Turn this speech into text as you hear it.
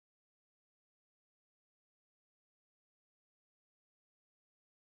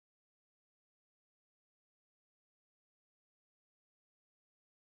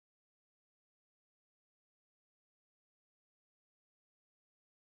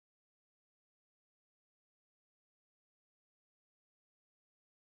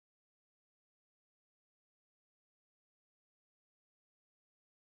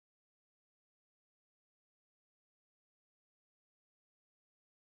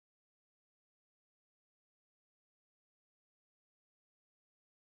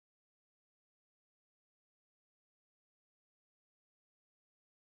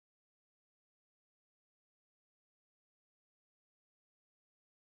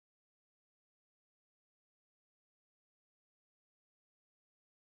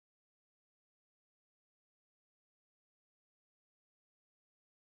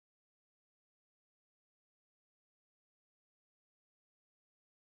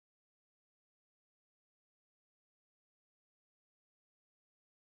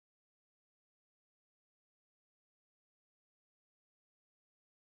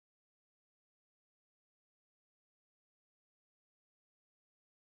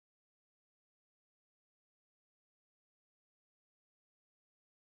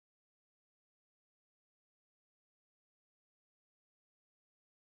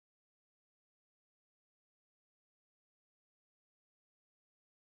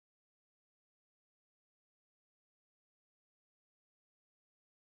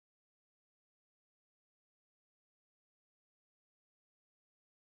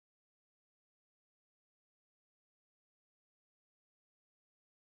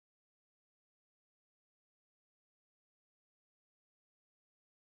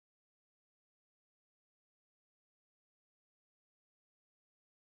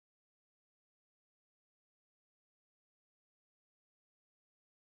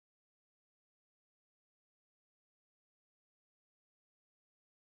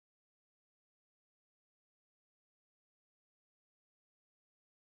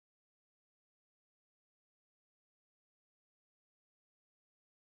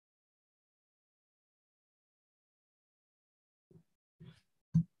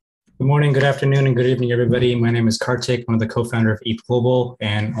Good morning, good afternoon, and good evening, everybody. My name is Kartik, one of the co-founder of ETH Global,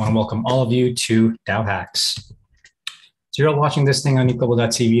 and I want to welcome all of you to DAO Hacks. So you're all watching this thing on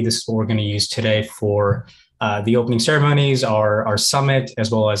ethglobal.tv. This is what we're going to use today for the opening ceremonies, our summit,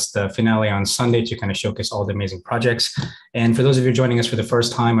 as well as the finale on Sunday to kind of showcase all the amazing projects. And for those of you joining us for the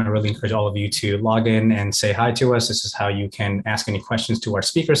first time, I really encourage all of you to log in and say hi to us. This is how you can ask any questions to our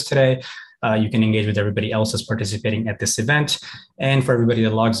speakers today. You can engage with everybody else that's participating at this event. And for everybody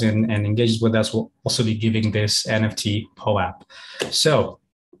that logs in and engages with us, we'll also be giving this NFT POAP. So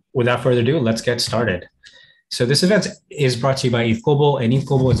without further ado, let's get started. So this event is brought to you by ETH Global, and ETH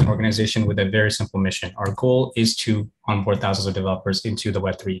Global is an organization with a very simple mission. Our goal is to onboard thousands of developers into the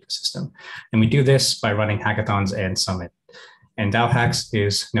Web3 ecosystem. And we do this by running hackathons and summit. And DAO Hacks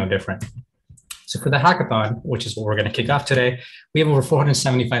is no different. So for the hackathon, which is what we're going to kick off today, we have over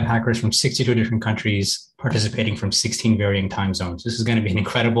 475 hackers from 62 different countries participating from 16 varying time zones. This is going to be an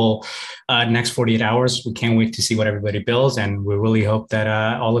incredible next 48 hours. We can't wait to see what everybody builds, and we really hope that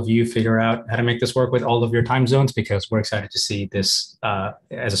all of you figure out how to make this work with all of your time zones, because we're excited to see this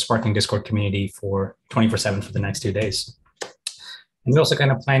as a sparking Discord community for 24/7 for the next 2 days. And we also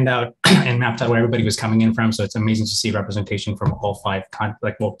kind of planned out and mapped out where everybody was coming in from. So it's amazing to see representation from all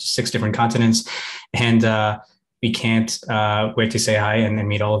six different continents. And we can't wait to say hi and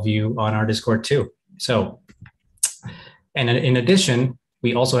meet all of you on our Discord too. So, and in addition,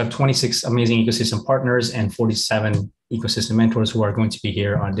 we also have 26 amazing ecosystem partners and 47 ecosystem mentors who are going to be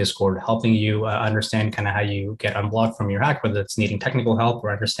here on Discord, helping you understand kind of how you get unblocked from your hack, whether it's needing technical help or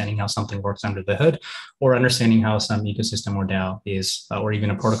understanding how something works under the hood, or understanding how some ecosystem or DAO is, or even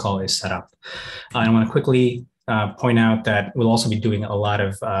a protocol is set up. I want to quickly point out that we'll also be doing a lot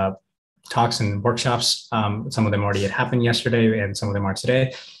of talks and workshops. Some of them already had happened yesterday, and some of them are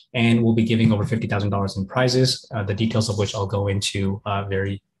today. And we'll be giving over $50,000 in prizes, the details of which I'll go into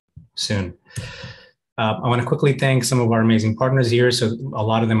very soon. I want to quickly thank some of our amazing partners here. So a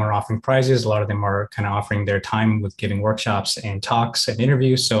lot of them are offering prizes. A lot of them are kind of offering their time with giving workshops and talks and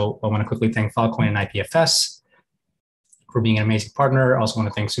interviews. So I want to quickly thank Filecoin and IPFS for being an amazing partner. I also want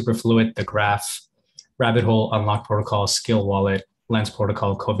to thank Superfluid, The Graph, Rabbit Hole, Unlock Protocol, Skill Wallet, Lens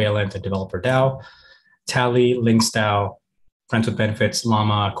Protocol, Covalent, the Developer DAO, Tally, Links DAO, Friends with Benefits,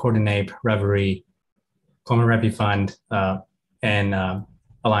 Llama, Coordinape, Reverie, Common Repi Fund, and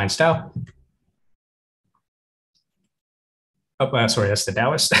Alliance DAO. Sorry, that's the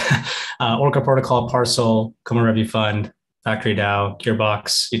Daoist. Orca Protocol, Parcel, Common Repi Fund, Factory DAO,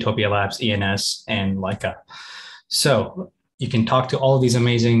 Gearbox, Utopia Labs, ENS, and Leica. So you can talk to all of these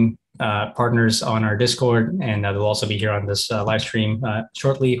amazing partners on our Discord, and they'll also be here on this live stream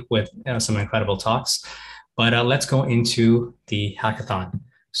shortly with some incredible talks. But let's go into the hackathon.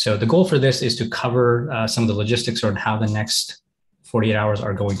 So the goal for this is to cover some of the logistics on how the next 48 hours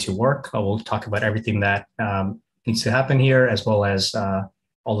are going to work. We'll talk about everything that needs to happen here, as well as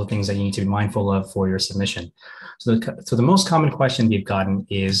all the things that you need to be mindful of for your submission. So the most common question we've gotten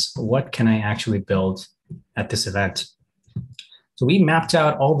is, what can I actually build at this event? So we mapped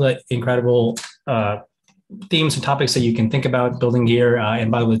out all the incredible themes and topics that you can think about building here. And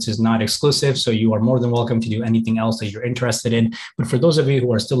by the way, this is not exclusive, so you are more than welcome to do anything else that you're interested in. But for those of you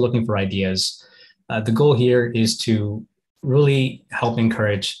who are still looking for ideas, the goal here is to really help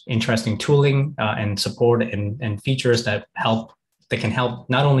encourage interesting tooling and support and features that can help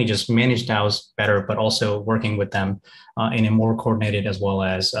not only just manage DAOs better, but also working with them in a more coordinated as well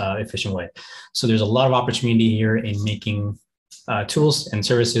as efficient way. So there's a lot of opportunity here in making tools and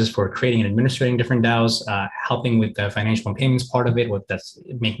services for creating and administrating different DAOs, helping with the financial and payments part of it, with that's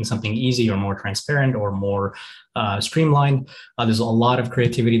making something easy or more transparent or more streamlined. There's a lot of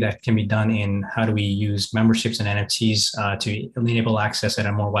creativity that can be done in how do we use memberships and NFTs to enable access at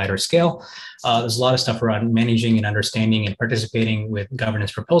a more wider scale. There's a lot of stuff around managing and understanding and participating with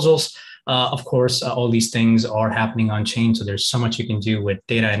governance proposals. Of course, all these things are happening on chain, so there's so much you can do with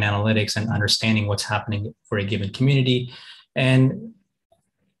data and analytics and understanding what's happening for a given community. And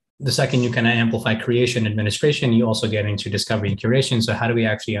the second you kind of amplify creation administration, you also get into discovery and curation. So how do we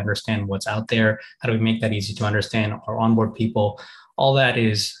actually understand what's out there? How do we make that easy to understand or onboard people? All that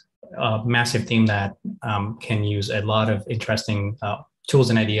is a massive theme that can use a lot of interesting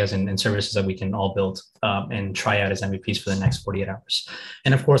tools and ideas and services that we can all build and try out as MVPs for the next 48 hours.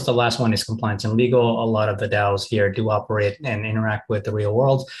 And of course, the last one is compliance and legal. A lot of the DAOs here do operate and interact with the real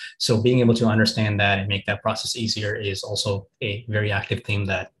world. So being able to understand that and make that process easier is also a very active theme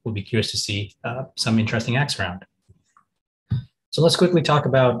that we'll be curious to see some interesting acts around. So let's quickly talk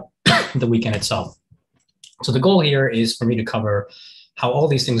about the weekend itself. So the goal here is for me to cover how all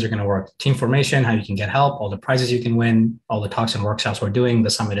these things are going to work. Team formation, how you can get help, all the prizes you can win, all the talks and workshops we're doing, the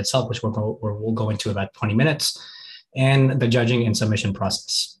summit itself, which we'll go into about 20 minutes, and the judging and submission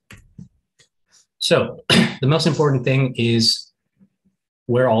process. So the most important thing is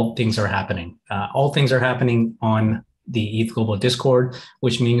where all things are happening. All things are happening on the ETH Global Discord,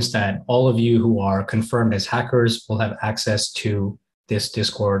 which means that all of you who are confirmed as hackers will have access to this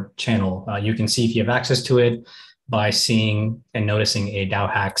Discord channel. You can see if you have access to it by seeing and noticing a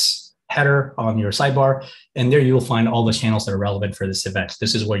DAOHacks header on your sidebar. And there you'll find all the channels that are relevant for this event.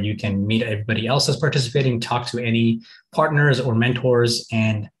 This is where you can meet everybody else that's participating, talk to any partners or mentors,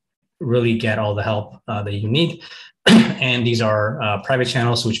 and really get all the help that you need. And these are private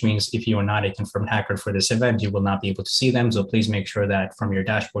channels, which means if you are not a confirmed hacker for this event, you will not be able to see them. So please make sure that from your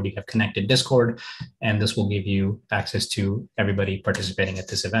dashboard, you have connected Discord, and this will give you access to everybody participating at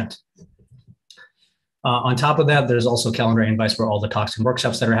this event. On top of that, there's also calendar invites for all the talks and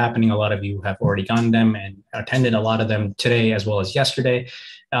workshops that are happening. A lot of you have already gone them and attended a lot of them today as well as yesterday.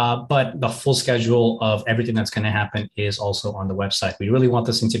 But the full schedule of everything that's going to happen is also on the website. We really want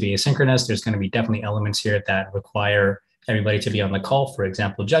this thing to be asynchronous. There's going to be definitely elements here that require everybody to be on the call, for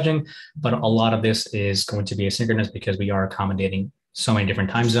example, judging. But a lot of this is going to be asynchronous because we are accommodating so many different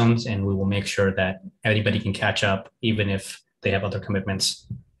time zones, and we will make sure that anybody can catch up, even if they have other commitments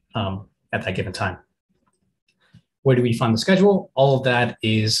at that given time. Where do we find the schedule? All of that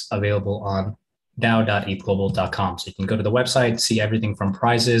is available on DAO.ethglobal.com. So you can go to the website, see everything from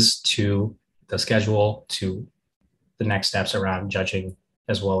prizes to the schedule to the next steps around judging,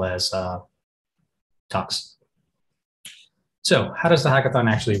 as well as talks. So how does the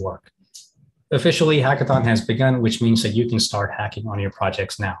hackathon actually work? Officially, hackathon has begun, which means that you can start hacking on your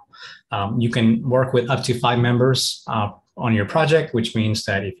projects now. You can work with up to 5 members on your project, which means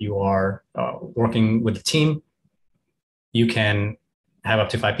that if you are working with a team, you can have up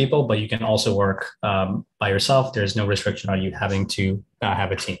to 5 people, but you can also work by yourself. There's no restriction on you having to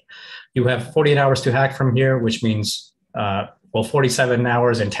have a team. You have 48 hours to hack from here, which means, 47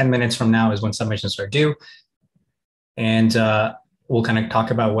 hours and 10 minutes from now is when submissions are due. And we'll kind of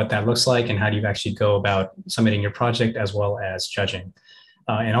talk about what that looks like and how do you actually go about submitting your project as well as judging.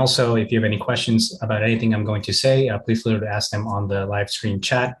 And also, if you have any questions about anything I'm going to say, please feel free to ask them on the live stream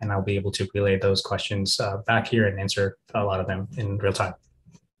chat, and I'll be able to relay those questions back here and answer a lot of them in real time.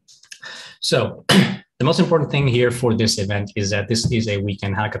 So the most important thing here for this event is that this is a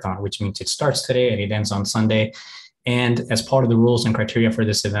weekend hackathon, which means it starts today and it ends on Sunday. And as part of the rules and criteria for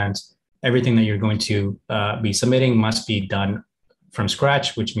this event, everything that you're going to be submitting must be done from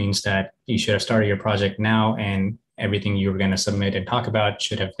scratch, which means that you should have started your project now, and everything you're going to submit and talk about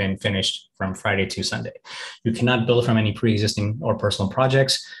should have been finished from Friday to Sunday. You cannot build from any pre-existing or personal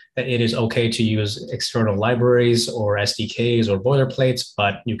projects. It is okay to use external libraries or SDKs or boilerplates,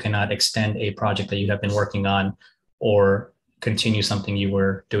 but you cannot extend a project that you have been working on or continue something you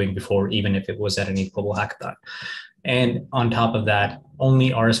were doing before, even if it was at an ETH Global Hackathon. And on top of that,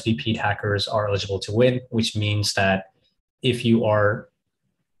 only RSVP'd hackers are eligible to win, which means that if you are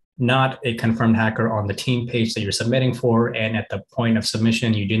not a confirmed hacker on the team page that you're submitting for, and at the point of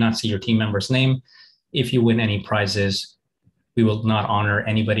submission, you do not see your team member's name, if you win any prizes, we will not honor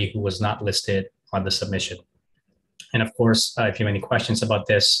anybody who was not listed on the submission. And of course, if you have any questions about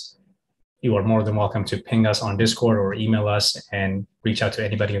this, you are more than welcome to ping us on Discord or email us and reach out to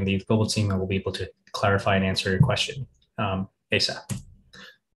anybody on the global team, and we'll be able to clarify and answer your question ASAP.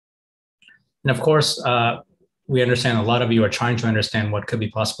 And of course, we understand a lot of you are trying to understand what could be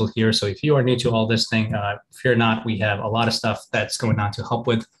possible here. So if you are new to all this thing, fear not, we have a lot of stuff that's going on to help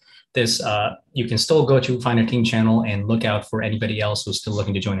with this. You can still go to find a team channel and look out for anybody else who's still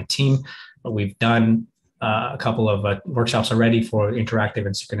looking to join a team. We've done a couple of workshops already for interactive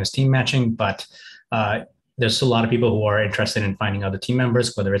and synchronous team matching, but there's still a lot of people who are interested in finding other team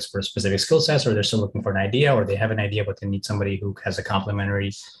members, whether it's for specific skill sets or they're still looking for an idea, or they have an idea, but they need somebody who has a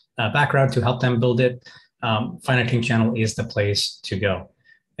complementary background to help them build it. Find a team channel is the place to go.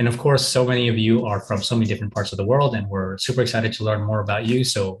 And of course, so many of you are from so many different parts of the world, and we're super excited to learn more about you.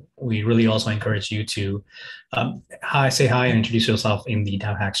 So we really also encourage you to say hi and introduce yourself in the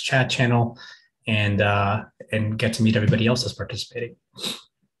DAO Hacks chat channel, and get to meet everybody else that's participating.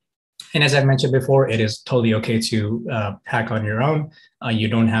 And as I mentioned before, it is totally okay to hack on your own. You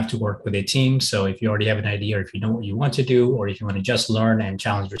don't have to work with a team. So if you already have an idea, or if you know what you want to do, or if you want to just learn and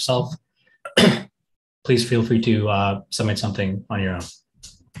challenge yourself, please feel free to submit something on your own.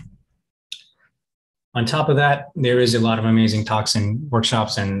 On top of that, there is a lot of amazing talks and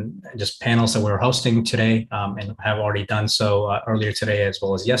workshops and just panels that we're hosting today, and have already done so earlier today as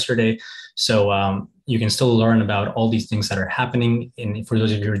well as yesterday. So you can still learn about all these things that are happening. And for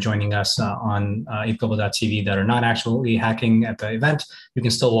those of you who are joining us on apeglobal.tv that are not actually hacking at the event, you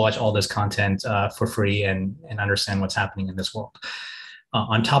can still watch all this content for free and understand what's happening in this world.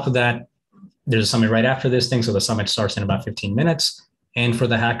 On top of that, there's a summit right after this thing. So the summit starts in about 15 minutes. And for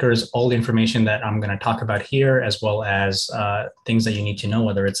the hackers, all the information that I'm going to talk about here, as well as things that you need to know,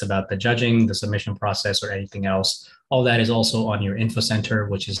 whether it's about the judging, the submission process, or anything else, all that is also on your info center,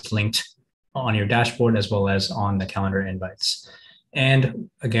 which is linked on your dashboard, as well as on the calendar invites. And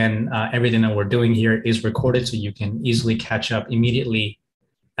again, everything that we're doing here is recorded, so you can easily catch up immediately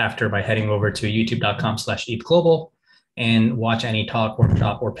after by heading over to youtube.com/epeglobal and watch any talk,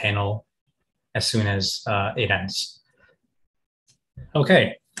 workshop, or panel as soon as it ends.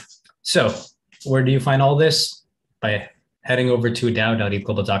 Okay, so where do you find all this? By heading over to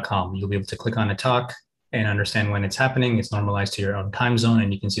DAO.epeglobal.com. You'll be able to click on a talk and understand when it's happening. It's normalized to your own time zone,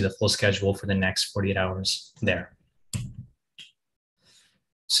 and you can see the full schedule for the next 48 hours there.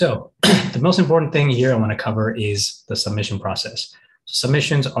 So the most important thing here I want to cover is the submission process.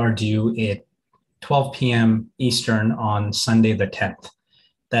 Submissions are due at 12 p.m. Eastern on Sunday the 10th.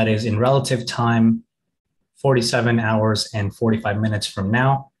 That is in relative time, 47 hours and 45 minutes from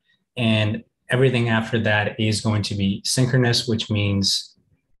now. And everything after that is going to be synchronous, which means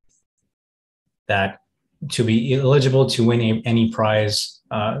that to be eligible to win any prize,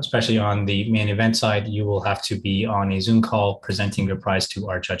 especially on the main event side, you will have to be on a Zoom call presenting your prize to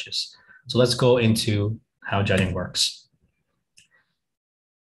our judges. So let's go into how judging works.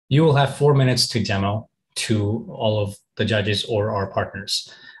 You will have 4 minutes to demo to all of the judges or our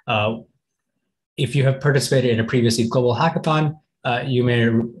partners. If you have participated in a previous Global Hackathon, you may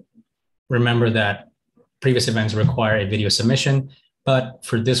remember that previous events require a video submission, but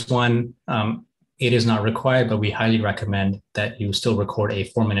for this one, it is not required, but we highly recommend that you still record a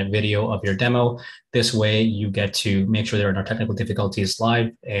 4-minute video of your demo. This way you get to make sure there are no technical difficulties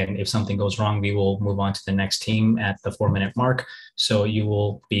live. And if something goes wrong, we will move on to the next team at the 4-minute mark. So you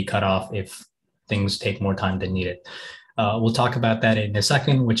will be cut off if things take more time than needed. We'll talk about that in a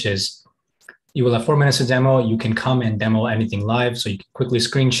second, which is you will have 4 minutes to demo. You can come and demo anything live. So you can quickly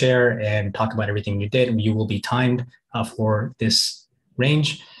screen share and talk about everything you did. You will be timed for this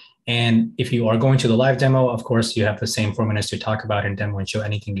range. And if you are going to the live demo, of course, you have the same 4 minutes to talk about and demo and show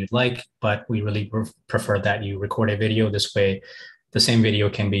anything you'd like, but we really prefer that you record a video. This way, the same video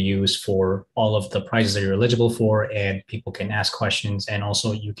can be used for all of the prizes that you're eligible for, and people can ask questions. And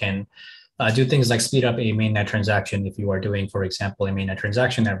also you can do things like speed up a mainnet transaction if you are doing, for example, a mainnet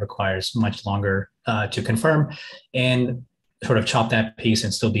transaction that requires much longer to confirm, and sort of chop that piece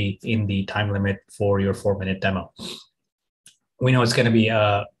and still be in the time limit for your 4-minute demo. We know it's going to be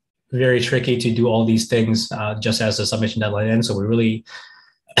very tricky to do all these things just as the submission deadline ends. So we really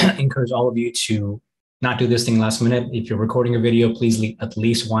encourage all of you to not do this thing last minute. If you're recording a video, please leave at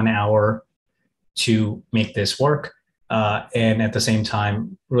least 1 hour to make this work. And at the same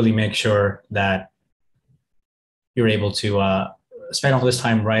time, really make sure that you're able to spend all this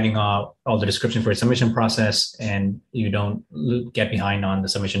time writing all the description for your submission process, and you don't get behind on the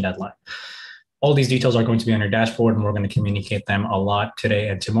submission deadline. All these details are going to be on your dashboard, and we're going to communicate them a lot today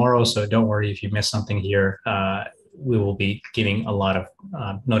and tomorrow. So don't worry if you miss something here. We will be giving a lot of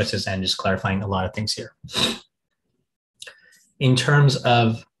notices and just clarifying a lot of things here. In terms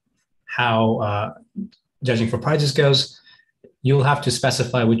of how judging for prizes goes, you'll have to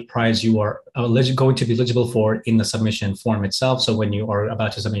specify which prize you are going to be eligible for in the submission form itself. So when you are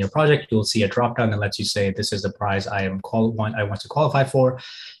about to submit your project, you'll see a dropdown that lets you say, this is the prize I want to qualify for.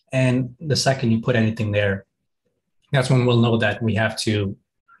 And the second you put anything there, that's when we'll know that we have to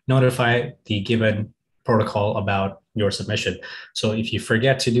notify the given protocol about your submission. So if you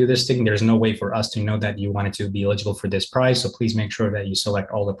forget to do this thing, there's no way for us to know that you wanted to be eligible for this prize. So please make sure that you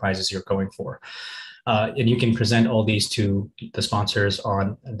select all the prizes you're going for. And you can present all these to the sponsors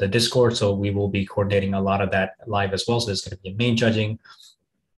on the Discord. So we will be coordinating a lot of that live as well. So there's going to be a main judging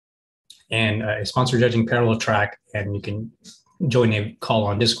and a sponsor judging parallel track, and you can join a call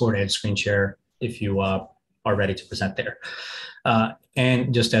on Discord and screen share if you are ready to present there.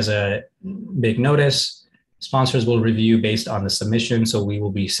 And just as a big notice, sponsors will review based on the submission. So we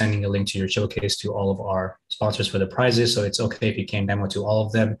will be sending a link to your showcase to all of our sponsors for the prizes. So it's okay if you can't demo to all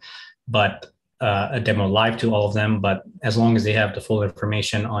of them, but a demo live to all of them. But as long as they have the full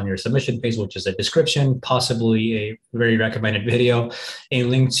information on your submission page, which is a description, possibly a very recommended video, a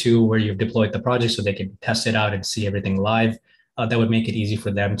link to where you've deployed the project so they can test it out and see everything live. That would make it easy for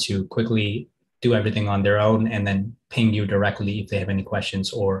them to quickly do everything on their own and then ping you directly if they have any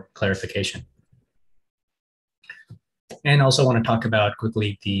questions or clarification. And also want to talk about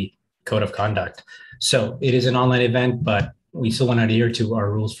quickly the code of conduct. So it is an online event, but we still want to adhere to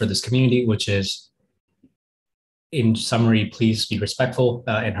our rules for this community, which is, in summary, please be respectful,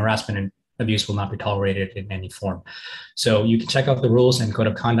 and harassment and abuse will not be tolerated in any form. So you can check out the rules and code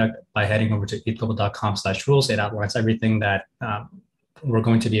of conduct by heading over to ethglobal.com/rules. It outlines everything that we're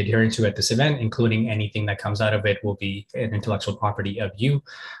going to be adhering to at this event, including anything that comes out of it will be an intellectual property of you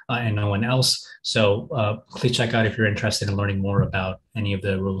and no one else. So please check out if you're interested in learning more about any of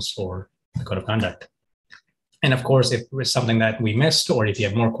the rules or the code of conduct. And of course, if there's something that we missed, or if you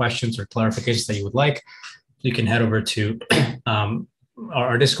have more questions or clarifications that you would like, you can head over to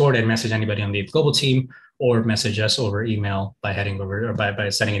our Discord and message anybody on the ETH Global team, or message us over email by heading over, or by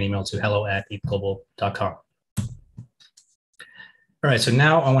sending an email to hello@ethglobal.com. All right, so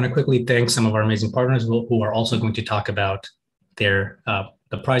now I want to quickly thank some of our amazing partners who are also going to talk about their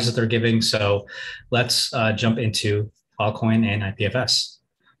the prizes they're giving. So let's jump into Filecoin and IPFS.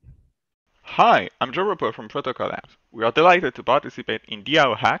 Hi, I'm Joe Roper from Protocol Labs. We are delighted to participate in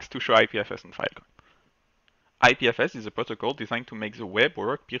DAO Hacks to show IPFS and Filecoin. IPFS is a protocol designed to make the web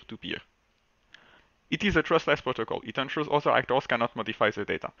work peer-to-peer. It is a trustless protocol. It ensures other actors cannot modify the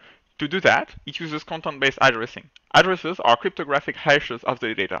data. To do that, it uses content-based addressing. Addresses are cryptographic hashes of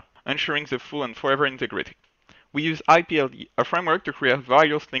the data, ensuring the full and forever integrity. We use IPLD, a framework to create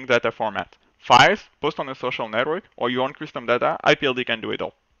various linked data formats. Files, post on a social network, or your own custom data, IPLD can do it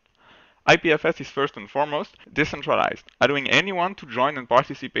all. IPFS is first and foremost decentralized, allowing anyone to join and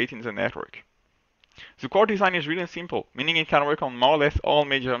participate in the network. The core design is really simple, meaning it can work on more or less all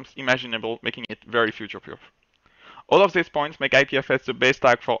mediums imaginable, making it very future-proof. All of these points make IPFS the base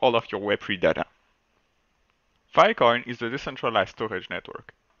tag for all of your Web3 data. Filecoin is the decentralized storage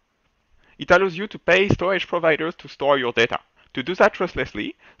network. It allows you to pay storage providers to store your data. To do that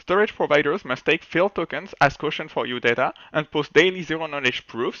trustlessly, storage providers must take field tokens as caution for your data and post daily zero-knowledge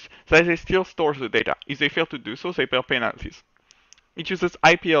proofs that they still store the data. If they fail to do so, they pay penalties. It uses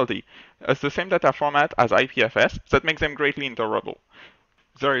IPLD as the same data format as IPFS that makes them greatly interoperable.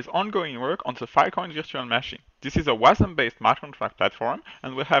 There is ongoing work on the Filecoin virtual machine. This is a WASM-based smart contract platform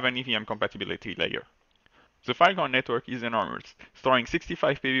and will have an EVM compatibility layer. The Filecoin network is enormous, storing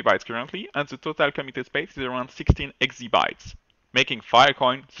 65 PB currently, and the total committed space is around 16 exabytes, making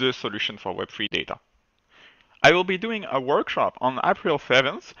Filecoin the solution for Web3 data. I will be doing a workshop on April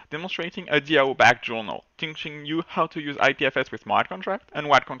 7th demonstrating a DAO-backed journal, teaching you how to use IPFS with smart contract and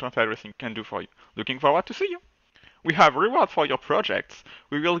what content addressing can do for you. Looking forward to see you! We have rewards for your projects.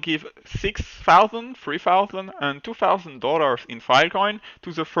 We will give $6,000, $3,000, and $2,000 in Filecoin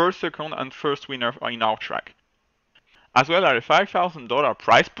to the first, second, and first winner in our track, as well as a $5,000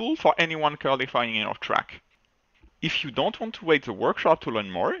 prize pool for anyone qualifying in our track. If you don't want to wait the workshop to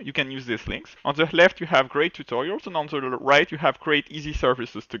learn more, you can use these links. On the left you have great tutorials, and on the right you have great easy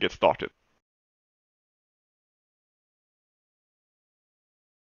services to get started.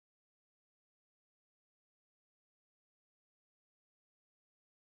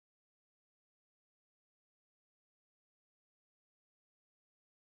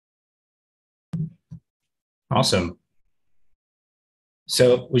 Awesome.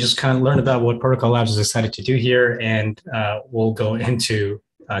 So we just kind of learned about what Protocol Labs is excited to do here, and we'll go into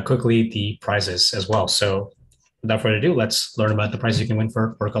quickly the prizes as well. So without further ado, let's learn about the prizes you can win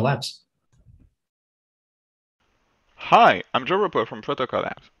for Protocol Labs. Hi, I'm Joe Roper from Protocol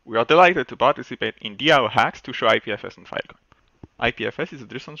Labs. We are delighted to participate in DAO Hacks to show IPFS and Filecoin. IPFS is a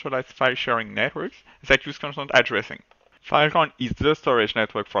decentralized file sharing network that uses content addressing. Filecoin is the storage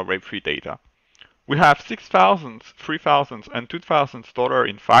network for Web3 data. We have $6,000, $3,000, and $2,000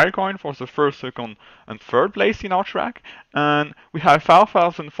 in Filecoin for the first, second, and third place in our track, and we have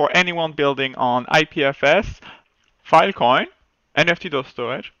 $5,000 for anyone building on IPFS, Filecoin,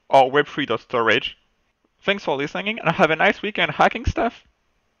 NFT.storage, or Web3.storage. Thanks for listening, and have a nice weekend hacking stuff.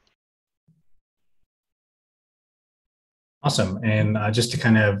 Awesome, and just to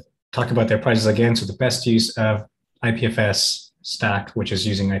kind of talk about their prizes again, so the best use of IPFS stack, which is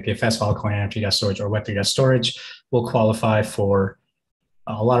using IPFS, Filecoin, NFT.storage, or Web3.storage, will qualify for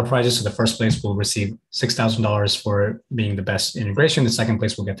a lot of prizes. So the first place will receive $6,000 for being the best integration. The second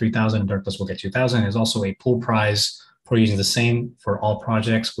place will get $3,000, and third place will get $2,000. There's also a pool prize for using the same for all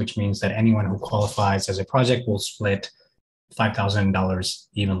projects, which means that anyone who qualifies as a project will split $5,000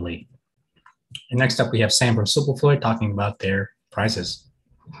 evenly. And next up, we have Sam from Superfluid talking about their prizes.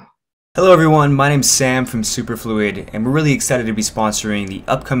 Hello everyone, my name is Sam from Superfluid, and we're really excited to be sponsoring the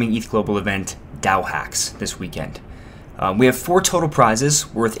upcoming ETH Global event, DAO Hacks, this weekend. We have 4 total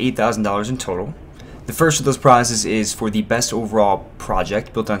prizes worth $8,000 in total. The first of those prizes is for the best overall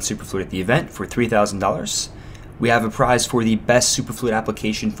project built on Superfluid at the event for $3,000. We have a prize for the best superfluid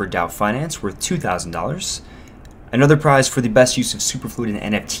application for DAO finance worth $2,000. Another prize for the best use of superfluid in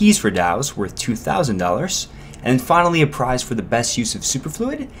NFTs for DAOs worth $2,000. And then finally, a prize for the best use of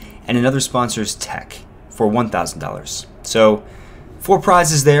superfluid and another sponsor's tech for $1,000. So 4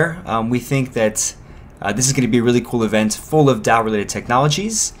 prizes there. We think that this is going to be a really cool event full of DAO-related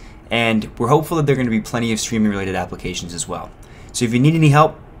technologies, and we're hopeful that there are going to be plenty of streaming-related applications as well. So if you need any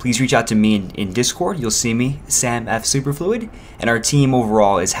help, please reach out to me in Discord. You'll see me, Sam F. Superfluid, and our team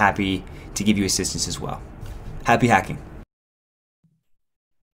overall is happy to give you assistance as well. Happy hacking.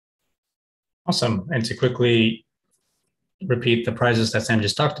 Awesome. And to quickly repeat the prizes that Sam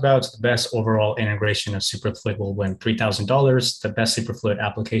just talked about, the best overall integration of Superfluid will win $3,000. The best Superfluid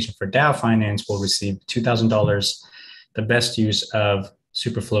application for DAO finance will receive $2,000. The best use of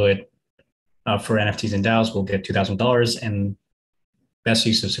Superfluid for NFTs and DAOs will get $2,000. And best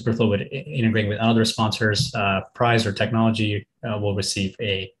use of Superfluid integrating with other sponsors, prize or technology will receive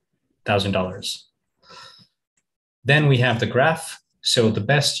 $1,000. Then we have the graph. So the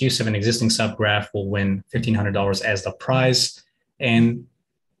best use of an existing subgraph will win $1,500 as the prize. And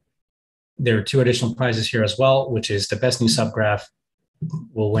there are 2 additional prizes here as well, which is the best new subgraph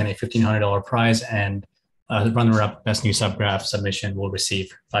will win a $1,500 prize, and the runner-up best new subgraph submission will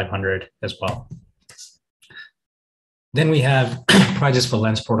receive $500 as well. Then we have prizes for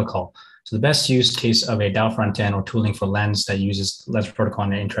Lens protocol. So the best use case of a DAO front-end or tooling for Lens that uses Lens protocol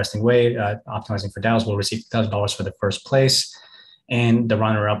in an interesting way, optimizing for DAOs, will receive $1,000 for the first place, and the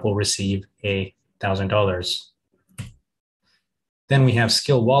runner-up will receive $1,000. Then we have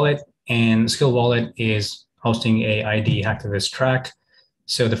Skill Wallet, and Skill Wallet is hosting a ID hacktivist track.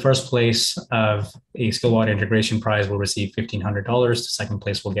 So the first place of a Skill Wallet integration prize will receive $1,500. The second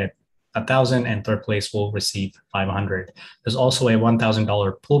place will get $1,000, and third place will receive $500. There's also a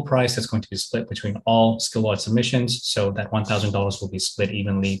 $1,000 pool prize that's going to be split between all Skill Wallet submissions. So that $1,000 will be split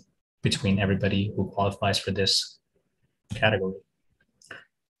evenly between everybody who qualifies for this category.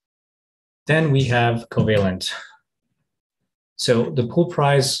 Then we have Covalent. So the pool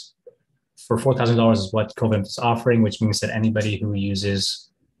prize for $4,000 is what Covalent is offering, which means that anybody who uses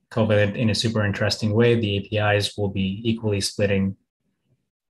Covalent in a super interesting way, the APIs will be equally splitting.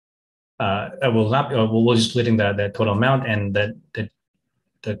 We'll just splitting the total amount, and the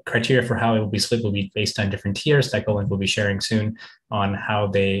criteria for how it will be split will be based on different tiers that Covalent will be sharing soon on how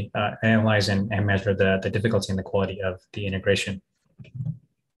they analyze and measure the difficulty and the quality of the integration.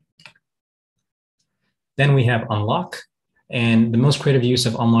 Then we have Unlock, and the most creative use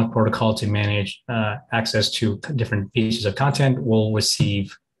of Unlock protocol to manage access to different pieces of content will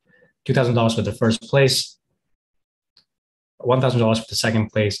receive $2,000 for the first place, $1,000 for the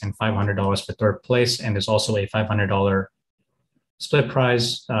second place, and $500 for third place. And there's also a $500 split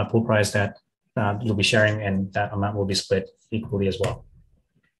prize, pool prize that you'll be sharing, and that amount will be split equally as well.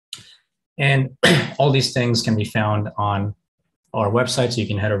 And all these things can be found on our website. So you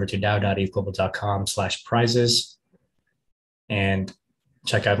can head over to dao.ethglobal.com/prizes and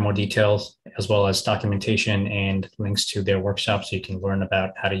check out more details, as well as documentation and links to their workshops, so you can learn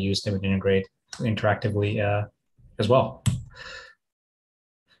about how to use them and integrate interactively as well.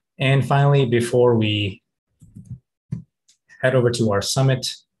 And finally, before we head over to our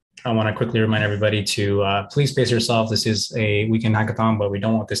summit, I want to quickly remind everybody to please pace yourself. This is a weekend hackathon, but we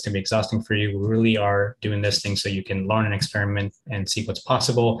don't want this to be exhausting for you. We really are doing this thing so you can learn and experiment and see what's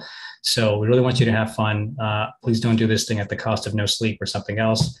possible. So we really want you to have fun. Please don't do this thing at the cost of no sleep or something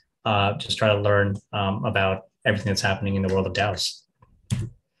else. Just try to learn about everything that's happening in the world of DAOs.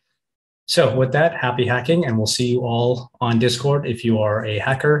 So with that, happy hacking, and we'll see you all on Discord if you are a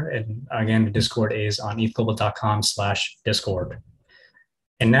hacker. And again, the Discord is on ethglobal.com/discord.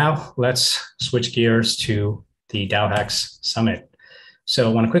 And now let's switch gears to the DAO Hacks Summit. So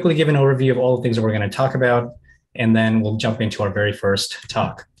I want to quickly give an overview of all the things that we're going to talk about, and then we'll jump into our very first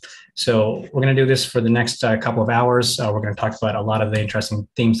talk. So we're going to do this for the next couple of hours. We're going to talk about a lot of the interesting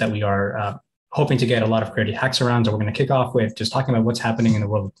themes that we are hoping to get a lot of creative hacks around. So we're going to kick off with just talking about what's happening in the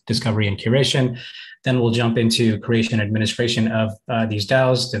world of discovery and curation. Then we'll jump into creation and administration of these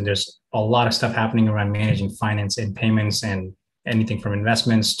DAOs. Then there's a lot of stuff happening around managing finance and payments, and anything from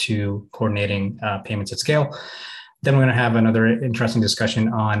investments to coordinating payments at scale. Then we're going to have another interesting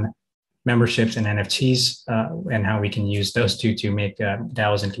discussion on memberships and NFTs and how we can use those two to make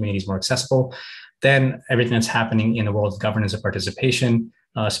DAOs and communities more accessible. Then everything that's happening in the world of governance and participation,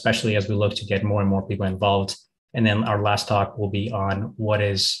 especially as we look to get more and more people involved. And then our last talk will be on what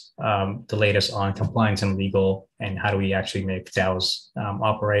is the latest on compliance and legal, and how do we actually make DAOs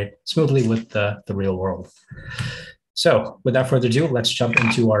operate smoothly with the real world. So without further ado, let's jump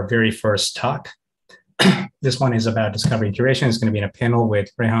into our very first talk. This one is about discovery and curation. It's going to be in a panel with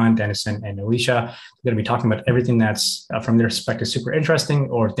Rehan, Dennison, and Alicia. We're going to be talking about everything that's from their perspective super interesting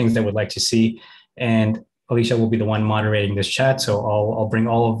or things they would like to see. And Alicia will be the one moderating this chat. So I'll bring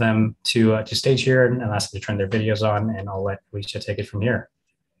all of them to stage here and I'll ask them to turn their videos on, and I'll let Alicia take it from here.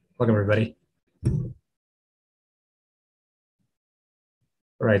 Welcome, everybody.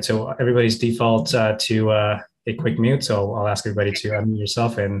 All right, so everybody's default to a quick mute. So I'll ask everybody to unmute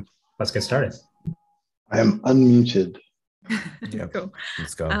yourself and let's get started. I am unmuted. Yep. Cool.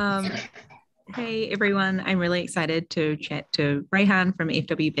 Let's go. Hey everyone, I'm really excited to chat to Rehan from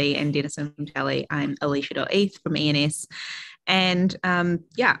FWB and Dennison from Tally. I'm Alicia.eth from ENS. And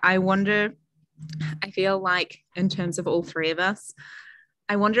yeah, I feel like in terms of all three of us,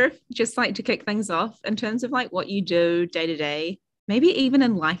 I wonder if just like to kick things off in terms of like what you do day to day, maybe even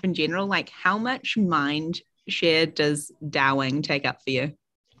in life in general, like how much mind share does DAOing take up for you?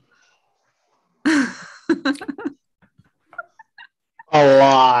 A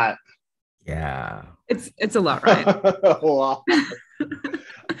lot. Yeah. It's a lot, right? A lot.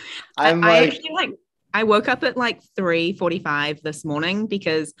 I woke up at like 3:45 this morning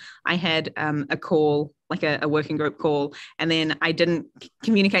because I had a call, like a working group call, and then I didn't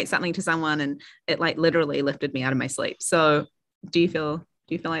communicate something to someone, and it like literally lifted me out of my sleep. So do you feel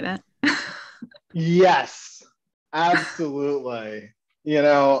like that? Yes, absolutely. You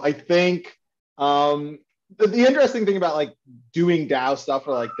know, I think the interesting thing about like doing DAO stuff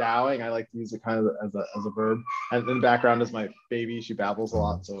or like DAOing, I like to use it kind of as a verb. And in the background is my baby. She babbles a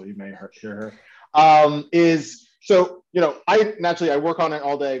lot, so you may hear her. Is so, you know, I work on it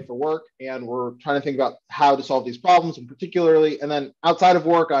all day for work, and we're trying to think about how to solve these problems, and particularly, and then outside of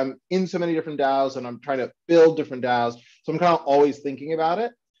work, I'm in so many different DAOs and I'm trying to build different DAOs. So I'm kind of always thinking about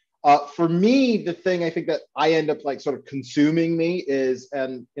it. For me, the thing I think that I end up like sort of consuming me is,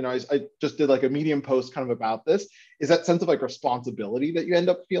 and you know, I just did like a Medium post kind of about this, is that sense of like responsibility that you end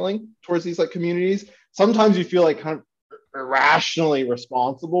up feeling towards these like communities. Sometimes you feel like kind of irrationally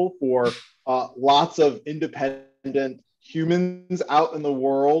responsible for lots of independent humans out in the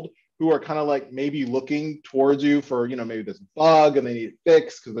world who are kind of like maybe looking towards you for, you know, maybe there's a bug and they need it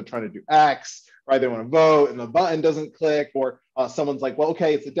fixed because they're trying to do X, right? They want to vote and the button doesn't click, or someone's like, well,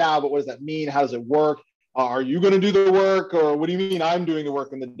 okay, it's a DAO, but what does that mean? How does it work? Are you going to do the work, or what do you mean I'm doing the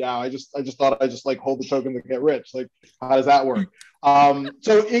work in the DAO? I just thought I just like hold the token to get rich. Like, how does that work?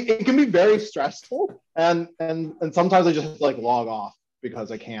 So it can be very stressful, and sometimes I just like log off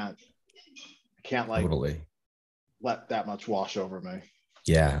because I can't like totally let that much wash over me.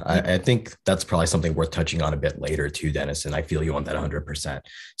 Yeah, I think that's probably something worth touching on a bit later too, Dennis. And I feel you on that 100%.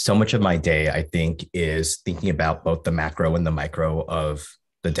 So much of my day, I think, is thinking about both the macro and the micro of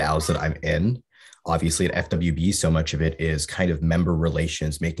the DAOs that I'm in. Obviously at FWB, so much of it is kind of member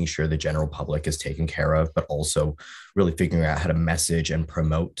relations, making sure the general public is taken care of, but also really figuring out how to message and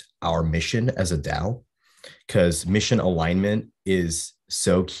promote our mission as a DAO, because mission alignment is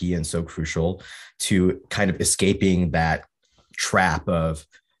so key and so crucial to kind of escaping that trap of,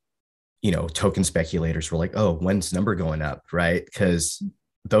 you know, token speculators who are like, oh, when's number going up, right? Because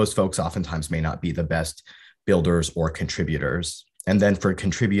those folks oftentimes may not be the best builders or contributors. And then for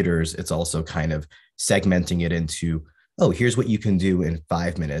contributors, it's also kind of segmenting it into, oh, here's what you can do in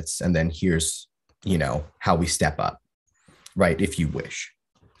 5 minutes. And then here's, you know, how we step up, right? If you wish.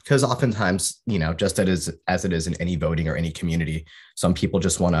 Because oftentimes, you know, just as it is in any voting or any community, some people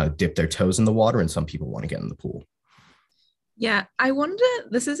just want to dip their toes in the water and some people want to get in the pool. Yeah, I wonder,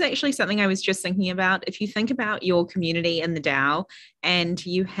 this is actually something I was just thinking about. If you think about your community in the DAO and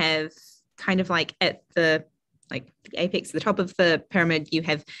you have kind of like at the apex, the top of the pyramid, you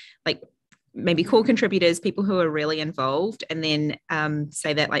have like maybe core contributors, people who are really involved, and then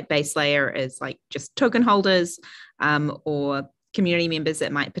say that like base layer is like just token holders or community members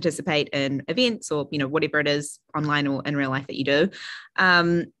that might participate in events or, you know, whatever it is online or in real life that you do.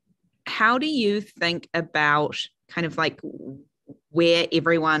 How do you think about kind of like where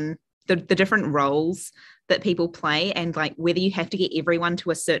everyone, the different roles that people play, and like whether you have to get everyone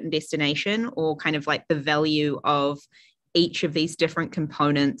to a certain destination, or kind of like the value of each of these different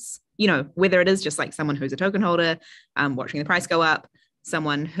components, you know, whether it is just like someone who's a token holder, watching the price go up,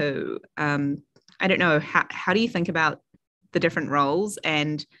 someone who, I don't know, how do you think about the different roles,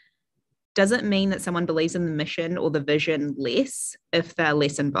 and does it mean that someone believes in the mission or the vision less if they're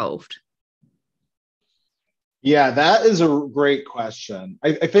less involved? Yeah, that is a great question.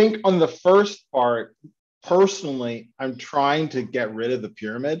 I think on the first part, personally, I'm trying to get rid of the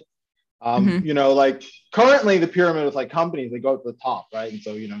pyramid. You know, like currently the pyramid with like companies, they go to the top, right? And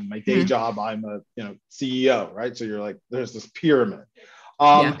so, you know, in my day job, I'm a, you know, CEO, right? So you're like, there's this pyramid.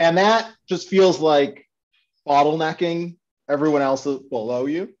 And that just feels like bottlenecking everyone else below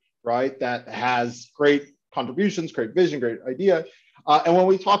you, right? That has great contributions, great vision, great idea. And when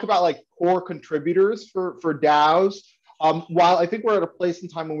we talk about like core contributors for DAOs, while I think we're at a place in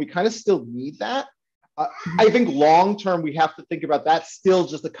time when we kind of still need that, I think long term we have to think about that still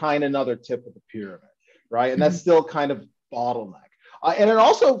just a kind of another tip of the pyramid, right? And that's still kind of bottleneck. And it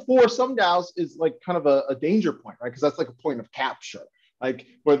also for some DAOs is like kind of a danger point, right? Because that's like a point of capture. Like,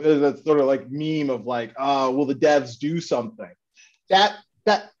 but that's sort of like meme of like, will the devs do something?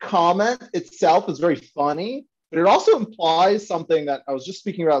 That comment itself is very funny, but it also implies something that I was just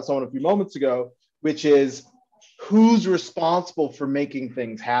speaking about with someone a few moments ago, which is who's responsible for making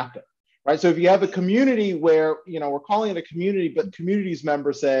things happen, right? So if you have a community where, we're calling it a community, but community's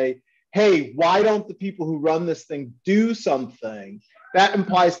members say, hey, why don't the people who run this thing do something? That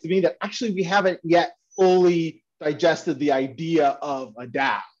implies to me that actually we haven't yet fully digested the idea of a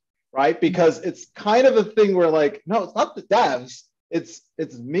DAO, right? Because it's kind of a thing where like, no, it's not the devs, it's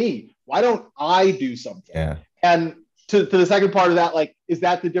me. Why don't I do something? Yeah. And to the second part of that, like, is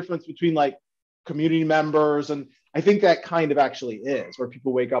that the difference between like community members? And I think that kind of actually is where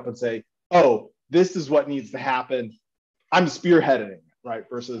people wake up and say, oh, this is what needs to happen. I'm spearheading it, right?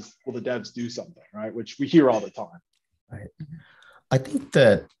 Versus, will the devs do something, right? Which we hear all the time. Right. I think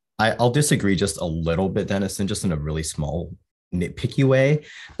that I'll disagree just a little bit, Denison, just in a really small, nitpicky way.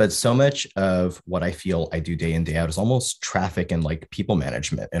 But so much of what I feel I do day in, day out is almost traffic and like people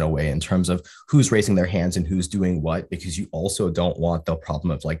management in a way, in terms of who's raising their hands and who's doing what, because you also don't want the problem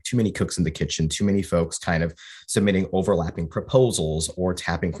of like too many cooks in the kitchen, too many folks kind of submitting overlapping proposals or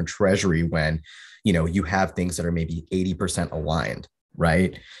tapping for treasury when, you have things that are maybe 80% aligned,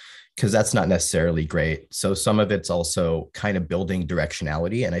 right? Because that's not necessarily great. So some of it's also kind of building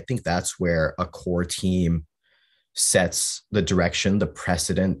directionality. And I think that's where a core team sets the direction, the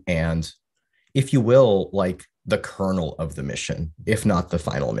precedent, and, if you will, like the kernel of the mission, if not the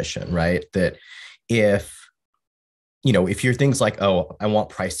final mission, right? That if you're things like, oh, I want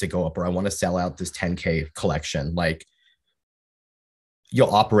price to go up, or I want to sell out this 10K collection, like, you'll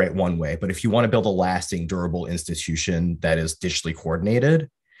operate one way. But if you want to build a lasting, durable institution that is digitally coordinated,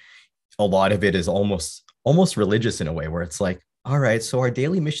 a lot of it is almost religious in a way, where it's like, all right, so our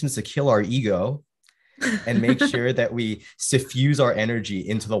daily mission is to kill our ego and make sure that we suffuse our energy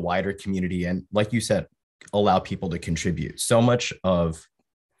into the wider community. And like you said, allow people to contribute. So much of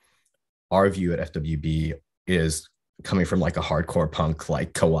our view at FWB is coming from like a hardcore punk,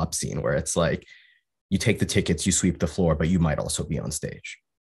 like co-op scene, where it's like, you take the tickets, you sweep the floor, but you might also be on stage.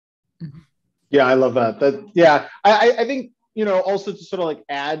 Yeah, I love that. Yeah, I think, also to sort of like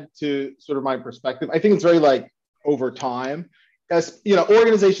add to sort of my perspective, I think it's very like over time, as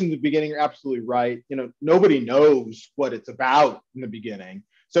organizations in the beginning, you're absolutely right. Nobody knows what it's about in the beginning.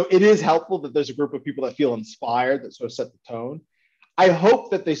 So it is helpful that there's a group of people that feel inspired, that sort of set the tone. I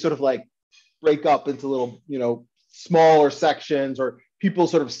hope that they sort of like break up into little, smaller sections, or people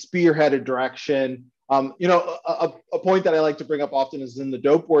sort of spearheaded direction. A point that I like to bring up often is in the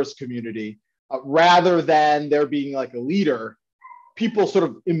Dope Wars community. Rather than there being like a leader, people sort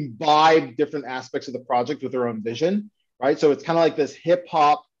of imbibe different aspects of the project with their own vision, right? So it's kind of like this hip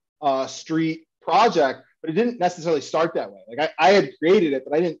hop street project, but it didn't necessarily start that way. Like I had created it,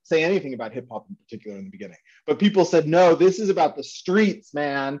 but I didn't say anything about hip hop in particular in the beginning. But people said, no, this is about the streets,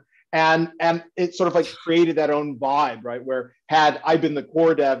 man. And it sort of like created that own vibe, right? Where had I been the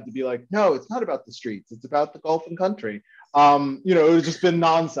core dev to be like, no, it's not about the streets, it's about the golf and country. It would just been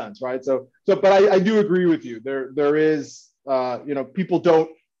nonsense, right? But I do agree with you. There is, people don't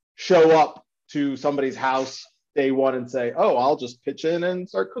show up to somebody's house day one and say, oh, I'll just pitch in and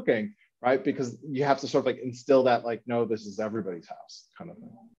start cooking, right? Because you have to sort of like instill that, like, no, this is everybody's house kind of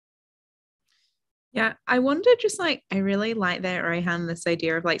thing. Yeah, I wonder, just like, I really like that, Rehan, this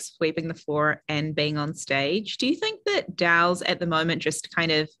idea of like sweeping the floor and being on stage. Do you think that DAOs at the moment, just kind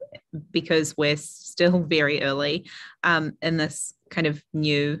of because we're still very early in this kind of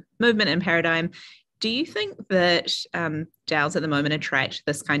new movement and paradigm, do you think that DAOs at the moment attract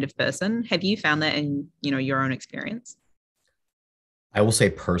this kind of person? Have you found that in, your own experience? I will say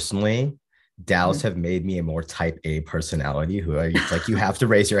personally, DAOs have made me a more type A personality, who are like, you have to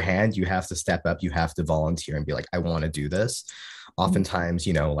raise your hand, you have to step up, you have to volunteer and be like, I want to do this. Oftentimes,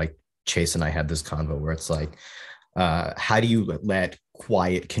 like Chase and I had this convo where it's like, how do you let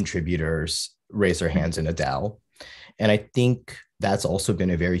quiet contributors raise their hands in a DAO? And I think that's also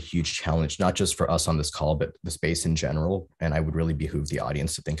been a very huge challenge, not just for us on this call, but the space in general. And I would really behoove the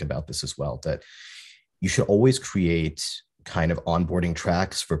audience to think about this as well, that you should always create kind of onboarding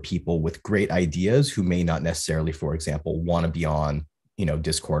tracks for people with great ideas who may not necessarily, for example, want to be on,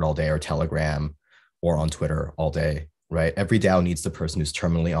 Discord all day or Telegram or on Twitter all day, right? Every DAO needs the person who's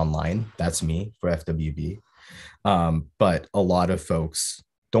terminally online. That's me for FWB. But a lot of folks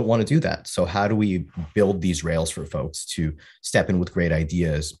don't want to do that. So how do we build these rails for folks to step in with great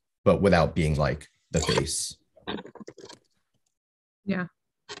ideas, but without being like the face? Yeah.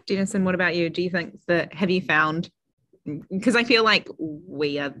 Denison, what about you? Do you think that, have you found, because I feel like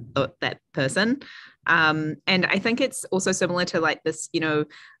we are that person. And I think it's also similar to like this,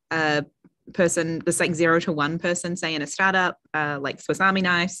 person, this like 0 to 1 person, say in a startup, like Swiss Army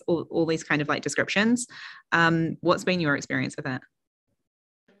knives, all these kind of like descriptions. What's been your experience with that?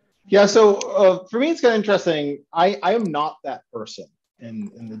 Yeah, so for me, it's kind of interesting. I am not that person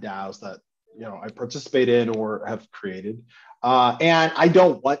in the DAOs that I participate in or have created. And I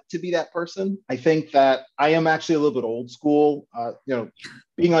don't want to be that person. I think that I am actually a little bit old school.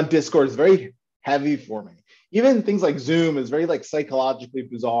 Being on Discord is very heavy for me. Even things like Zoom is very like psychologically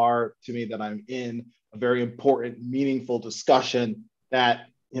bizarre to me that I'm in a very important, meaningful discussion that,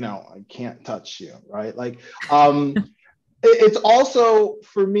 I can't touch you, right? Like, it's also,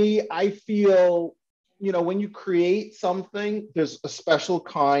 for me, I feel, when you create something, there's a special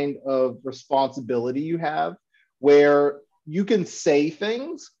kind of responsibility you have where you can say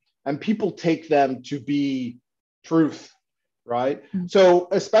things and people take them to be truth, right? Mm-hmm. So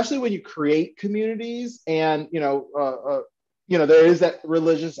especially when you create communities and, there is that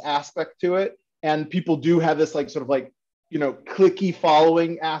religious aspect to it. And people do have this like sort of like, clicky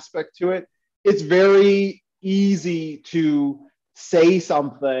following aspect to it. It's very easy to say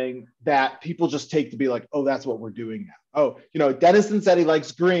something that people just take to be like, oh, that's what we're doing now. Oh, Denison said he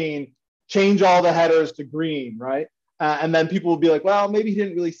likes green, change all the headers to green, right? And then people will be like, well, maybe he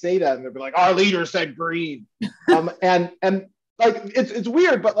didn't really say that. And they'll be like, our leader said green. And like, it's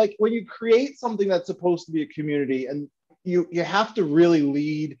weird, but like when you create something that's supposed to be a community and you have to really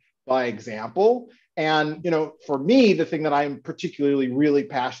lead by example. And, for me, the thing that I'm particularly really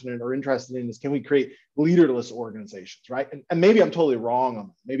passionate or interested in is, can we create leaderless organizations, right? And maybe I'm totally wrong on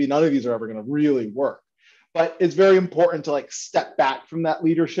that. Maybe none of these are ever going to really work. But it's very important to like step back from that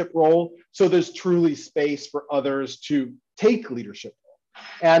leadership role so there's truly space for others to take leadership role.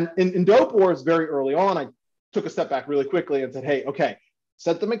 And in Dope Wars, very early on, I took a step back really quickly and said, hey, okay,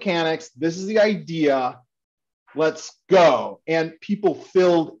 set the mechanics. This is the idea. Let's go. And people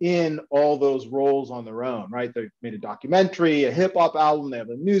filled in all those roles on their own, right? They made a documentary, a hip hop album, they have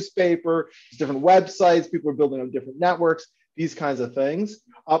a newspaper, different websites, people are building on different networks, these kinds of things.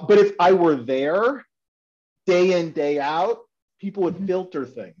 But if I were there day in, day out, people would filter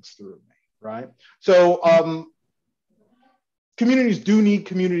things through me, right? So communities do need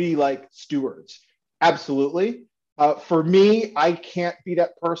community like stewards. Absolutely. For me, I can't be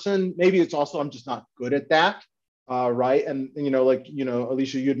that person. Maybe it's also, I'm just not good at that. Right. And,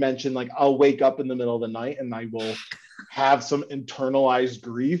 Alicia, you had mentioned, like, I'll wake up in the middle of the night and I will have some internalized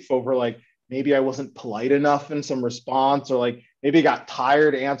grief over, like, maybe I wasn't polite enough in some response, or like, maybe I got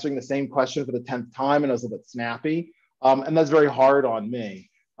tired answering the same question for the 10th time and I was a bit snappy. And that's very hard on me.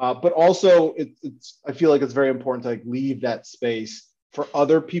 But also I feel like it's very important to like leave that space for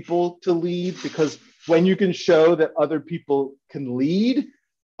other people to lead, because when you can show that other people can lead,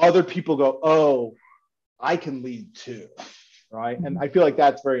 other people go, oh, I can lead too, right? And I feel like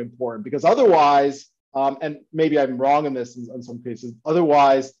that's very important, because otherwise, and maybe I'm wrong in this in some cases,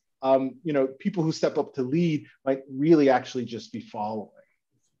 otherwise, people who step up to lead might really actually just be following.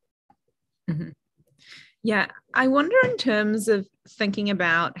 Mm-hmm. Yeah, I wonder in terms of thinking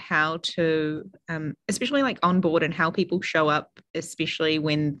about how to, especially like on board and how people show up, especially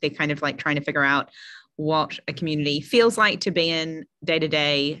when they're kind of like trying to figure out what a community feels like to be in day to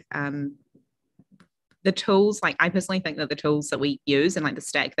day. The tools, like I personally think that the tools that we use and like the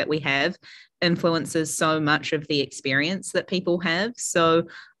stack that we have influences so much of the experience that people have. So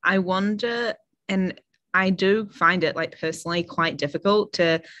I wonder, and I do find it like personally quite difficult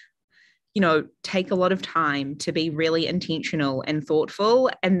to, take a lot of time to be really intentional and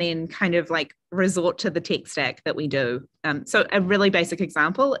thoughtful, and then kind of like resort to the tech stack that we do. So a really basic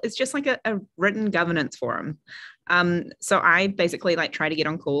example is just like a written governance forum. So I basically like try to get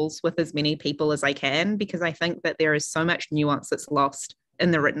on calls with as many people as I can, because I think that there is so much nuance that's lost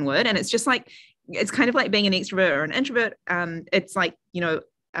in the written word. And it's just like, it's kind of like being an extrovert or an introvert. It's like,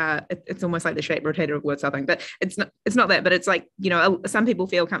 it's almost like the shape rotator of words, I think, but it's not that, but it's like, some people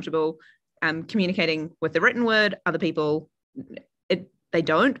feel comfortable communicating with the written word, other people, they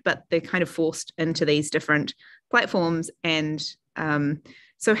don't, but they're kind of forced into these different platforms. And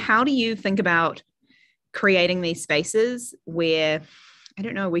so how do you think about creating these spaces where, I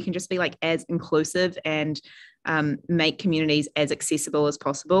don't know, we can just be like as inclusive and make communities as accessible as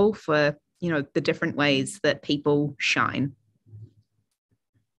possible for the different ways that people shine?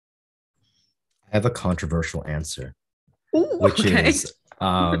 I have a controversial answer, Ooh, which okay. is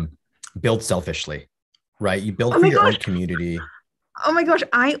build selfishly, right? You build Oh for my your own gosh. community. Oh my gosh,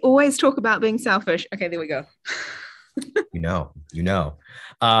 I always talk about being selfish. Okay, there we go.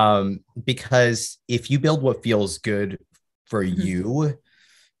 Because if you build what feels good for you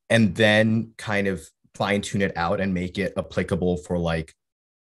and then kind of fine tune it out and make it applicable for like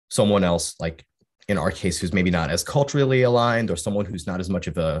someone else, like in our case, who's maybe not as culturally aligned or someone who's not as much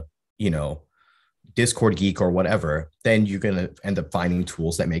of a, Discord geek or whatever, then you're going to end up finding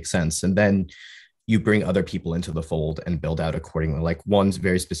tools that make sense. And then you bring other people into the fold and build out accordingly. Like one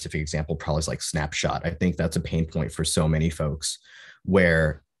very specific example probably is like Snapshot. I think that's a pain point for so many folks,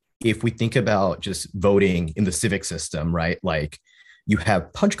 where if we think about just voting in the civic system, right? Like you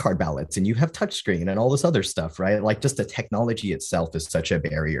have punch card ballots and you have touchscreen and all this other stuff, right? Like just the technology itself is such a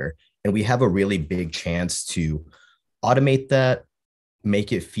barrier. And we have a really big chance to automate that,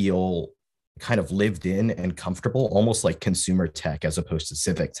 make it feel kind of lived in and comfortable, almost like consumer tech as opposed to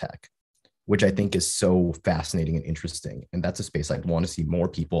civic tech, which I think is so fascinating and interesting. And that's a space I'd want to see more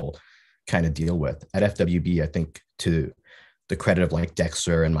people kind of deal with. At FWB, I think, to the credit of like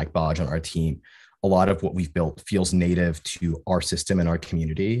Dexter and Mike Bodge on our team, a lot of what we've built feels native to our system and our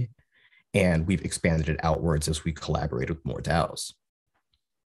community. And we've expanded it outwards as we collaborate with more DAOs.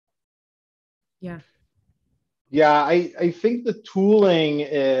 Yeah. Yeah, I think the tooling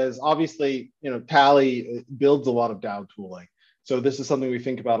is obviously, Tally builds a lot of DAO tooling. So this is something we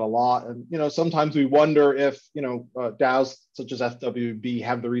think about a lot. And, sometimes we wonder if, DAOs such as FWB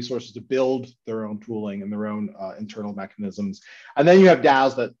have the resources to build their own tooling and their own internal mechanisms. And then you have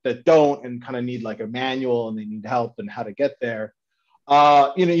DAOs that don't and kind of need like a manual and they need help and how to get there.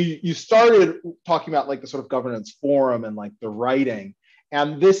 You started talking about like the sort of governance forum and like the writing.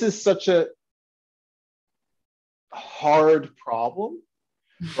 And this is such a hard problem,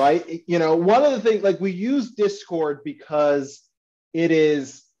 right? One of the things, like we use Discord because it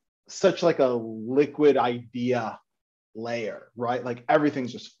is such like a liquid idea layer, right? Like everything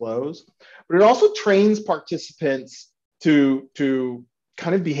just flows, but it also trains participants to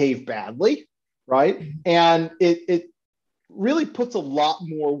kind of behave badly, right? And it really puts a lot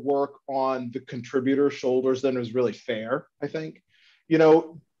more work on the contributor's shoulders than is really fair, I think.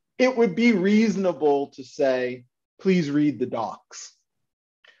 It would be reasonable to say, please read the docs.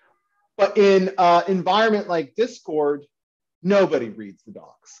 But in an environment like Discord, nobody reads the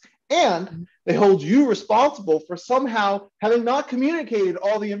docs. And they hold you responsible for somehow having not communicated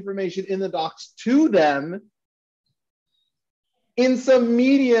all the information in the docs to them in some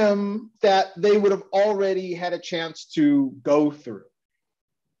medium that they would have already had a chance to go through,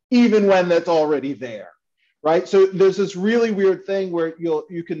 even when that's already there. Right. So there's this really weird thing where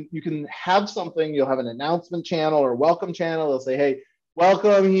you can have something, you'll have an announcement channel or welcome channel. They'll say, hey,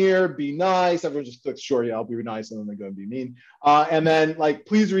 welcome here, be nice. Everyone just clicks, sure, yeah, I'll be nice. And then they go and be mean. And then like,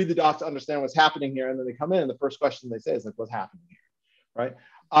 please read the docs to understand what's happening here. And then they come in and the first question they say is like, what's happening here? Right.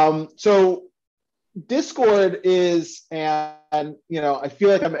 So Discord is, and I feel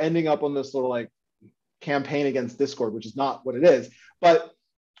like I'm ending up on this sort of like campaign against Discord, which is not what it is, but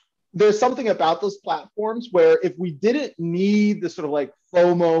there's something about those platforms where if we didn't need the sort of like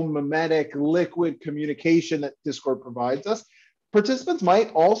FOMO, mimetic, liquid communication that Discord provides us, participants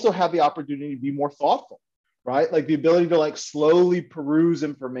might also have the opportunity to be more thoughtful, right? Like the ability to like slowly peruse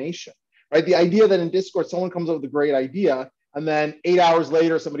information, right? The idea that in Discord, someone comes up with a great idea and then 8 hours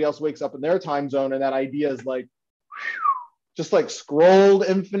later, somebody else wakes up in their time zone and that idea is like, just like scrolled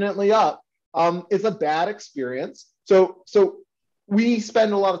infinitely up. It's a bad experience. So we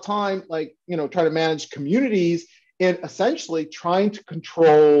spend a lot of time like, trying to manage communities and essentially trying to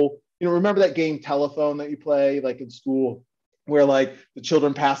control, remember that game Telephone that you play like in school where like the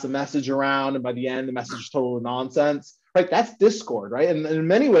children pass a message around and by the end, the message is total nonsense, right? That's Discord, right? And in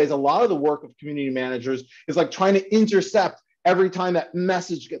many ways, a lot of the work of community managers is like trying to intercept every time that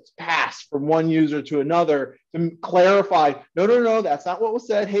message gets passed from one user to another to clarify, no, that's not what was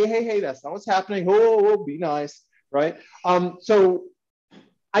said. Hey, that's not what's happening. Oh, be nice. Right. So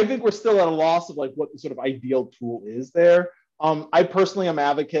I think we're still at a loss of like what the sort of ideal tool is there. I personally am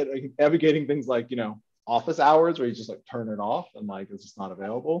advocating things like, office hours where you just like turn it off and like it's just not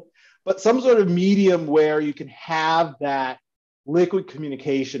available, but some sort of medium where you can have that liquid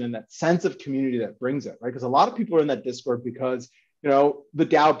communication and that sense of community that brings it, right? Because a lot of people are in that Discord because, the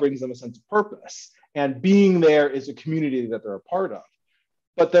DAO brings them a sense of purpose and being there is a community that they're a part of.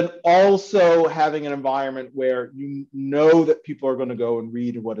 But then also having an environment where that people are going to go and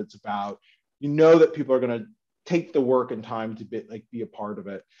read what it's about. That people are going to take the work and time to be a part of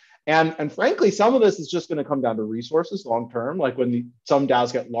it. And frankly, some of this is just going to come down to resources long term. Like when some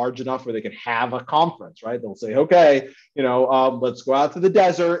DAOs get large enough where they can have a conference, right? They'll say, okay, let's go out to the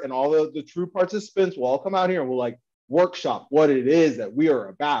desert, and all the true participants will all come out here and we'll like workshop what it is that we are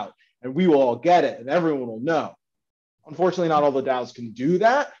about, and we will all get it, and everyone will know. Unfortunately, not all the DAOs can do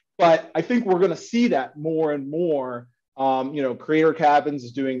that, but I think we're going to see that more and more. Creator Cabins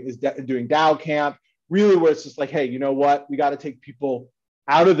is doing DAO Camp, really, where it's just like, hey, you know what? We got to take people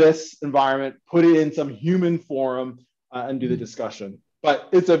out of this environment, put it in some human forum, and do the discussion. But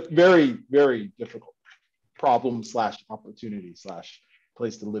it's a very, very difficult problem / opportunity /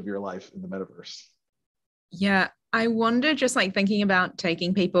 place to live your life in the metaverse. Yeah, I wonder, just like thinking about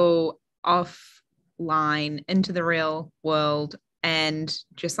taking people offline into the real world, and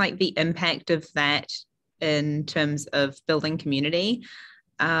just like the impact of that in terms of building community,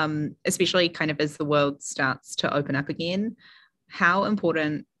 especially kind of as the world starts to open up again. How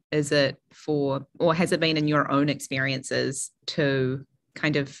important is it or has it been in your own experiences to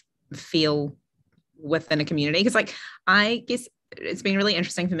kind of feel within a community? Because like, I guess it's been really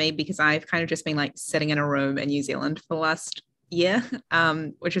interesting for me because I've kind of just been like sitting in a room in New Zealand for the last year,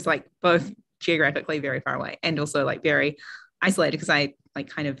 which is like both geographically very far away and also like very isolated because I like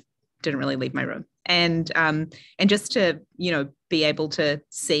kind of didn't really leave my room. And just to, be able to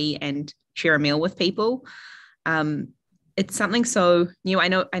see and share a meal with people, it's something so new. I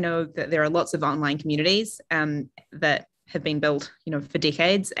know that there are lots of online communities that have been built, for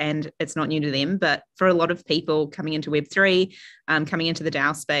decades, and it's not new to them. But for a lot of people coming into Web3, coming into the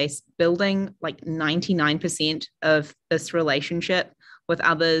DAO space, building like 99% of this relationship with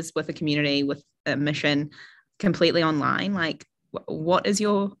others, with a community, with a mission, completely online. Like, what is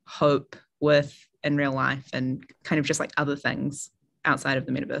your hope with in real life and kind of just like other things outside of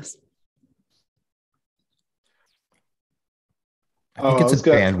the metaverse? I think it's a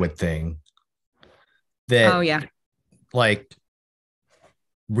bandwidth thing that, like,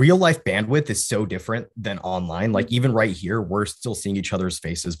 real life bandwidth is so different than online. Like, even right here, we're still seeing each other's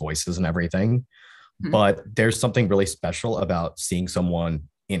faces, voices, and everything. Mm-hmm. But there's something really special about seeing someone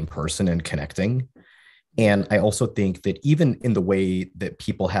in person and connecting. And I also think that even in the way that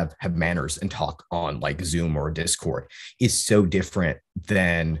people have manners and talk on like Zoom or Discord is so different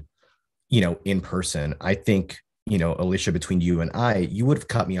than, in person. I think, Alicia, between you and I, you would have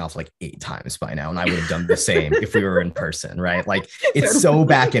cut me off like 8 times by now, and I would have done the same if we were in person, right? Like, it's so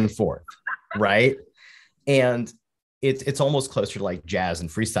back and forth, right? And it's almost closer to like jazz and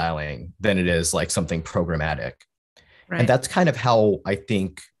freestyling than it is like something programmatic. Right. And that's kind of how I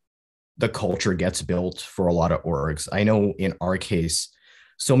think the culture gets built for a lot of orgs. I know in our case,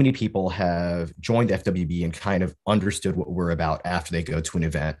 so many people have joined FWB and kind of understood what we're about after they go to an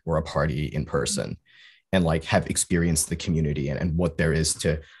event or a party in person and like have experienced the community and what there is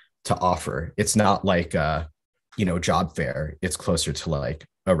to offer. It's not like job fair. It's closer to like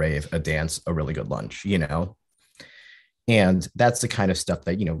a rave, a dance, a really good lunch, And that's the kind of stuff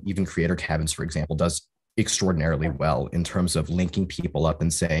that, even Creator Cabins, for example, does extraordinarily well in terms of linking people up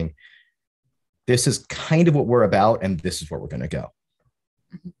and saying, this is kind of what we're about, and this is where we're going to go.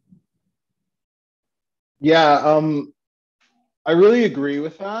 Yeah, I really agree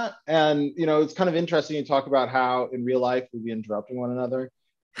with that. And, it's kind of interesting to talk about how in real life we'd be interrupting one another.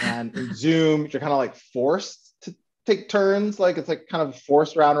 And in Zoom, you're kind of like forced to take turns. Like, it's like kind of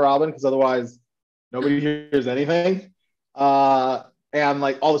forced round robin because otherwise nobody hears anything. And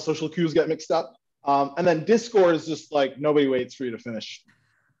like all the social cues get mixed up. And then Discord is just like nobody waits for you to finish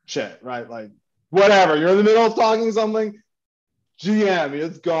shit, right? Like, whatever, you're in the middle of talking something, GM,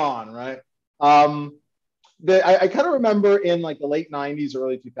 it's gone, right? I kind of remember in like the late 90s,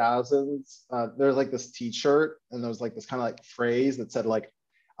 early 2000s, there's like this t-shirt and there was like this kind of like phrase that said like,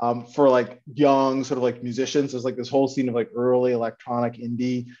 for like young sort of like musicians, there's like this whole scene of like early electronic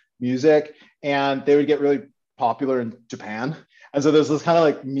indie music, and they would get really popular in Japan. And so there's this kind of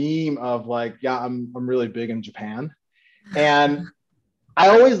like meme of like, yeah, I'm really big in Japan. And I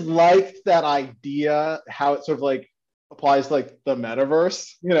always liked that idea, how it sort of like applies to like the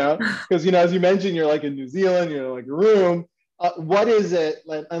metaverse, because, as you mentioned, you're like in New Zealand, you're in like a room. What is it?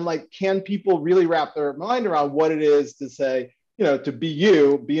 And like, can people really wrap their mind around what it is to say, to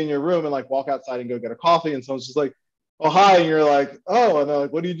be in your room and like walk outside and go get a coffee. And someone's just like, oh, hi. And you're like, oh, and they're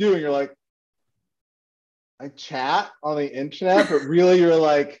like, what do you do? And you're like, I chat on the internet, but really you're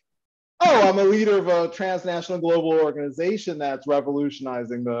like, oh, I'm a leader of a transnational global organization that's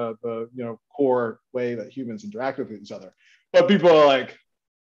revolutionizing the core way that humans interact with each other. But people are like,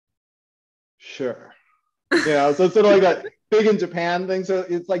 sure. So it's sort of like that big in Japan thing. So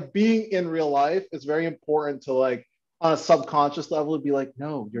it's like being in real life is very important to like on a subconscious level to be like,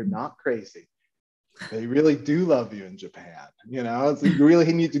 no, you're not crazy. They really do love you in Japan. You know, so you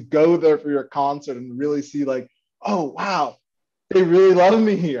really need to go there for your concert and really see like, oh, wow, they really love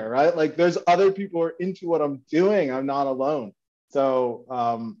me here, right? Like there's other people who are into what I'm doing. I'm not alone. So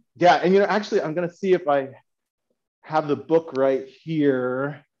yeah, and actually I'm gonna see if I have the book right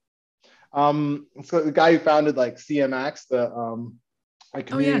here. So the guy who founded like CMX, the like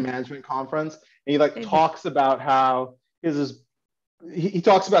community management conference, and he like talks about how he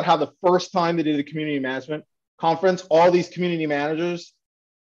talks about how the first time they did a community management conference, all these community managers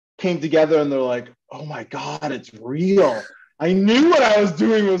came together and they're like, oh my God, it's real. I knew what I was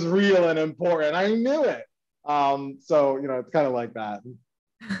doing was real and important. I knew it. So, it's kind of like that.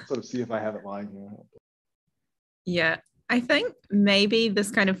 Sort of see if I have it lying here. Yeah, I think maybe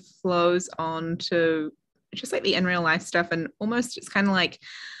this kind of flows on to just like the in real life stuff, and almost it's kind of like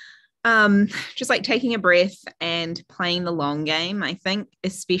just like taking a breath and playing the long game. I think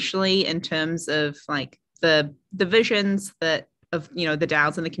especially in terms of like the visions that of the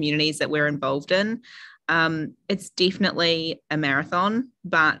DAOs and the communities that we're involved in. It's definitely a marathon,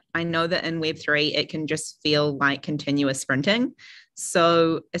 but I know that in Web3, it can just feel like continuous sprinting.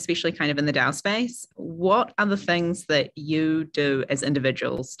 So especially kind of in the DAO space, what are the things that you do as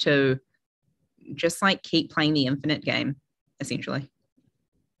individuals to just like keep playing the infinite game, essentially?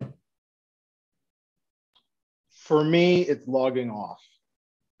 For me, it's logging off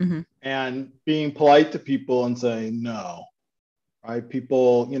and being polite to people and saying no. Right?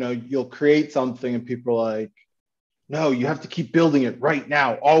 People, you'll create something and people are like, no, you have to keep building it right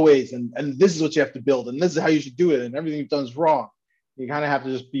now, always. And this is what you have to build. And this is how you should do it. And everything you've done is wrong. You kind of have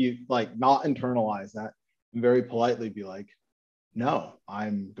to just be like, not internalize that and very politely be like, no,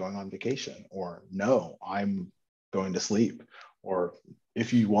 I'm going on vacation, or no, I'm going to sleep. Or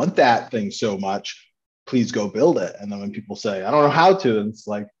if you want that thing so much, please go build it. And then when people say, I don't know how to, and it's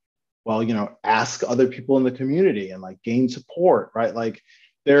like, well, ask other people in the community and like gain support, right? Like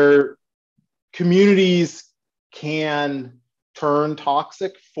their communities can turn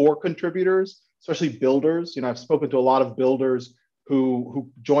toxic for contributors, especially builders. I've spoken to a lot of builders who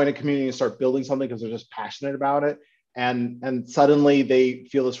join a community and start building something because they're just passionate about it. And suddenly they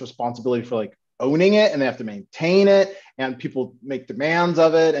feel this responsibility for like owning it, and they have to maintain it, and people make demands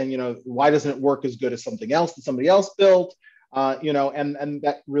of it. And, why doesn't it work as good as something else that somebody else built? And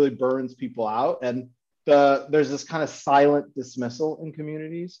that really burns people out. And there's this kind of silent dismissal in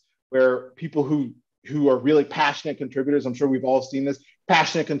communities where people who are really passionate contributors, I'm sure we've all seen this,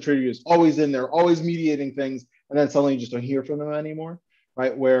 passionate contributors, always in there, always mediating things, and then suddenly you just don't hear from them anymore,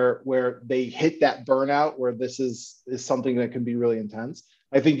 right? Where they hit that burnout, where this is something that can be really intense.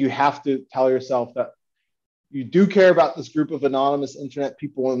 I think you have to tell yourself that you do care about this group of anonymous internet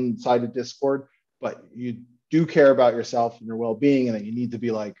people inside of Discord, but you do care about yourself and your well-being, and that you need to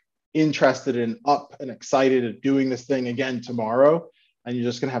be like interested and up and excited at doing this thing again tomorrow. And you're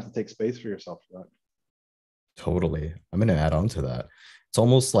just going to have to take space for yourself for that. Totally. I'm going to add on to that. It's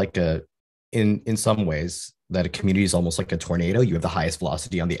almost like in some ways that a community is almost like a tornado. You have the highest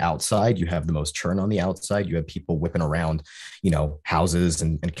velocity on the outside. You have the most churn on the outside. You have people whipping around, houses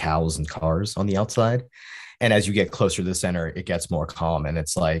and cows and cars on the outside. And as you get closer to the center, it gets more calm. And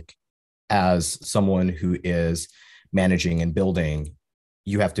it's like, as someone who is managing and building,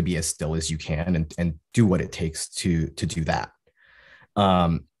 you have to be as still as you can and do what it takes to do that.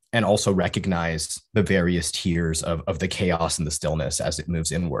 And also recognize the various tiers of the chaos and the stillness as it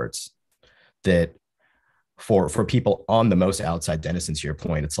moves inwards. That for people on the most outside, Denison, to your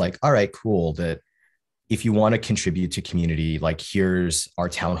point, it's like, all right, cool, that if you want to contribute to community, like here's our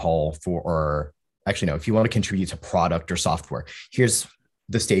town hall if you want to contribute to product or software, here's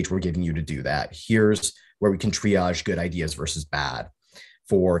the stage we're giving you to do that. Here's where we can triage good ideas versus bad.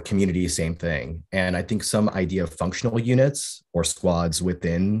 For community, same thing. And I think some idea of functional units or squads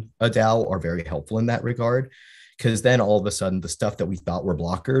within a DAO are very helpful in that regard, because then all of a sudden the stuff that we thought were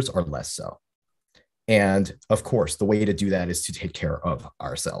blockers are less so. And of course, the way to do that is to take care of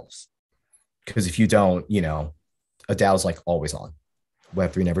ourselves. Because if you don't, a DAO is like always on.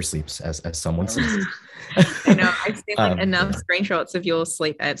 Web3 never sleeps, as someone says. I know. I've seen enough screenshots of your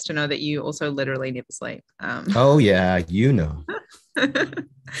sleep apps to know that you also literally never sleep. Oh yeah, Yeah,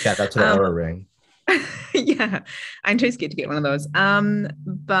 that's an Aura ring. Yeah, I'm too scared to get one of those.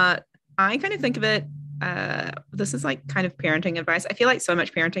 But I kind of think of it, this is like kind of parenting advice. I feel like so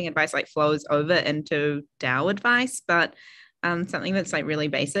much parenting advice like flows over into DAO advice, but something that's like really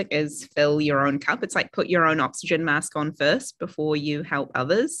basic is fill your own cup. It's like put your own oxygen mask on first before you help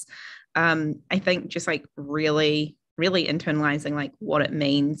others. I think just like really really internalizing like what it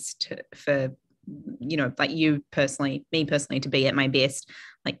means for like you personally, me personally, to be at my best.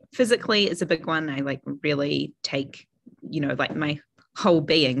 Like physically is a big one. I like really take, like my whole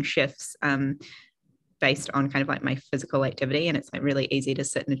being shifts based on kind of like my physical activity, and it's like really easy to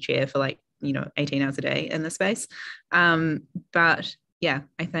sit in a chair for like 18 hours a day in this space. But yeah,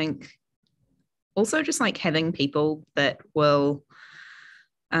 I think also just like having people that will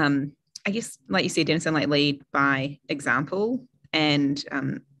I guess, like you said, Denison, like lead by example. And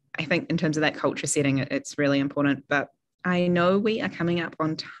I think in terms of that culture setting, it's really important. But I know we are coming up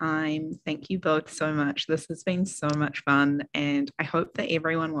on time. Thank you both so much. This has been so much fun. And I hope that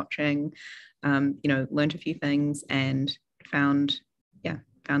everyone watching, learned a few things and found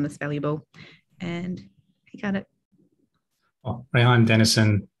this valuable. And I got it. Well, Rehan,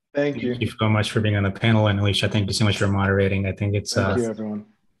 Denison, Thank you. thank you so much for being on the panel. And Alicia, thank you so much for moderating. I think it's Thank you, everyone.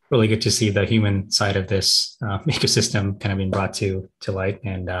 really good to see the human side of this ecosystem kind of being brought to light.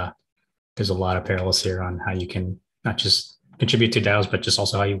 And there's a lot of parallels here on how you can not just contribute to DAOs, but just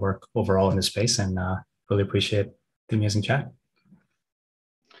also how you work overall in this space. And really appreciate the amazing chat.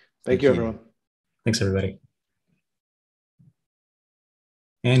 Thank you, everyone. Thanks, everybody.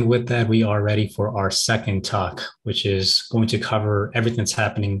 And with that, we are ready for our second talk, which is going to cover everything that's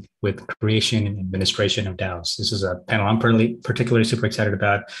happening with creation and administration of DAOs. This is a panel I'm particularly super excited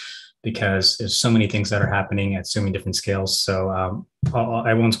about because there's so many things that are happening at so many different scales. So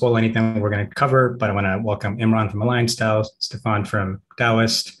I won't spoil anything we're going to cover, but I want to welcome Imran from Alliance DAO, Stefan from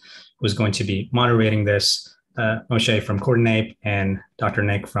DAOist, who's going to be moderating this, Moshe from Coordinape, and Dr.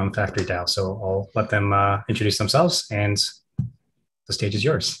 Nick from Factory DAO. So I'll let them introduce themselves, and the stage is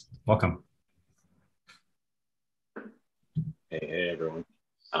yours. Welcome. Hey everyone.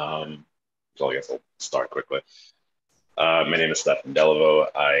 So I guess I'll start quickly. My name is Stefan Delaveau.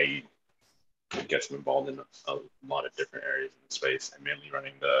 I guess I'm involved in a lot of different areas in the space. I'm mainly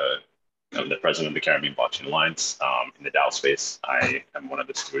running I'm the president of the Caribbean Blockchain Alliance in the DAO space. I am one of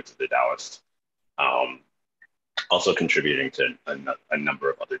the stewards of the DAOist. Also contributing to a number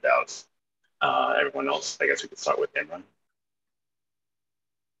of other DAOs. Everyone else, I guess we could start with Imran.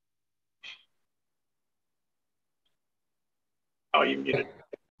 Oh, you muted.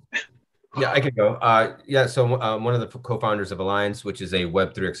 Yeah, I could go. So one of the co-founders of Alliance, which is a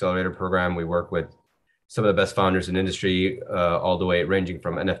Web3 accelerator program. We work with some of the best founders in industry, all the way ranging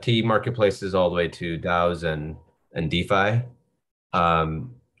from NFT marketplaces all the way to DAOs and DeFi.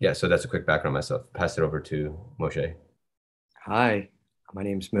 So that's a quick background on myself. Pass it over to Moshe. Hi, my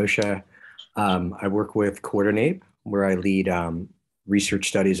name is Moshe. I work with Coordinape, where I lead research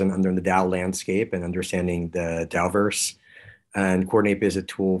studies under the DAO landscape and understanding the DAOverse. And Coordinape is a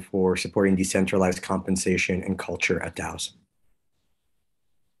tool for supporting decentralized compensation and culture at DAOs.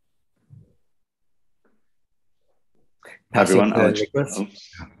 Hi everyone. Hi.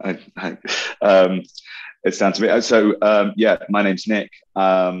 It's down to me. So my name's Nick.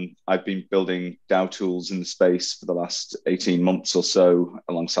 I've been building DAO tools in the space for the last 18 months or so,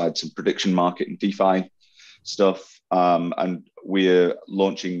 alongside some prediction market and DeFi stuff. And we're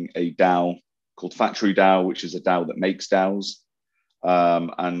launching a DAO called Factory DAO, which is a DAO that makes DAOs.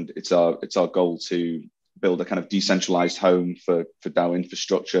 And it's our goal to build a kind of decentralized home for DAO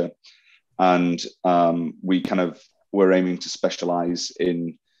infrastructure. And we're aiming to specialize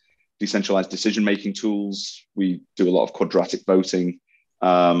in decentralized decision-making tools. We do a lot of quadratic voting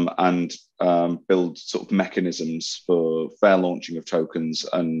and build sort of mechanisms for fair launching of tokens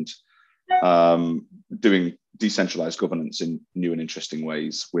and doing decentralized governance in new and interesting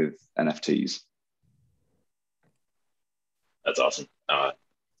ways with NFTs. That's awesome.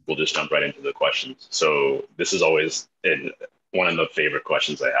 We'll just jump right into the questions. So this is always one of the favorite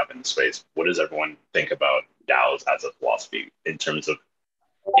questions I have in the space. What does everyone think about DAOs as a philosophy in terms of,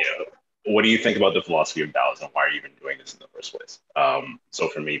 what do you think about the philosophy of DAOs and why are you even doing this in the first place? So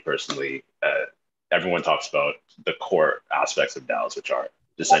for me personally, everyone talks about the core aspects of DAOs, which are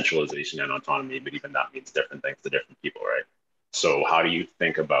decentralization and autonomy, but even that means different things to different people, right? So how do you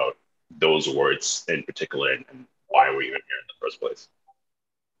think about those words in particular, and why are we even here in the first place?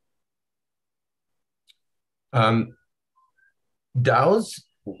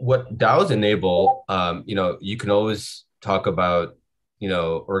 What DAOs enable, you can always talk about,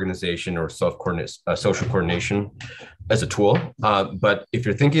 organization or social coordination as a tool. But if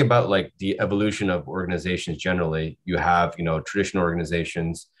you're thinking about like the evolution of organizations generally, you have, traditional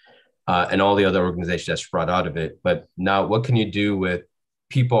organizations and all the other organizations that's brought out of it. But now what can you do with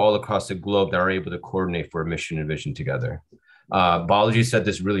people all across the globe that are able to coordinate for a mission and vision together? Balaji said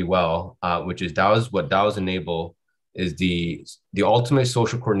this really well, which is what DAOs enable is the ultimate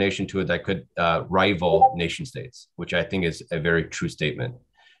social coordination tool that could rival nation states, which I think is a very true statement.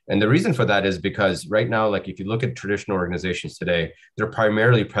 And the reason for that is because right now, like if you look at traditional organizations today, they're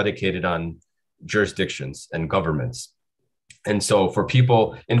primarily predicated on jurisdictions and governments. And so for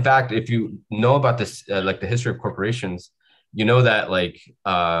people, in fact, if you know about this, like the history of corporations, you know that like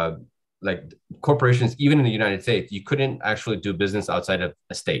corporations, even in the United States, you couldn't actually do business outside of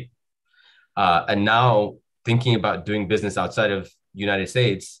a state. And now thinking about doing business outside of United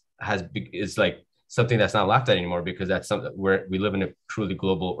States is like something that's not laughed at anymore, because that's something where we live in a truly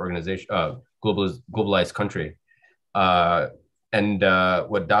global organization, globalized country. And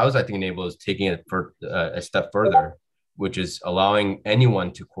what DAOs I think enable is taking it for a step further, which is allowing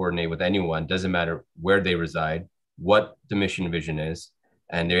anyone to coordinate with anyone, doesn't matter where they reside, what the mission and vision is,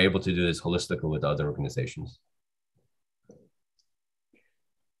 and they're able to do this holistically with other organizations.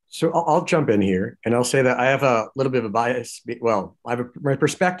 So I'll jump in here and I'll say that I have a little bit of a bias. Well, my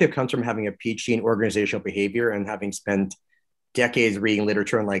perspective comes from having a PhD in organizational behavior and having spent decades reading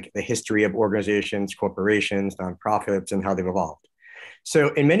literature on like the history of organizations, corporations, nonprofits, and how they've evolved.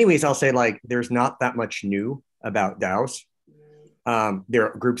 So in many ways, I'll say like there's not that much new about DAOs.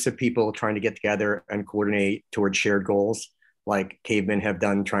 There are groups of people trying to get together and coordinate towards shared goals, like cavemen have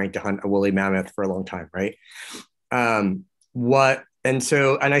done trying to hunt a woolly mammoth for a long time, right? And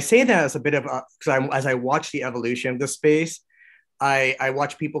I say that as a bit of because as I watch the evolution of the space, I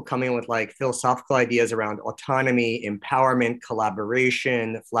watch people come in with like philosophical ideas around autonomy, empowerment,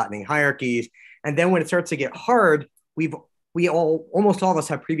 collaboration, flattening hierarchies. And then when it starts to get hard, almost all of us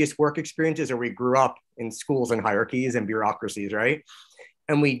have previous work experiences, or we grew up in schools and hierarchies and bureaucracies, right?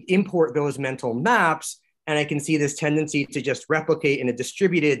 And we import those mental maps. And I can see this tendency to just replicate in a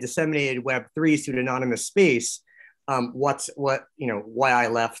distributed, disseminated Web3 pseudonymous space why I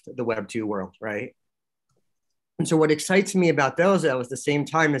left the Web 2 world, right? And so what excites me about those at the same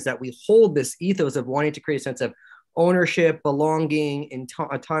time is that we hold this ethos of wanting to create a sense of ownership, belonging,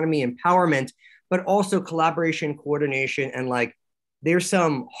 autonomy, empowerment, but also collaboration, coordination, and like there's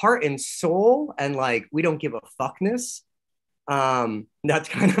some heart and soul and like we don't give a fuckness. That's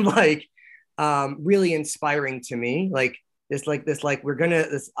kind of like really inspiring to me. Like this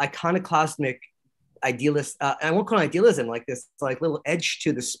iconoclastic idealist, I won't call it idealism, like this like little edge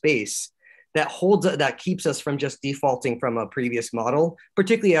to the space that keeps us from just defaulting from a previous model,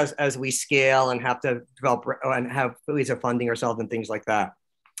 particularly as we scale and have to develop and have ways of funding ourselves and things like that.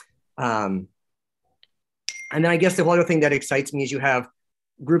 And then I guess the other thing that excites me is you have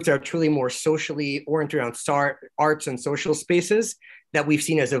groups that are truly more socially oriented around arts and social spaces that we've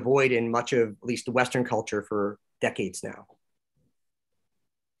seen as a void in much of at least the Western culture for decades now.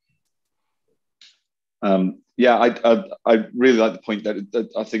 I really like the point that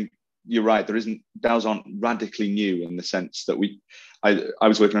I think you're right. DAOs aren't radically new in the sense that I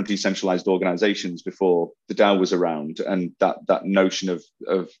was working on decentralized organizations before the DAO was around, and that notion of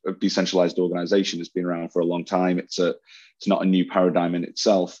decentralized organization has been around for a long time. It's not a new paradigm in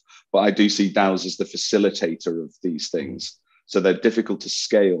itself, but I do see DAOs as the facilitator of these things. So they're difficult to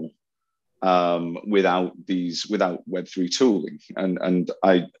scale without Web3 tooling, and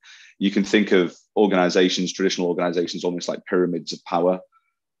you can think of traditional organizations, almost like pyramids of power,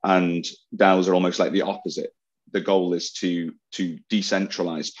 and DAOs are almost like the opposite. The goal is to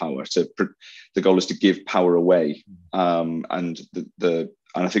decentralize power. The goal is to give power away, and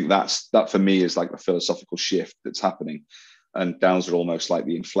I think that for me is like the philosophical shift that's happening. And DAOs are almost like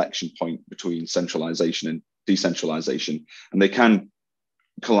the inflection point between centralization and decentralization, and they can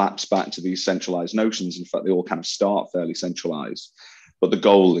collapse back to these centralized notions. In fact, they all kind of start fairly centralized. But the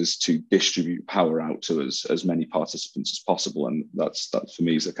goal is to distribute power out to as many participants as possible. And that's for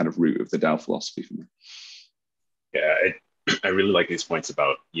me is the kind of root of the DAO philosophy for me. Yeah, I really like these points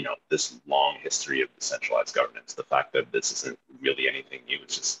about, this long history of decentralized governance, the fact that this isn't really anything new,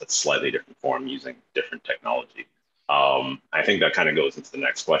 it's just a slightly different form using different technology. I think that kind of goes into the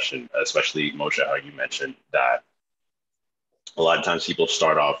next question, especially Moshe, how you mentioned that a lot of times people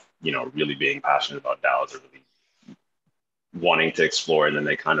start off, really being passionate about DAOs or really wanting to explore, and then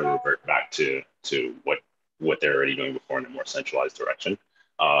they kind of revert back to what they're already doing before in a more centralized direction.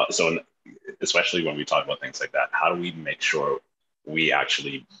 Especially when we talk about things like that, how do we make sure we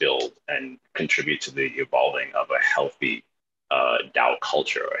actually build and contribute to the evolving of a healthy DAO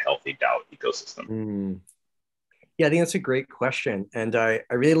culture or a healthy DAO ecosystem? Yeah, I think that's a great question. And I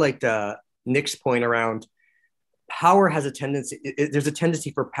really liked Nick's point around power has a tendency, there's a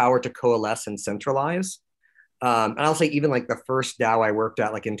tendency for power to coalesce and centralize. And I'll say even like the first DAO I worked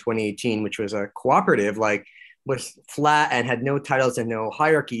at like in 2018, which was a cooperative, like was flat and had no titles and no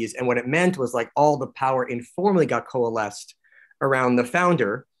hierarchies. And what it meant was like all the power informally got coalesced around the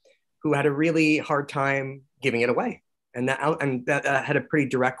founder, who had a really hard time giving it away. And that had a pretty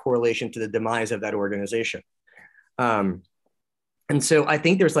direct correlation to the demise of that organization. And so I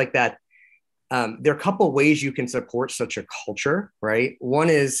think there's like that, there are a couple ways you can support such a culture, right? One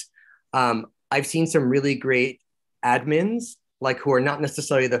is I've seen some really great admins, like who are not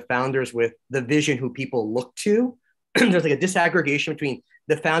necessarily the founders with the vision who people look to. There's like a disaggregation between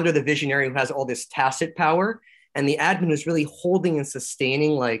the founder, the visionary who has all this tacit power, and the admin who's really holding and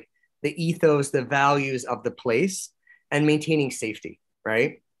sustaining like the ethos, the values of the place and maintaining safety,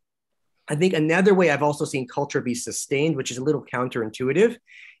 right? I think another way I've also seen culture be sustained, which is a little counterintuitive,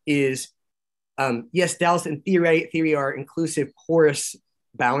 is yes, DAOs in theory are inclusive, porous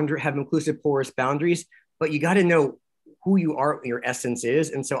boundaries, but you got to know who you are, what your essence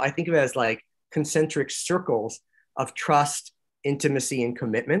is. And so I think of it as like concentric circles of trust, intimacy, and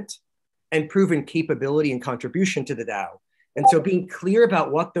commitment, and proven capability and contribution to the DAO. And so being clear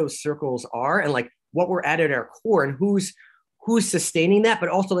about what those circles are and like what we're at our core and who's sustaining that, but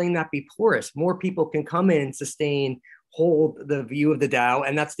also letting that be porous. More people can come in and sustain, hold the view of the DAO.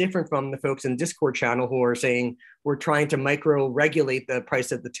 And that's different from the folks in the Discord channel who are saying we're trying to micro regulate the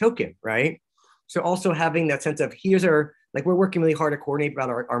price of the token, right? So also having that sense of we're working really hard to coordinate about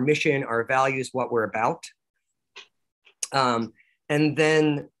our mission, our values, what we're about. And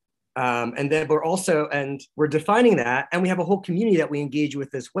then we're defining that, and we have a whole community that we engage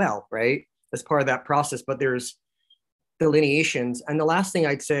with as well, right? As part of that process, but there's delineations. And the last thing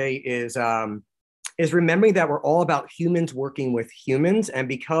I'd say is remembering that we're all about humans working with humans. And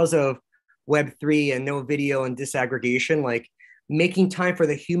because of Web3 and no video and disaggregation, like making time for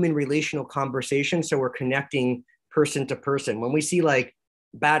the human relational conversation. So we're connecting person to person. When we see like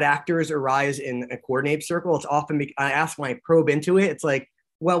bad actors arise in a coordinate circle, it's often, I ask when I probe into it, it's like,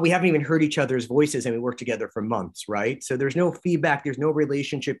 well, we haven't even heard each other's voices and we work together for months, right? So there's no feedback, there's no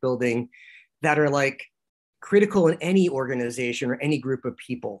relationship building that are like critical in any organization or any group of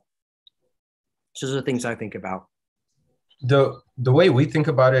people. So those are the things I think about. The way we think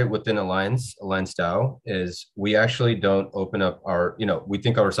about it within Alliance DAO is we actually don't open up we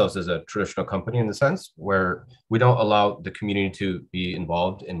think of ourselves as a traditional company in the sense where we don't allow the community to be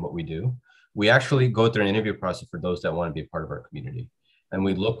involved in what we do. We actually go through an interview process for those that want to be a part of our community. And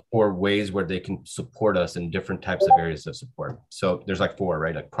we look for ways where they can support us in different types of areas of support. So there's like 4,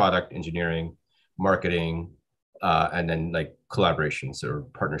 right? Like product, engineering, marketing, and then like collaborations or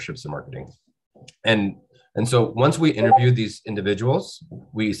partnerships and marketing. And so once we interview these individuals,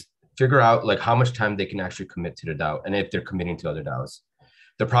 we figure out like how much time they can actually commit to the DAO and if they're committing to other DAOs.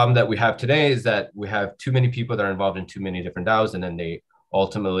 The problem that we have today is that we have too many people that are involved in too many different DAOs, and then they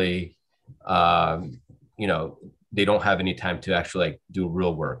ultimately, they don't have any time to actually like do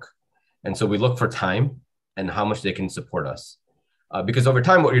real work. And so we look for time and how much they can support us. Because over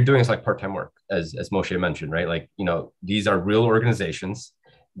time, what you're doing is like part-time work, as Moshe mentioned, right? Like, these are real organizations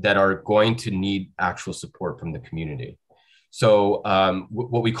that are going to need actual support from the community. So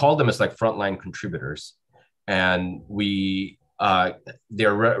what we call them is like frontline contributors. And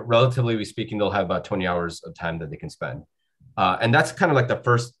they're relatively speaking, they'll have about 20 hours of time that they can spend. And that's kind of like the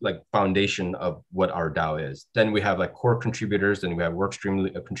first like foundation of what our DAO is. Then we have like core contributors, and we have work stream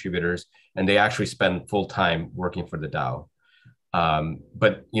contributors, and they actually spend full time working for the DAO.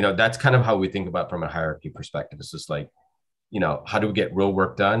 But that's kind of how we think about it from a hierarchy perspective. It's just like, how do we get real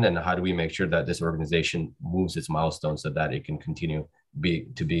work done, and how do we make sure that this organization moves its milestones so that it can continue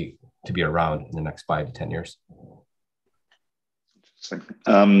to be around in the next 5 to 10 years.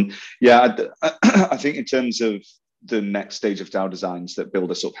 Interesting. I think in terms of the next stage of DAO designs that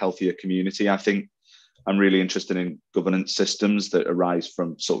build us up healthier community, I think I'm really interested in governance systems that arise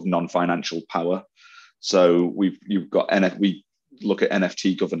from sort of non-financial power. So we look at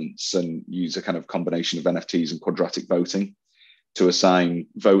NFT governance and use a kind of combination of NFTs and quadratic voting to assign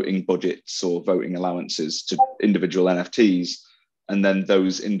voting budgets or voting allowances to individual NFTs. And then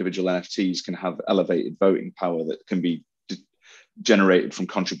those individual NFTs can have elevated voting power that can be generated from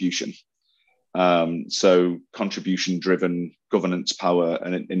contribution. So contribution-driven governance power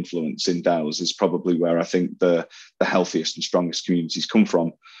and influence in DAOs is probably where I think the healthiest and strongest communities come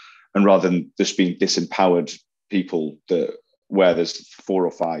from. And rather than just being disempowered people where there's 4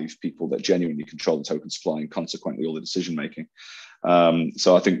 or 5 people that genuinely control the token supply and consequently all the decision making.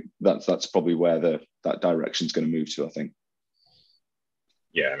 So I think that's probably where that direction is going to move to, I think.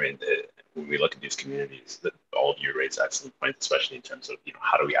 Yeah, I mean, when we look at these communities, all of you raise excellent points, especially in terms of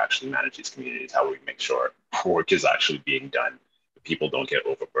how do we actually manage these communities? How do we make sure work is actually being done? People don't get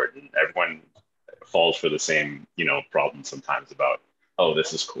overburdened. Everyone falls for the same, problem sometimes about, oh,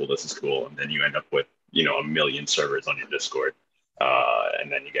 this is cool. And then you end up with, a million servers on your Discord.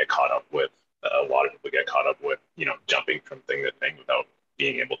 And then you get caught up with, a lot of people get caught up with, jumping from thing to thing without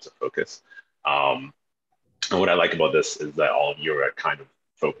being able to focus. And what I like about this is that all of you are kind of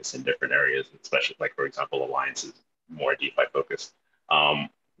focused in different areas, especially like, for example, Alliance is more DeFi focused.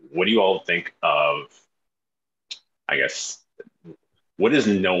 What do you all think of, I guess, what do you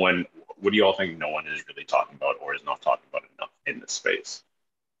all think no one is really talking about or is not talking about enough in this space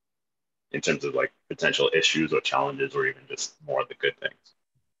in terms of like potential issues or challenges or even just more of the good things?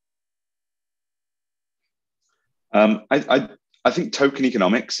 I think token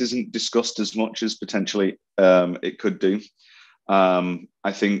economics isn't discussed as much as potentially it could do.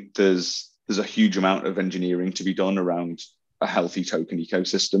 I think there's a huge amount of engineering to be done around a healthy token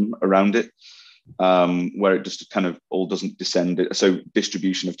ecosystem around it, where it just kind of all doesn't descend. So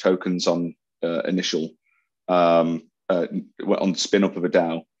distribution of tokens on initial on the spin up of a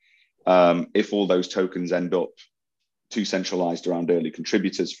DAO, if all those tokens end up too centralized around early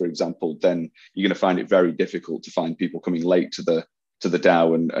contributors, for example, then you're going to find it very difficult to find people coming late to the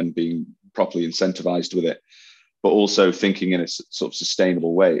DAO and being properly incentivized with it. But also thinking in a sort of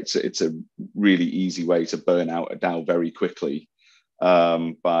sustainable way. It's a really easy way to burn out a DAO very quickly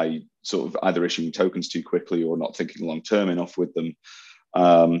by sort of either issuing tokens too quickly or not thinking long term enough with them.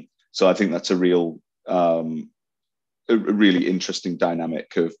 So I think that's a really interesting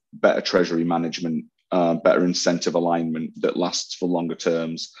dynamic of better treasury management, better incentive alignment that lasts for longer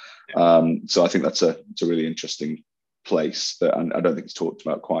terms. So I think that's a really interesting place that I don't think it's talked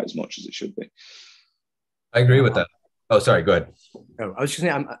about quite as much as it should be. I agree with that. Oh, sorry, go ahead. Oh, I was just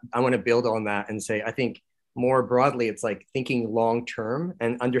saying, I want to build on that and say, I think more broadly, it's like thinking long-term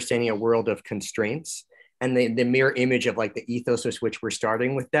and understanding a world of constraints and the mirror image of like the ethos with which we're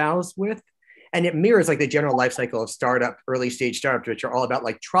starting with DAOs with. And it mirrors like the general life cycle of early stage startups, which are all about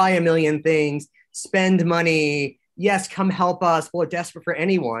like, try a million things, spend money. Yes, come help us. We're desperate for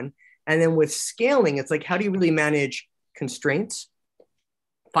anyone. And then with scaling, it's like, how do you really manage constraints,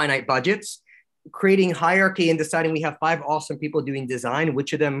 finite budgets, creating hierarchy and deciding we have 5 awesome people doing design,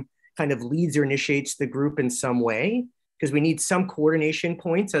 which of them kind of leads or initiates the group in some way, because we need some coordination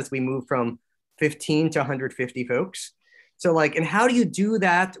points as we move from 15 to 150 folks. So like, and how do you do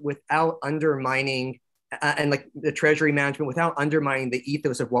that without undermining and like the treasury management, without undermining the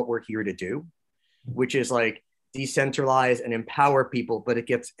ethos of what we're here to do, which is like decentralize and empower people, but it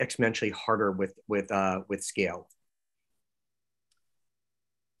gets exponentially harder with scale.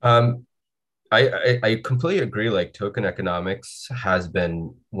 I completely agree. Like token economics has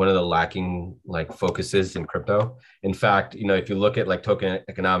been one of the lacking like focuses in crypto. In fact, if you look at like token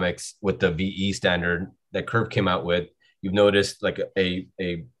economics with the VE standard that Curve came out with, you've noticed like I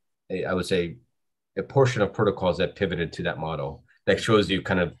would say a portion of protocols that pivoted to that model that shows you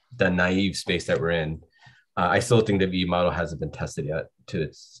kind of the naive space that we're in. I still think the VE model hasn't been tested yet to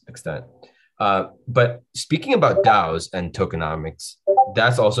its extent. But speaking about DAOs and tokenomics,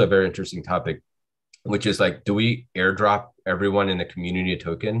 that's also a very interesting topic, which is like, do we airdrop everyone in the community a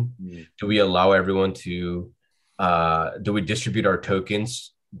token? Do we allow everyone to, do we distribute our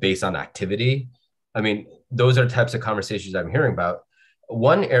tokens based on activity? I mean, those are types of conversations I'm hearing about.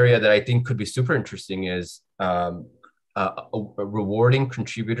 One area that I think could be super interesting is rewarding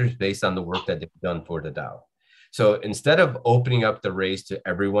contributors based on the work that they've done for the DAO. So instead of opening up the raise to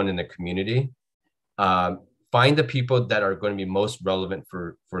everyone in the community, find the people that are going to be most relevant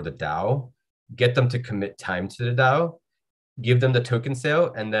for the DAO, get them to commit time to the DAO, give them the token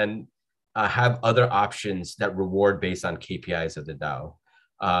sale, and then have other options that reward based on KPIs of the DAO.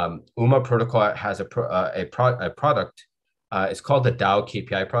 UMA protocol has a product. It's called the DAO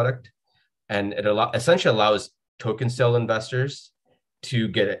KPI product, and it essentially allows token sale investors to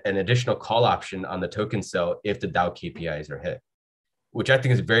get an additional call option on the token sale if the DAO KPIs are hit, which I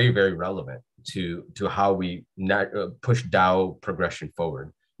think is very, very relevant to how we push DAO progression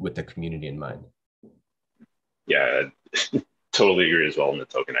forward with the community in mind. Yeah, totally agree as well on the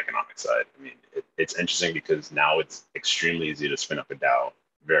token economic side. I mean, it's interesting because now it's extremely easy to spin up a DAO,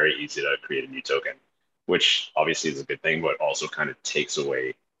 very easy to create a new token, which obviously is a good thing, but also kind of takes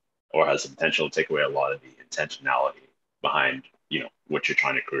away or has the potential to take away a lot of the intentionality behind what you're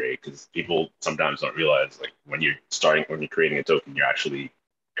trying to create, because people sometimes don't realize like when you're creating a token, you're actually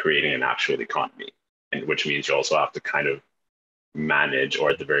creating an actual economy, and which means you also have to kind of manage or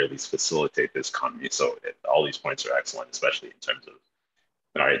at the very least facilitate this economy. So all these points are excellent, especially in terms of,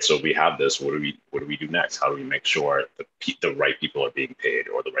 all right, so we have this, what do we do next? How do we make sure the right people are being paid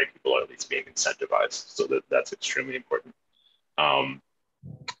or the right people are at least being incentivized? So that's extremely important.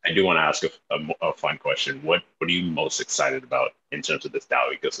 I do want to ask a fun question. What are you most excited about in terms of this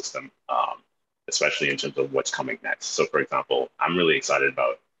DAO ecosystem, especially in terms of what's coming next? So, for example, I'm really excited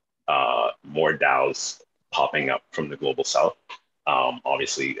about more DAOs popping up from the global south.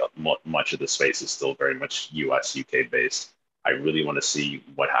 Obviously, much of the space is still very much US, UK based. I really want to see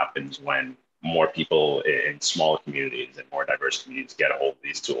what happens when more people in smaller communities and more diverse communities get a hold of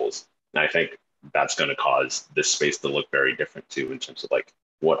these tools. And I think that's going to cause this space to look very different too, in terms of like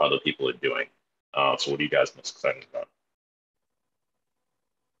what other people are doing. So what are you guys most excited about?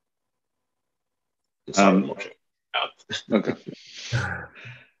 Okay.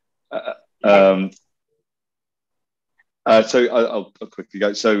 So I'll quickly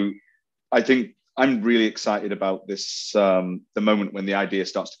go. So I think I'm really excited about this, the moment when the idea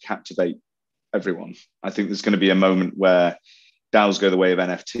starts to captivate everyone. I think there's going to be a moment where DAOs go the way of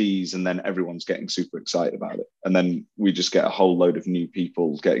NFTs, and then everyone's getting super excited about it. And then we just get a whole load of new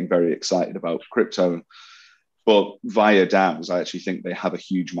people getting very excited about crypto. But via DAOs, I actually think they have a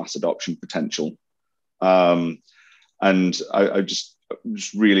huge mass adoption potential. And I'm just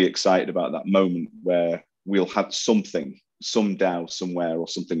really excited about that moment where we'll have something, some DAO somewhere or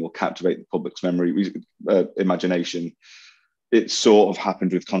something will captivate the public's memory, imagination. It sort of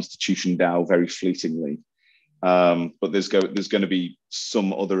happened with Constitution DAO very fleetingly. But there's going to be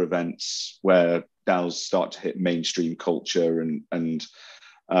some other events where DAOs start to hit mainstream culture and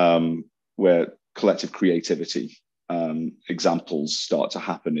where collective creativity examples start to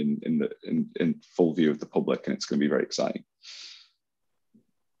happen in full view of the public, and it's going to be very exciting.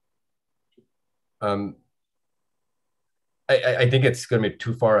 I think it's going to be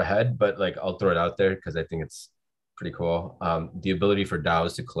too far ahead, but like I'll throw it out there because I think it's pretty cool. The ability for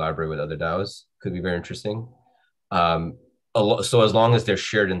DAOs to collaborate with other DAOs could be very interesting. So as long as there's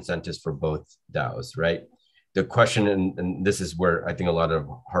shared incentives for both DAOs, right? The question, and this is where I think a lot of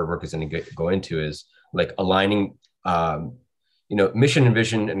hard work is going to go into, is like aligning, mission and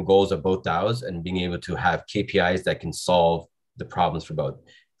vision and goals of both DAOs and being able to have KPIs that can solve the problems for both,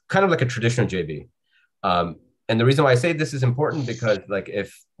 kind of like a traditional JV. And the reason why I say this is important because like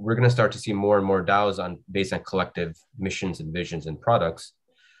if we're going to start to see more and more DAOs based on collective missions and visions and products,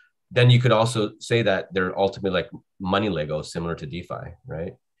 then you could also say that they're ultimately like money Legos, similar to DeFi,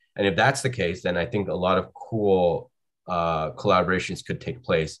 right? And if that's the case, then I think a lot of cool collaborations could take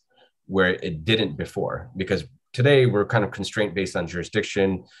place where it didn't before. Because today we're kind of constrained based on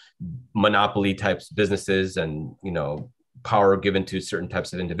jurisdiction, monopoly types businesses, and power given to certain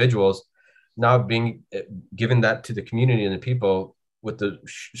types of individuals. Now being given that to the community and the people with the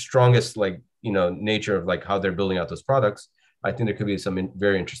strongest nature of like how they're building out those products, I think there could be some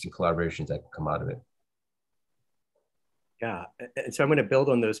very interesting collaborations that could come out of it. Yeah, and so I'm going to build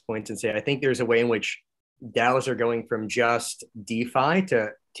on those points and say I think there's a way in which DAOs are going from just DeFi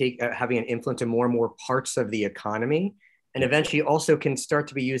to having an influence in more and more parts of the economy, and eventually also can start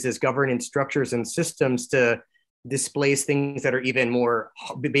to be used as governance structures and systems to displace things that are even more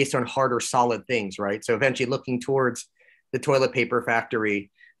based on hard or solid things, right? So eventually looking towards the toilet paper factory,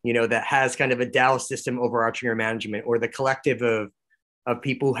 that has kind of a DAO system overarching our management, or the collective of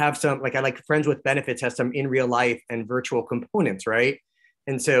people who have some, like I like Friends with Benefits has some in real life and virtual components, right?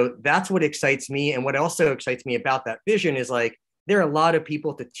 And so that's what excites me. And what also excites me about that vision is like, there are a lot of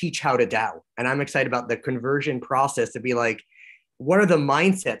people to teach how to DAO. And I'm excited about the conversion process to be like, what are the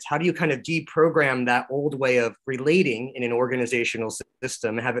mindsets? How do you kind of deprogram that old way of relating in an organizational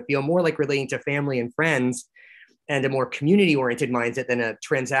system and have it feel more like relating to family and friends, and a more community-oriented mindset than a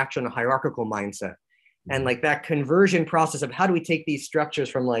transactional hierarchical mindset? And like that conversion process of how do we take these structures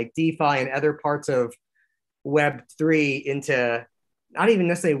from like DeFi and other parts of Web3 into not even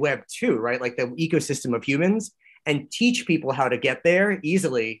necessarily Web2, right? Like the ecosystem of humans, and teach people how to get there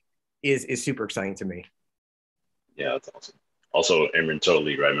easily is super exciting to me. Yeah, that's awesome. Also, Imran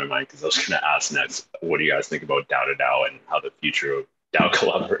totally read my mind because I was going to ask next, what do you guys think about DAO to DAO and how the future of DAO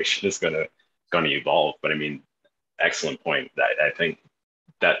collaboration is going to evolve? But I mean, excellent point. That I think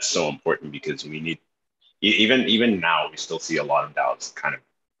that's so important because we need, even now, we still see a lot of DAOs kind of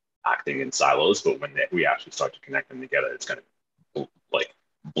acting in silos, but when we actually start to connect them together, it's going to like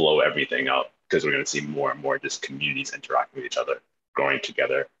blow everything up because we're going to see more and more just communities interacting with each other, growing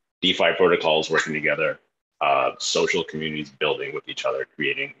together, DeFi protocols working together, social communities building with each other,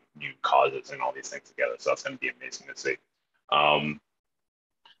 creating new causes and all these things together. So that's going to be amazing to see.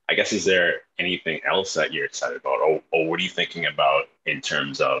 I guess, is there anything else that you're excited about, or what are you thinking about in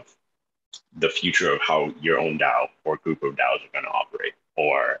terms of the future of how your own DAO or group of DAOs are going to operate?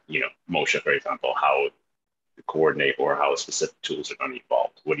 Or, Moshe, for example, how to coordinate or how specific tools are going to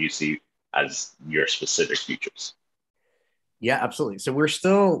evolve? What do you see as your specific futures? Yeah, absolutely. So we're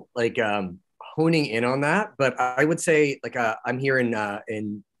still like honing in on that, but I would say like I'm here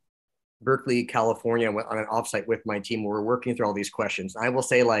in Berkeley, California, on an offsite with my team where we're working through all these questions. I will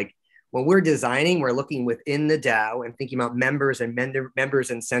say like when we're designing, we're looking within the DAO and thinking about members and members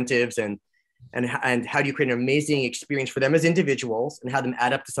incentives and how do you create an amazing experience for them as individuals and have them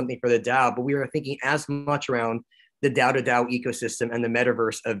add up to something for the DAO. But we are thinking as much around the DAO to DAO ecosystem and the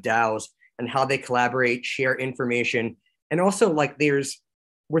metaverse of DAOs and how they collaborate, share information. And also like we're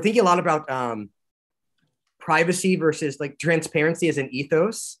thinking a lot about privacy versus like transparency as an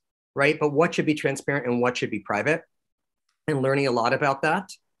ethos, right? But what should be transparent and what should be private, and learning a lot about that.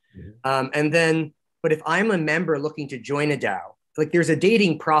 But if I'm a member looking to join a DAO, like there's a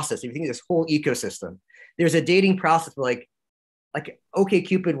dating process. If you think of this whole ecosystem, there's a dating process like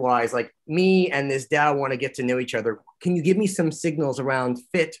OkCupid wise, like me and this DAO want to get to know each other. Can you give me some signals around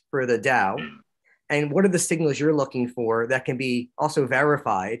fit for the DAO? And what are the signals you're looking for that can be also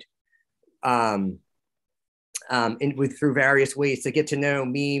verified through various ways to get to know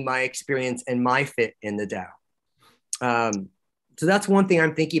me, my experience, and my fit in the DAO. So that's one thing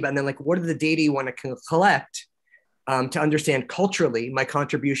I'm thinking about. And then like, what are the data you want to collect to understand culturally my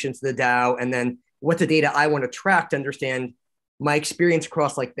contributions to the DAO? And then what's the data I want to track to understand my experience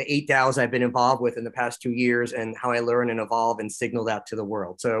across like the 8 DAOs I've been involved with in the past 2 years and how I learn and evolve and signal that to the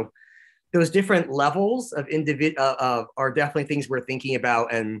world. So those different levels of are definitely things we're thinking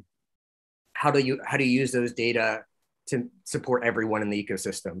about, and how do you use those data to support everyone in the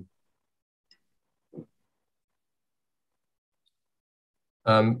ecosystem.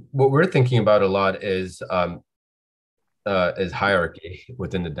 What we're thinking about a lot is hierarchy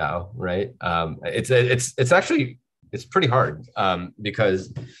within the DAO, right? It's actually pretty hard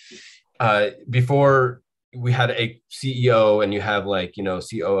because before we had a CEO and you have like,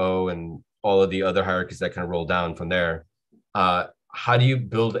 COO and all of the other hierarchies that kind of roll down from there. How do you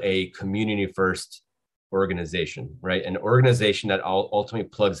build a community first organization, right? An organization that ultimately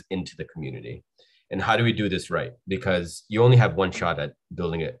plugs into the community. And how do we do this right? Because you only have one shot at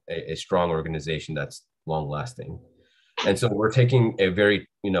building a strong organization that's long lasting. And so we're taking a very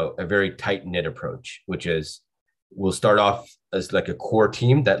tight knit approach, which is we'll start off as like a core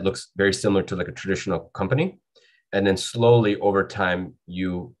team that looks very similar to like a traditional company. And then slowly over time,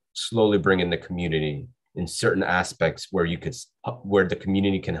 you slowly bring in the community in certain aspects where the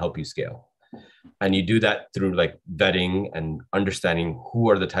community can help you scale. And you do that through like vetting and understanding who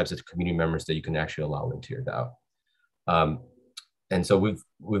are the types of community members that you can actually allow into your DAO. And so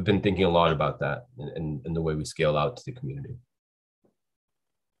we've been thinking a lot about that and the way we scale out to the community.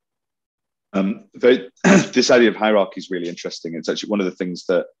 This idea of hierarchy is really interesting. It's actually one of the things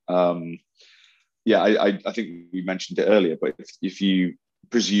that, I think we mentioned it earlier, but if you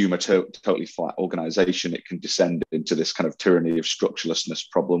presume a totally flat organization, it can descend into this kind of tyranny of structurelessness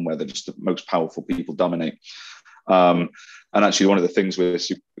problem where just the most powerful people dominate. And actually, one of the things we're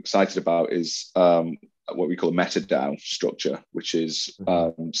super excited about is what we call a meta DAO structure, which is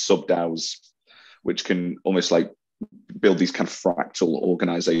sub DAOs, which can almost like build these kind of fractal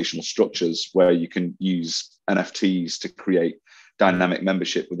organizational structures where you can use NFTs to create dynamic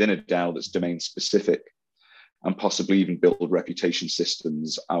membership within a DAO that's domain specific, and possibly even build reputation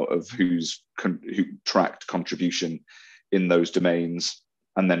systems out of who tracked contribution in those domains,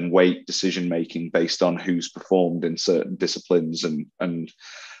 and then weight decision making based on who's performed in certain disciplines. And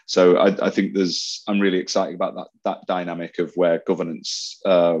so I think I'm really excited about that dynamic of where governance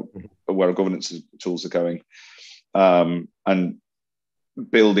tools are going, and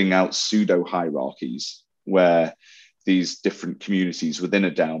building out pseudo hierarchies where these different communities within a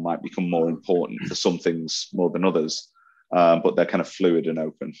DAO might become more important for some things more than others, but they're kind of fluid and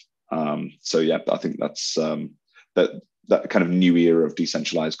open. I think that's that kind of new era of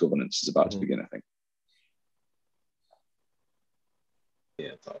decentralized governance is about to begin, I think.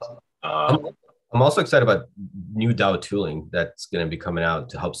 Yeah, that's awesome. I'm also excited about new DAO tooling that's going to be coming out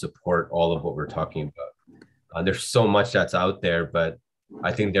to help support all of what we're talking about. There's so much that's out there, but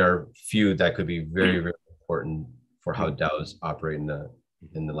I think there are few that could be very, very important for how DAOs operate in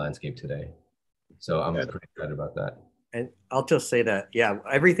the landscape today. So I'm pretty excited about that. And I'll just say that,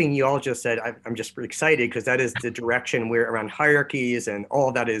 everything you all just said, I'm just excited because that is the direction we're around hierarchies and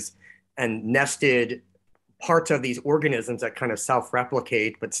all that is, and nested parts of these organisms that kind of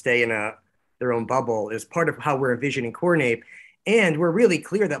self-replicate but stay in their own bubble is part of how we're envisioning CoreNape. And we're really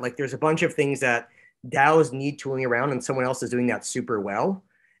clear that like there's a bunch of things that DAOs need tooling around and someone else is doing that super well.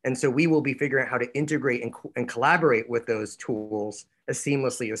 And so we will be figuring out how to integrate and collaborate with those tools as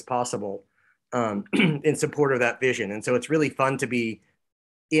seamlessly as possible in support of that vision. And so it's really fun to be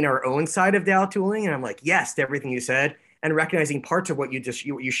in our own side of DAO tooling. And I'm like, yes, to everything you said. and recognizing parts of what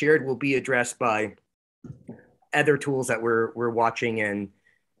you shared will be addressed by other tools that we're watching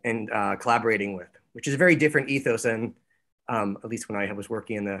and collaborating with, which is a very different ethos than at least when I was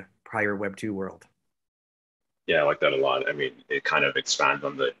working in the prior Web 2 world. Yeah, I like that a lot. I mean, it kind of expands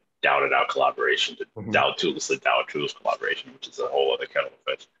on the DAO to DAO collaboration, to DAO tools to DAO tools collaboration, which is a whole other kettle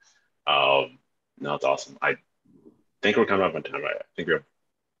of fish. No, it's awesome. I think we're coming up on time. I think we have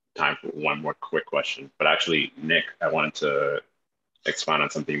time for one more quick question. But actually, Nick, I wanted to expand on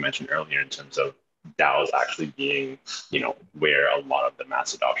something you mentioned earlier in terms of DAOs actually being, where a lot of the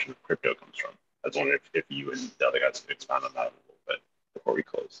mass adoption of crypto comes from. I was wondering if you and the other guys could expand on that a little bit before we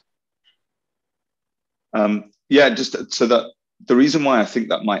close. Yeah, just so that the reason why I think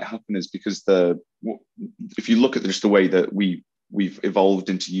that might happen is because if you look at just the way that we've evolved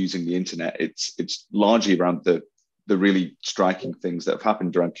into using the internet, it's largely around the really striking things that have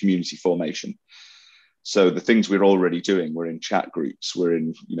happened around community formation. So the things we're already doing, we're in chat groups, we're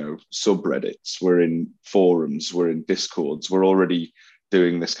in subreddits, we're in forums, we're in discords, we're already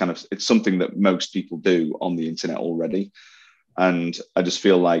doing this kind of, it's something that most people do on the internet already. And I just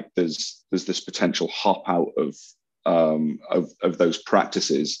feel like there's this potential hop out of those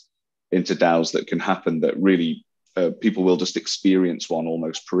practices into DAOs that can happen, that really people will just experience one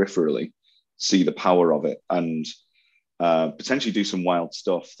almost peripherally, see the power of it, and potentially do some wild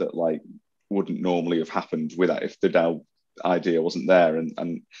stuff that wouldn't normally have happened with that if the DAO idea wasn't there.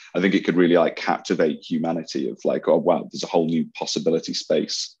 And I think it could really captivate humanity of oh wow, there's a whole new possibility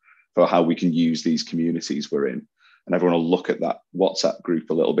space for how we can use these communities we're in. And everyone will look at that WhatsApp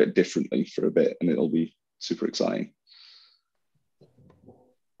group a little bit differently for a bit, and it'll be super exciting.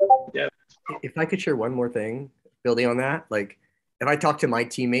 Yeah. If I could share one more thing, building on that, if I talk to my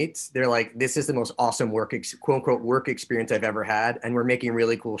teammates, they're like, this is the most awesome quote unquote work experience I've ever had. And we're making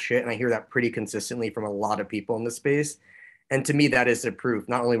really cool shit. And I hear that pretty consistently from a lot of people in the space. And to me, that is the proof.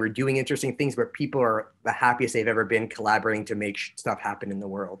 Not only we're doing interesting things, but people are the happiest they've ever been collaborating to make stuff happen in the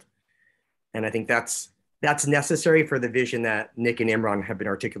world. And I think that's necessary for the vision that Nick and Imran have been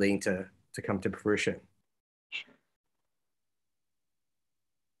articulating to come to fruition.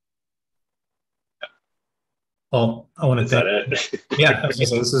 Well, I want to thank. Yeah,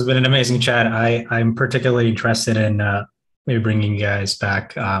 this has been an amazing chat. I'm particularly interested in maybe bringing you guys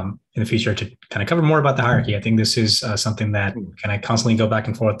back in the future to kind of cover more about the hierarchy. I think this is something that kind of constantly go back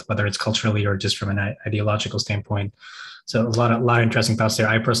and forth, whether it's culturally or just from an ideological standpoint. So a lot of interesting thoughts there.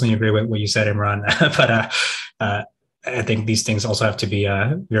 I personally agree with what you said, Imran, but I think these things also have to be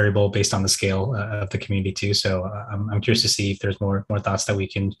variable based on the scale of the community too. So I'm curious to see if there's more thoughts that we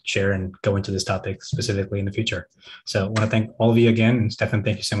can share and go into this topic specifically in the future. So I want to thank all of you again. And Stefan,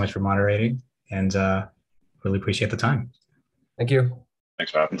 thank you so much for moderating, and really appreciate the time. Thank you.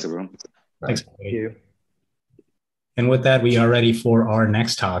 Thanks for having us, everyone. Thanks. Thank you. And with that, we are ready for our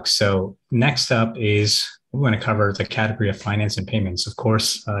next talk. So next up is we're going to cover the category of finance and payments. Of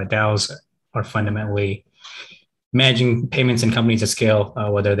course, DAOs are fundamentally managing payments in companies at scale,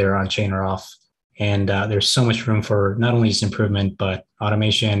 whether they're on chain or off. And there's so much room for not only just improvement, but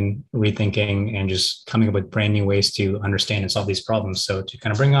automation, rethinking, and just coming up with brand new ways to understand and solve these problems. So to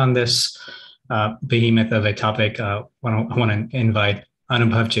kind of bring on this behemoth of a topic, I want to invite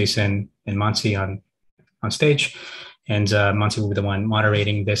Anubhav, Jason, and Mansi on stage. And Mansi will be the one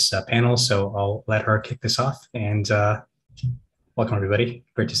moderating this panel. So I'll let her kick this off. And welcome, everybody.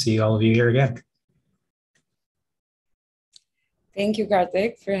 Great to see all of you here again. Thank you,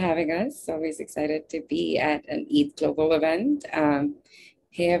 Karthik, for having us. Always excited to be at an ETH Global event.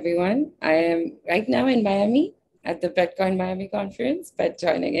 Hey, everyone. I am right now in Miami at the Bitcoin Miami conference, but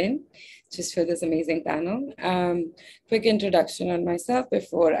joining in just for this amazing panel. Quick introduction on myself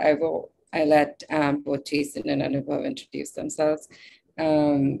before I let both Jason and Anubhav introduce themselves.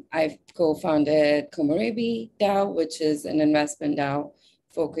 I've co-founded Komorebi DAO, which is an investment DAO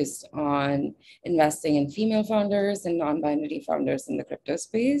focused on investing in female founders and non-binary founders in the crypto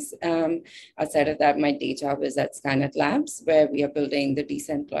space. Outside of that, my day job is at Skynet Labs, where we are building the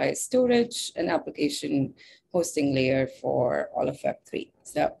decentralized storage and application hosting layer for all of Web3.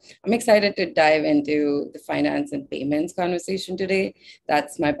 So I'm excited to dive into the finance and payments conversation today.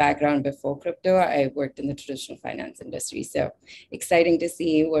 That's my background before crypto. I worked in the traditional finance industry. So exciting to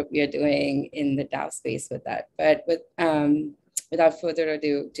see what we are doing in the DAO space with that. But without further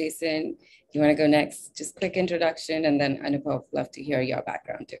ado, Jason, you want to go next? Just quick introduction, and then Anubhav, love to hear your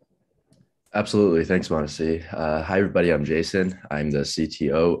background too. Absolutely. Thanks, Manasi. Hi, everybody. I'm Jason. I'm the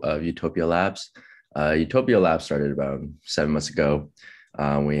CTO of Utopia Labs. Utopia Labs started about 7 months ago.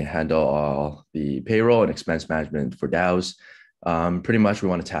 We handle all the payroll and expense management for DAOs. Pretty much we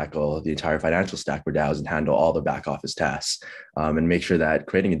want to tackle the entire financial stack for DAOs and handle all the back office tasks, and make sure that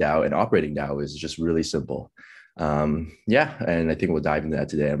creating a DAO and operating DAO is just really simple. Yeah, and I think we'll dive into that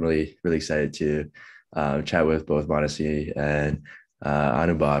today. I'm really, really excited to chat with both Manasi and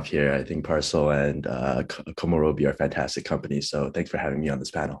Anubhav here. I think Parcel and Komorobi are fantastic companies. So thanks for having me on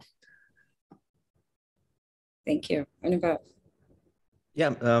this panel. Thank you. Anubhav.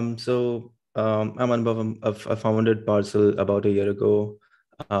 Yeah, I'm Anubhav. I founded Parcel about a year ago.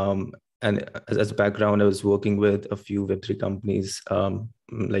 And as a background, I was working with a few Web3 companies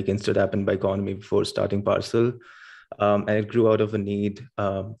like InstaDapp and Biconomy before starting Parcel. And it grew out of a need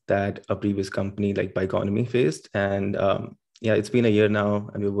that a previous company like Biconomy faced. And yeah, it's been a year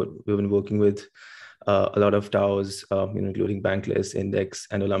now, and we've been working with a lot of DAOs, including Bankless, Index,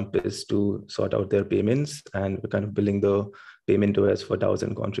 and Olympus to sort out their payments. And we're kind of building the payment OS for DAOs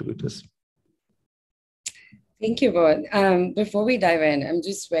and contributors. Thank you both. Before we dive in, I'm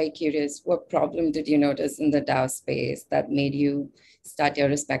just very curious, what problem did you notice in the DAO space that made you start your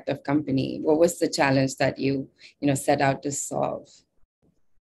respective company? What was the challenge that you set out to solve?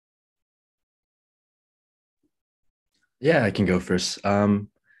 Yeah, I can go first. It's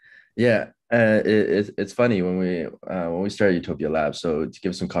funny when we started Utopia Labs. So to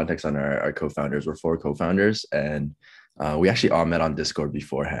give some context on our co-founders, we're 4 co-founders, and we actually all met on Discord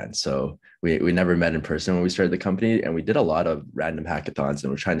beforehand. So we never met in person when we started the company, and we did a lot of random hackathons,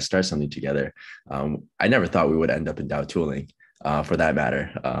 and we're trying to start something together. I never thought we would end up in DAO tooling, for that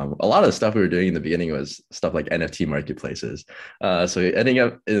matter. A lot of the stuff we were doing in the beginning was stuff like NFT marketplaces. So ending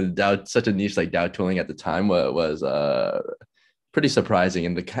up in DAO, such a niche like DAO tooling at the time was pretty surprising.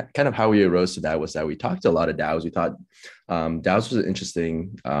 And the kind of how we arose to that was that we talked to a lot of DAOs. We thought DAOs was an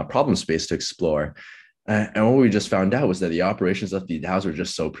interesting problem space to explore. And what we just found out was that the operations of the DAOs were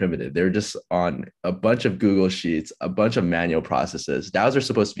just so primitive. They're just on a bunch of Google Sheets, a bunch of manual processes. DAOs are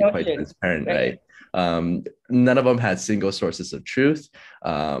supposed to be quite transparent, right? None of them had single sources of truth.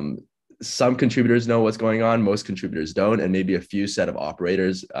 Some contributors know what's going on. Most contributors don't. And maybe a few set of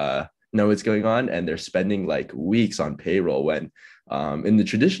operators know what's going on. And they're spending like weeks on payroll when in the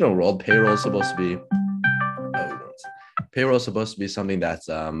traditional world, payroll is supposed to be something that's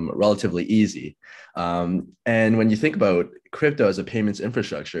relatively easy. And when you think about crypto as a payments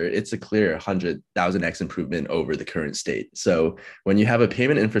infrastructure, it's a clear 100,000x improvement over the current state. So when you have a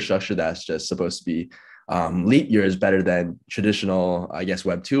payment infrastructure that's just supposed to be leap years better than traditional, I guess,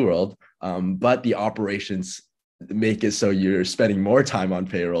 Web 2 world, but the operations make it so you're spending more time on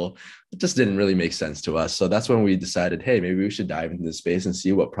payroll, it just didn't really make sense to us. So that's when we decided, hey, maybe we should dive into this space and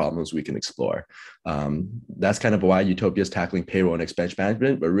see what problems we can explore. That's kind of why Utopia is tackling payroll and expense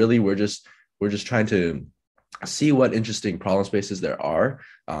management, but really we're just trying to see what interesting problem spaces there are,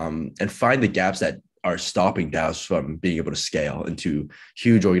 and find the gaps that are stopping DAOs from being able to scale into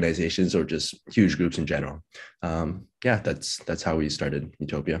huge organizations or just huge groups in general. That's how we started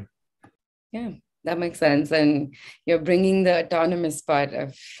Utopia. Yeah, that makes sense. And you're bringing the autonomous part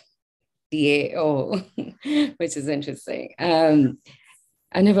of DAO, which is interesting. Anubhav,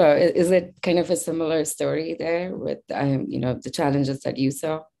 is it kind of a similar story there with the challenges that you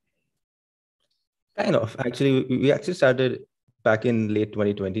saw? Kind of. Actually, we actually started back in late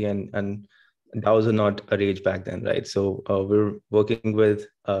 2020, and DAOs are not a rage back then, right? So we're working with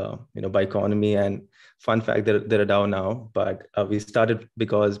Biconomy, and fun fact, they're a DAO now, but we started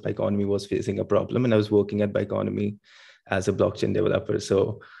because Biconomy was facing a problem, and I was working at Biconomy as a blockchain developer.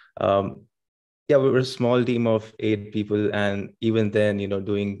 So we were a small team of 8 people, and even then,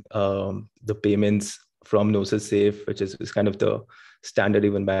 doing the payments from Gnosis Safe, which is kind of the standard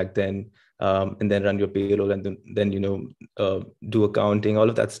even back then. And then run your payroll, and then do accounting. All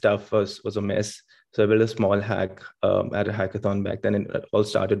of that stuff was a mess. So I built a small hack at a hackathon back then, and it all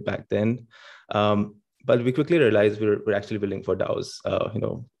started back then. But we quickly realized we're actually building for DAOs.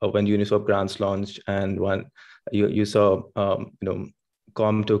 When Uniswap grants launched, and you saw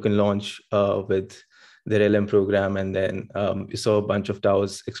Com token launch with their LM program, and then you saw a bunch of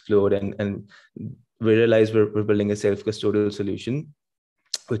DAOs explode, and we realized we're building a self-custodial solution,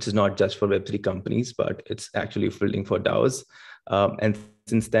 which is not just for Web3 companies, but it's actually building for DAOs. And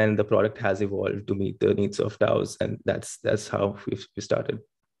since then, the product has evolved to meet the needs of DAOs, and that's how we started.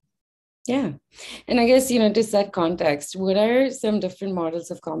 Yeah. And I guess, to set context, what are some different models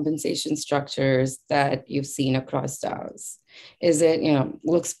of compensation structures that you've seen across DAOs? Is it,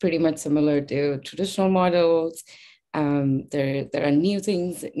 looks pretty much similar to traditional models? There are new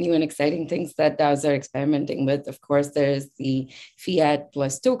and exciting things that DAOs are experimenting with. Of course, there's the fiat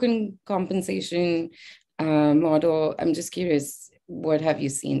plus token compensation model. I'm just curious, what have you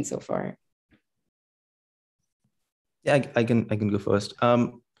seen so far? Yeah, I can go first.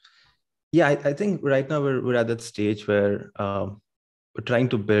 Yeah, I think right now we're at that stage where we're trying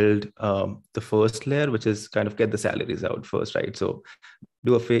to build the first layer, which is kind of get the salaries out first, right? So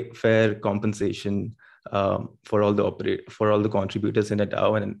do a fair compensation for all the contributors in a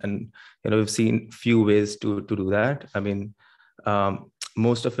DAO, and we've seen few ways to do that. I mean,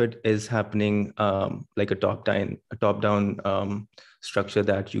 most of it is happening like a top-down structure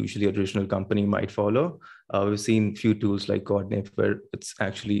that usually a traditional company might follow. We've seen few tools like Coordinate where it's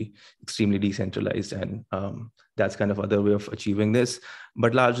actually extremely decentralized, and that's kind of other way of achieving this.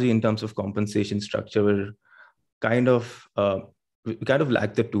 But largely in terms of compensation structure, we're kind of we kind of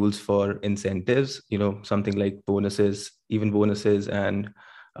lack the tools for incentives, something like bonuses, and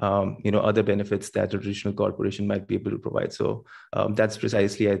other benefits that a traditional corporation might be able to provide. So that's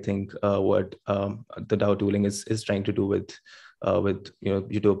precisely, I think, what the DAO tooling is trying to do with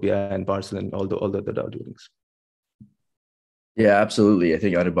Utopia and Parcel and all the other DAO toolings. Yeah, absolutely. I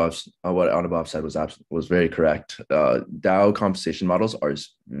think what Anubhav said was very correct. DAO compensation models are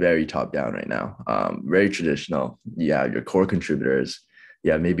very top down right now, very traditional. Yeah, your core contributors,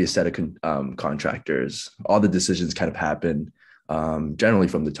 yeah, maybe a set of contractors. All the decisions kind of happen generally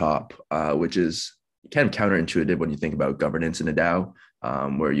from the top, which is kind of counterintuitive when you think about governance in a DAO,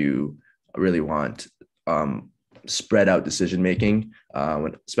 where you really want spread out decision making,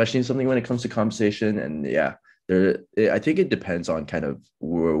 especially something when it comes to compensation. And yeah. I think it depends on kind of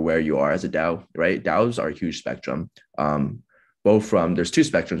where you are as a DAO, right? DAOs are a huge spectrum. There's two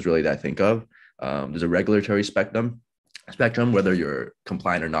spectrums really that I think of. There's a regulatory spectrum, whether you're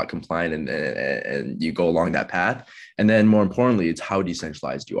compliant or not compliant, and you go along that path. And then more importantly, it's how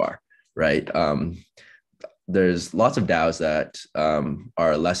decentralized you are, right? There's lots of DAOs that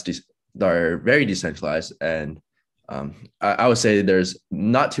are very decentralized, and I would say there's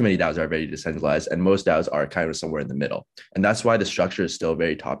not too many DAOs that are very decentralized, and most DAOs are kind of somewhere in the middle. And that's why the structure is still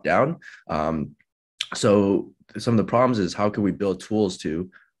very top down. So some of the problems is how can we build tools to,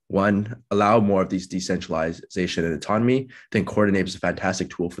 one, allow more of these decentralization and autonomy. I think Coordinate is a fantastic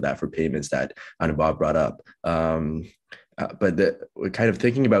tool for that, for payments that Anubhav brought up. But we're kind of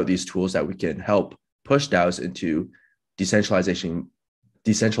thinking about these tools that we can help push DAOs into decentralizing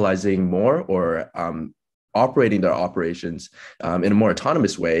more, or operating their operations in a more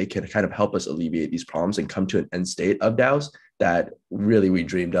autonomous way can kind of help us alleviate these problems and come to an end state of DAOs that really we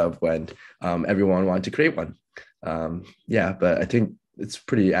dreamed of when everyone wanted to create one. But I think it's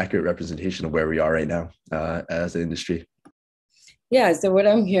pretty accurate representation of where we are right now as an industry. Yeah, so what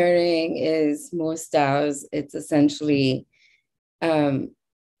I'm hearing is most DAOs, it's essentially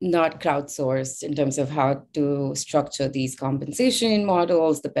not crowdsourced in terms of how to structure these compensation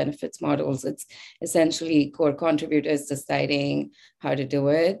models, the benefits models. It's essentially core contributors deciding how to do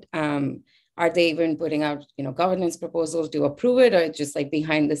it. Are they even putting out, governance proposals to approve it, or it's just like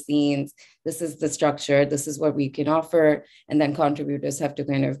behind the scenes, this is the structure, this is what we can offer, and then contributors have to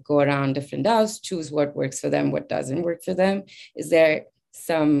kind of go around different DAOs, choose what works for them, what doesn't work for them? Is there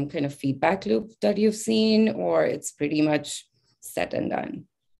some kind of feedback loop that you've seen, or it's pretty much set and done?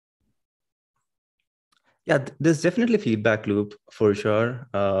 Yeah, there's definitely feedback loop for sure.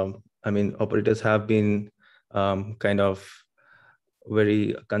 Operators have been kind of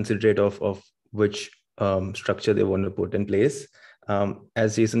very considerate of which structure they want to put in place.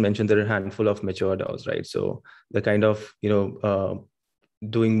 As Jason mentioned, there are a handful of mature DAOs, right? So they're kind of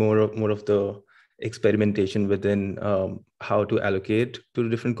doing more of the experimentation within how to allocate to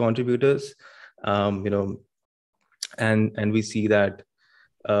different contributors, and we see that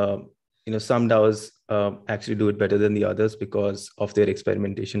some DAOs actually do it better than the others because of their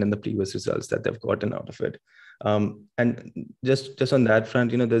experimentation and the previous results that they've gotten out of it. And just on that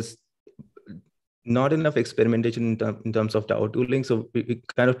front, there's not enough experimentation in terms of DAO tooling. So we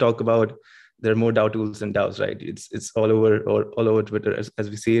kind of talk about there are more DAO tools than DAOs, right? It's all over Twitter as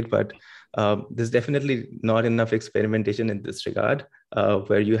we see it, but there's definitely not enough experimentation in this regard,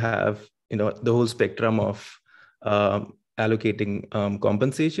 where you have the whole spectrum of allocating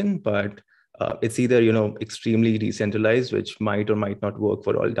compensation, but it's either extremely decentralized, which might or might not work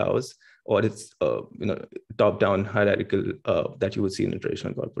for all DAOs, or it's top-down hierarchical that you would see in a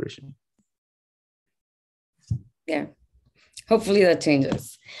traditional corporation. Yeah, hopefully that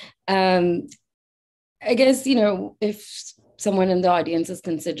changes. I guess if someone in the audience is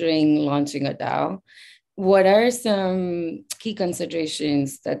considering launching a DAO, what are some key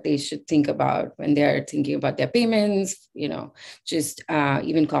considerations that they should think about when they're thinking about their payments, just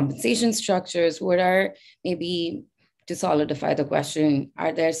even compensation structures? What are maybe to solidify the question,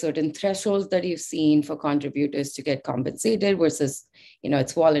 are there certain thresholds that you've seen for contributors to get compensated versus,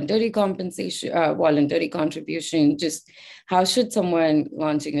 it's voluntary compensation, voluntary contribution? Just how should someone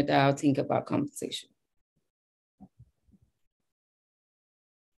launching a DAO think about compensation?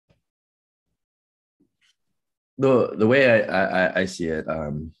 The way I see it,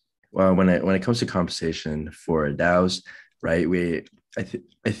 well, when it comes to compensation for DAOs, right?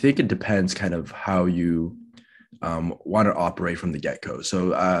 I think it depends kind of how you want to operate from the get-go.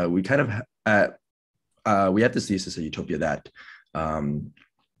 So we kind of we have this thesis at Utopia that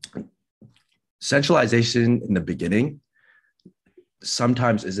centralization in the beginning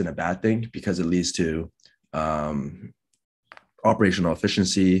sometimes isn't a bad thing because it leads to operational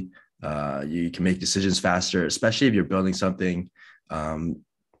efficiency. You can make decisions faster, especially if you're building something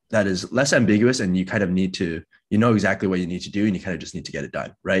that is less ambiguous and you kind of need to, exactly what you need to do and you kind of just need to get it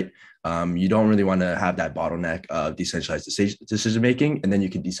done, right? You don't really want to have that bottleneck of decentralized decision making, and then you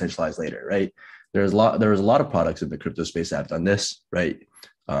can decentralize later, right? There's a lot of products in the crypto space that have done this, right?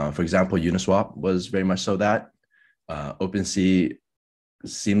 For example, Uniswap was very much so that. OpenSea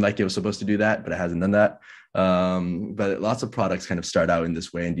seemed like it was supposed to do that, but it hasn't done that. But lots of products kind of start out in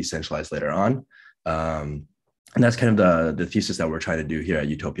this way and decentralize later on. And that's kind of the thesis that we're trying to do here at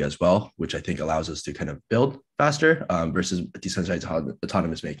Utopia as well, which I think allows us to kind of build faster versus decentralized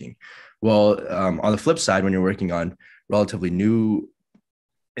autonomous making. Well, on the flip side, when you're working on relatively new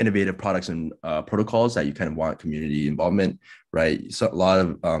innovative products and protocols that you kind of want community involvement, right? So a lot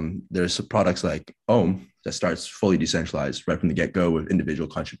of there's products like Ohm that starts fully decentralized right from the get-go with individual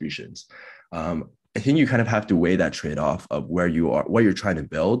contributions. I think you kind of have to weigh that trade-off of where you are, what you're trying to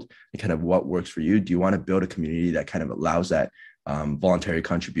build, and kind of what works for you. Do you want to build a community that kind of allows that voluntary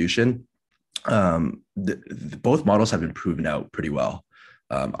contribution? Both models have been proven out pretty well.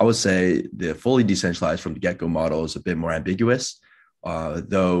 I would say the fully decentralized from the get-go model is a bit more ambiguous,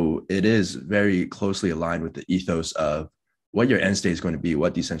 though it is very closely aligned with the ethos of what your end state is going to be,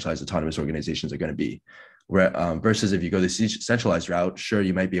 what decentralized autonomous organizations are going to be. Versus if you go the centralized route, sure,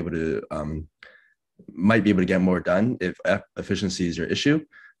 you might be able to get more done if efficiency is your issue.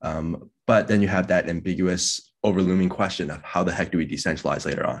 But then you have that ambiguous overlooming question of how the heck do we decentralize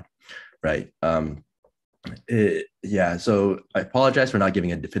later on, right? So I apologize for not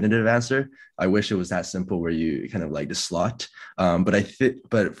giving a definitive answer. I wish it was that simple where you kind of like the slot.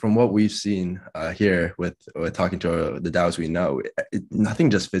 But from what we've seen here with talking to the DAOs we know, nothing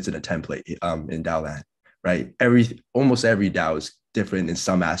just fits in a template in DAO land, right? Almost every DAO is different in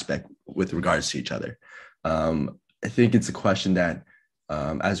some aspect with regards to each other. I think it's a question that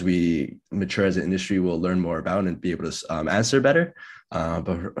as we mature as an industry, we'll learn more about and be able to answer better.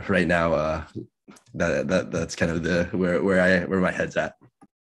 But right now, that's kind of where my head's at.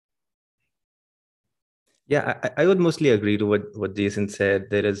 Yeah, I would mostly agree to what Jason said.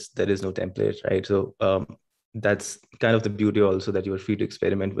 There is no template, right? So that's kind of the beauty also, that you are free to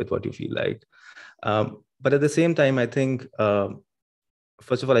experiment with what you feel like. But at the same time, I think,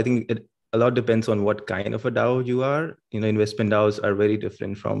 first of all, I think a lot depends on what kind of a DAO you are. Investment DAOs are very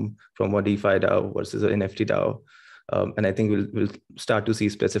different from a DeFi DAO versus an NFT DAO. And I think we'll start to see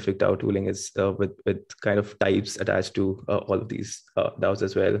specific DAO tooling is with kind of types attached to all of these DAOs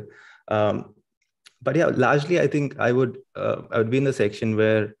as well. But yeah, largely, I think I would be in the section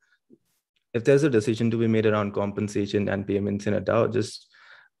where if there's a decision to be made around compensation and payments in a DAO, just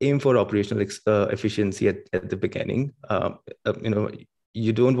aim for operational efficiency at the beginning.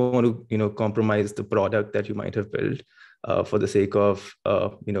 You don't want to compromise the product that you might have built for the sake of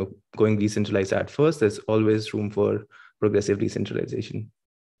going decentralized at first. There's always room for progressive decentralization.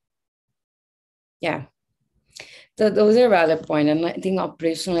 Yeah, so those are valid points, and I think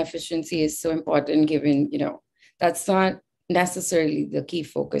operational efficiency is so important, given that's not necessarily the key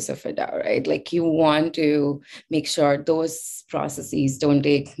focus of a DAO, right? Like, you want to make sure those processes don't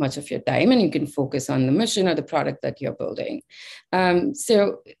take much of your time and you can focus on the mission or the product that you're building.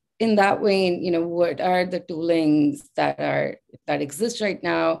 So in that way, what are the toolings that exist right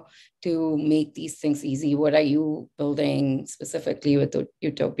now to make these things easy? What are you building specifically with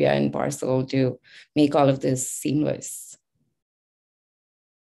Utopia and Parcel to make all of this seamless?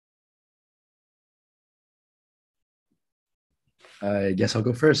 I guess I'll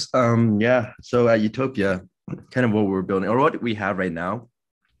go first. So at Utopia, kind of what we're building, or what we have right now,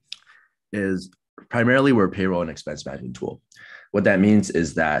 is primarily we're a payroll and expense management tool. What that means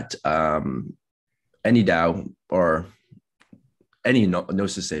is that any DAO or any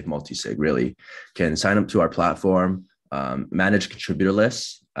Gnosis Safe multi-sig really can sign up to our platform, manage contributor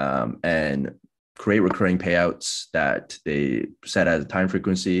lists, and create recurring payouts that they set as a time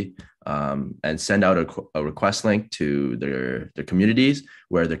frequency, and send out a request link to their communities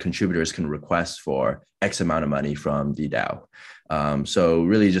where the contributors can request for X amount of money from the DAO. So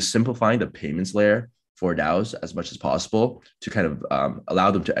really just simplifying the payments layer for DAOs as much as possible to kind of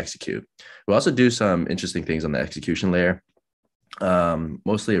allow them to execute. We'll also do some interesting things on the execution layer,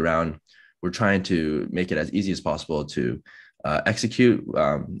 mostly around, we're trying to make it as easy as possible to execute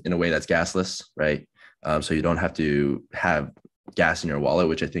in a way that's gasless, right? So you don't have to have gas in your wallet,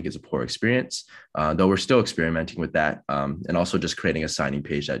 which I think is a poor experience, though we're still experimenting with that, and also just creating a signing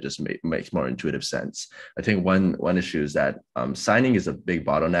page that just makes more intuitive sense. I think one issue is that signing is a big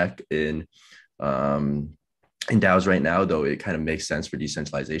bottleneck in DAOs right now, though it kind of makes sense for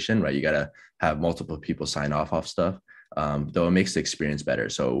decentralization, right? You got to have multiple people sign off stuff, though it makes the experience better.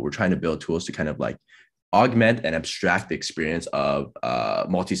 So we're trying to build tools to kind of like augment and abstract the experience of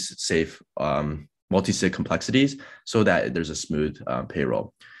multi-sig complexities so that there's a smooth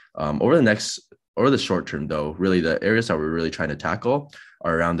payroll. Over the short term, though, really the areas that we're really trying to tackle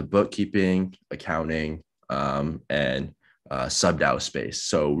are around the bookkeeping, accounting, and sub-DAO space.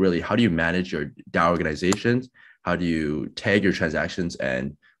 So really, how do you manage your DAO organizations? How do you tag your transactions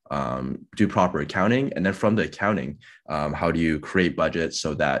and do proper accounting? And then from the accounting, how do you create budgets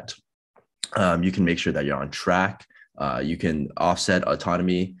so that you can make sure that you're on track? You can offset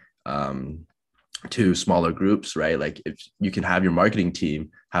autonomy to smaller groups, right? Like if you can have your marketing team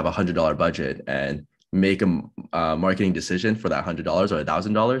have $100 budget and make a marketing decision for that $100 or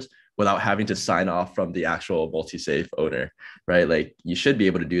 $1,000 without having to sign off from the actual multi-safe owner, right? Like you should be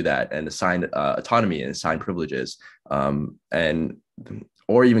able to do that and assign autonomy and assign privileges,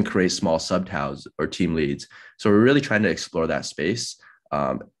 or even create small sub-DAOs or team leads. So we're really trying to explore that space.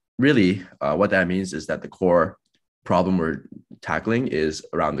 Really, what that means is that the core problem we're tackling is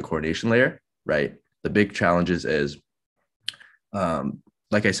around the coordination layer, right? The big challenges is,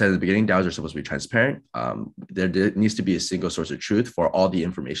 like I said in the beginning, DAOs are supposed to be transparent. There needs to be a single source of truth for all the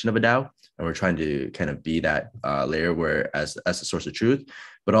information of a DAO. And we're trying to kind of be that layer where as a source of truth,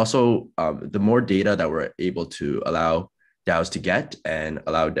 but also the more data that we're able to allow DAOs to get and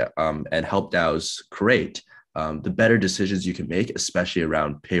and help DAOs create, the better decisions you can make, especially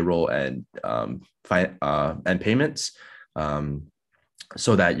around payroll and payments,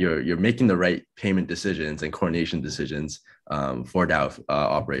 so that you're making the right payment decisions and coordination decisions for DAO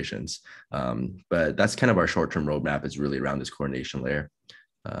operations. But that's kind of our short-term roadmap, is really around this coordination layer.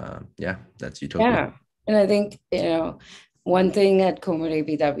 Yeah, that's Utopia. Yeah, and I think, one thing at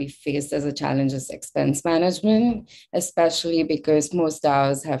Komorebi that we faced as a challenge is expense management, especially because most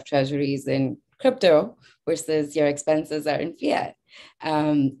DAOs have treasuries in crypto versus your expenses are in fiat.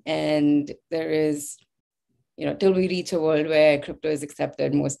 And there is, till we reach a world where crypto is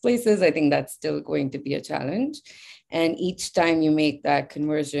accepted most places, I think that's still going to be a challenge. And each time you make that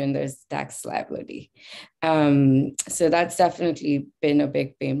conversion, there's tax liability. So that's definitely been a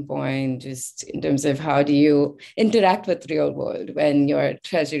big pain point, just in terms of how do you interact with real world when your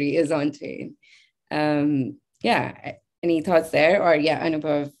treasury is on chain. Yeah, any thoughts there? Or yeah,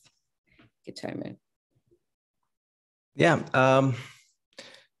 Anubhav, could chime in. Yeah.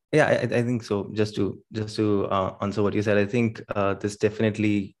 Yeah, I think so. Just to answer what you said, I think there's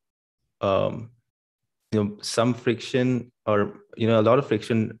definitely some friction, or a lot of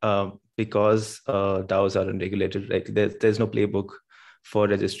friction because DAOs are unregulated. Right? There's no playbook for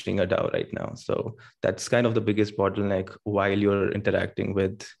registering a DAO right now. So that's kind of the biggest bottleneck while you're interacting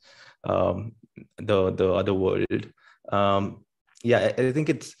with the other world. Yeah, I think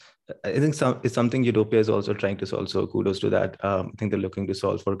it's something Utopia is also trying to solve. So kudos to that. I think they're looking to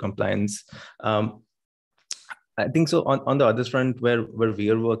solve for compliance. I think so. On the other front, where we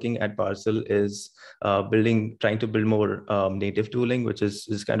are working at Parcel is trying to build more native tooling, which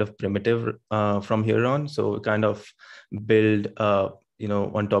is kind of primitive from here on. So kind of build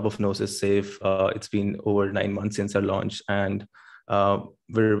on top of Gnosis Safe. It's been over 9 months since our launch, and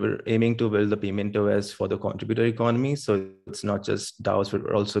we're aiming to build the payment OS for the contributor economy. So it's not just DAOs,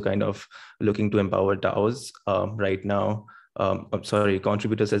 we're also kind of looking to empower DAOs right now.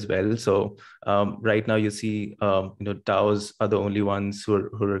 Contributors as well. So right now you see, DAOs are the only ones who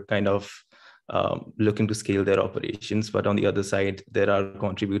are kind of looking to scale their operations. But on the other side, there are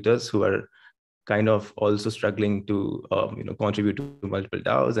contributors who are kind of also struggling to contribute to multiple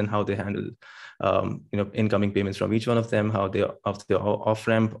DAOs, and how they handle incoming payments from each one of them, how they off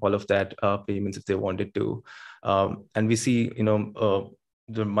ramp all of that payments if they wanted to, and we see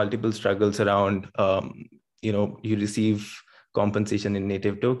the multiple struggles around you receive compensation in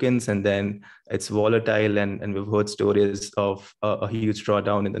native tokens, and then it's volatile, and we've heard stories of a huge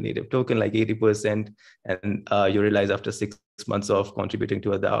drawdown in the native token, like 80%, and you realize after 6 months of contributing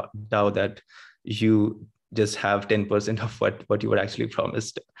to a DAO that you just have 10% of what you were actually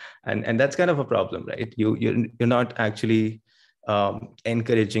promised, and that's kind of a problem, right? You're not actually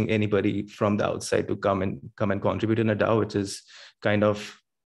encouraging anybody from the outside to come and contribute in a DAO, which is kind of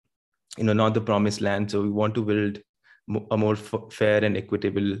not the promised land. So we want to build a more fair and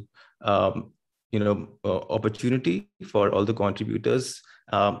equitable opportunity for all the contributors,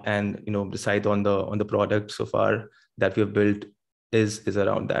 and decide on the product so far that we have built is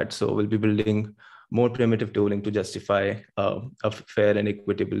around that. So we'll be building more primitive tooling to justify a fair and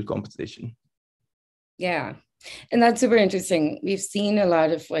equitable compensation. Yeah. And that's super interesting. We've seen a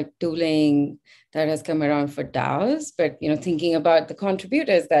lot of like tooling that has come around for DAOs, but thinking about the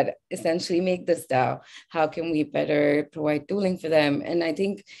contributors that essentially make this DAO, how can we better provide tooling for them? And I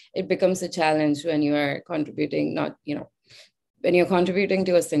think it becomes a challenge when you are contributing, when you're contributing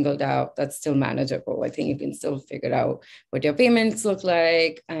to a single DAO, that's still manageable. I think you can still figure out what your payments look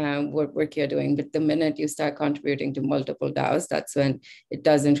like, what work you're doing. But the minute you start contributing to multiple DAOs, that's when it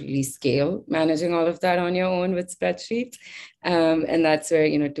doesn't really scale, managing all of that on your own with spreadsheets. And that's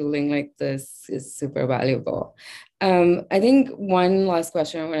where, tooling like this is super valuable. I think one last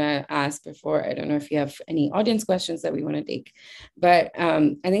question I want to ask before, I don't know if you have any audience questions that we want to take, but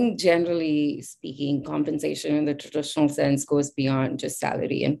I think generally speaking, compensation in the traditional sense goes beyond just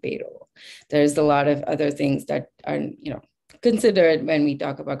salary and payroll. There's a lot of other things that are, considered when we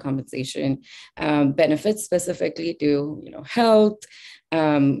talk about compensation, benefits specifically to, health,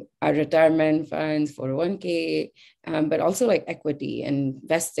 our retirement funds, 401k, but also like equity and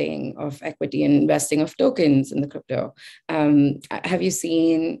vesting of equity and investing of tokens in the crypto. Have you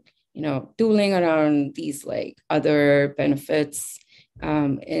seen, tooling around these like other benefits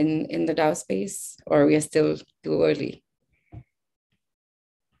in the DAO space, or we are still too early?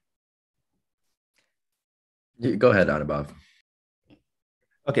 Go ahead, Anubhav.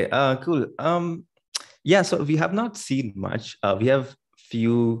 Okay, cool. Yeah, so we have not seen much. We have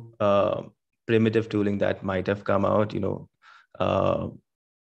few primitive tooling that might have come out,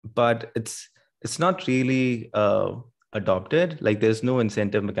 but it's not really adopted. Like there's no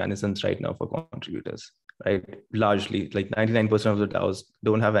incentive mechanisms right now for contributors, right? Largely, like 99% of the DAOs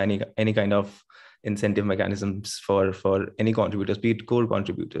don't have any kind of incentive mechanisms for any contributors, be it core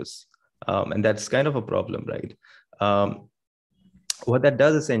contributors, and that's kind of a problem, right? What that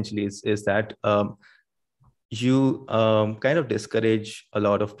does essentially is that you kind of discourage a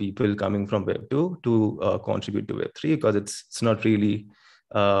lot of people coming from Web 2 to contribute to Web 3, because it's not really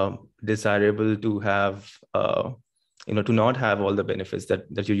desirable to have, to not have all the benefits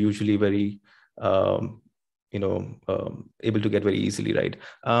that you're usually very, able to get very easily, right?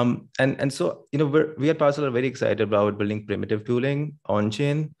 And so, we at Parcel are very excited about building primitive tooling on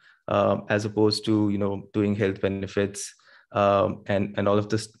chain, as opposed to, doing health benefits and all of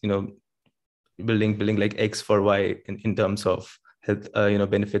this, building like X for Y in terms of health,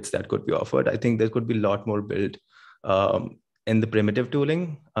 benefits that could be offered. I think there could be a lot more built in the primitive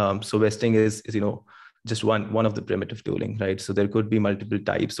tooling. So vesting is just one of the primitive tooling, right? So there could be multiple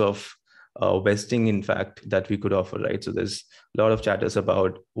types of vesting, in fact, that we could offer, right? So there's a lot of chatters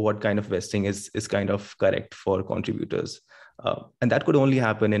about what kind of vesting is kind of correct for contributors, and that could only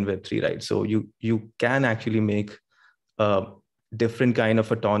happen in Web3, right? So you can actually make different kind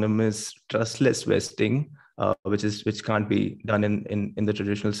of autonomous trustless vesting, which can't be done in the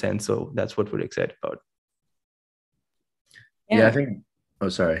traditional sense. So that's what we're excited about. Yeah, I think. Oh,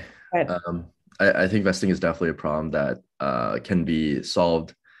 sorry. I think vesting is definitely a problem that can be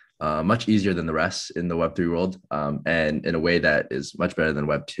solved much easier than the rest in the Web3 world, and in a way that is much better than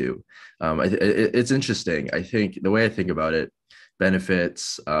Web 2. It's interesting. I think the way I think about it,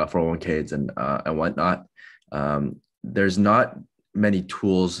 benefits, 401ks and whatnot. There's not many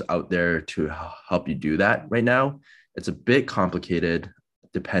tools out there to help you do that right now. It's a bit complicated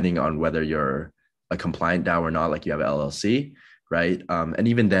depending on whether you're a compliant DAO or not, like you have an LLC, right? And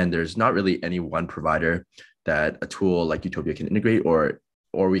even then, there's not really any one provider that a tool like Utopia can integrate or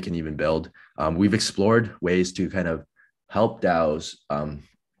we can even build. We've explored ways to kind of help DAOs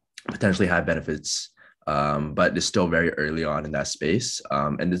potentially have benefits, but it's still very early on in that space.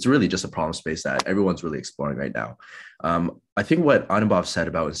 And it's really just a problem space that everyone's really exploring right now. I think what Anubhav said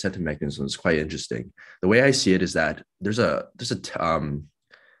about incentive mechanisms is quite interesting. The way I see it is that there's a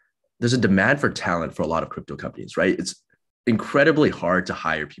demand for talent for a lot of crypto companies, right? It's incredibly hard to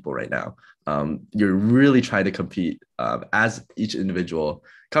hire people right now. You're really trying to compete as each individual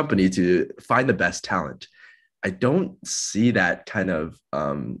company to find the best talent. I don't see that kind of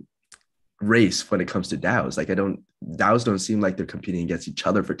race when it comes to DAOs. Like DAOs don't seem like they're competing against each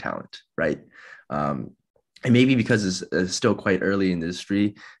other for talent, right? And maybe because it's still quite early in the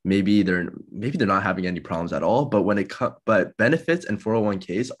industry, maybe they're not having any problems at all. But but benefits and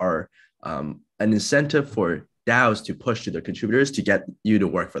 401ks are an incentive for DAOs to push to their contributors to get you to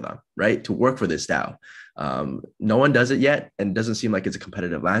work for them, right? To work for this DAO. No one does it yet, and it doesn't seem like it's a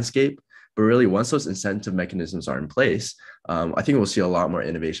competitive landscape. But really, once those incentive mechanisms are in place, I think we'll see a lot more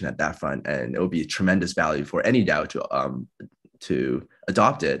innovation at that front, and it will be tremendous value for any DAO to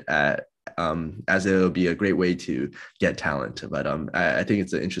adopt it as it will be a great way to get talent. But I think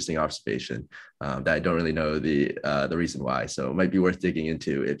it's an interesting observation that I don't really know the reason why. So it might be worth digging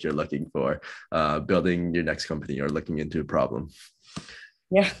into if you're looking for building your next company or looking into a problem.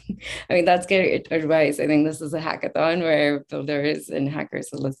 Yeah, I mean, that's great advice. I think this is a hackathon where builders and hackers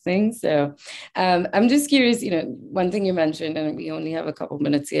are listening. So I'm just curious, one thing you mentioned, and we only have a couple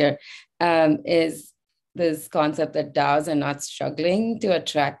minutes here, is this concept that DAOs are not struggling to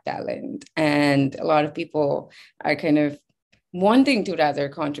attract talent. And a lot of people are kind of wanting to rather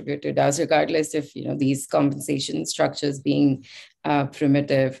contribute to DAOs, regardless if, these compensation structures being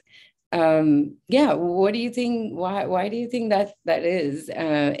primitive. What do you think? Why do you think that is,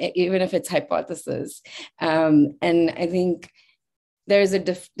 even if it's hypothesis? And I think there's a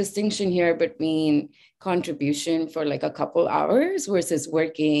distinction here between contribution for like a couple hours versus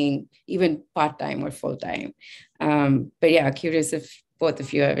working even part-time or full-time. But yeah, curious if both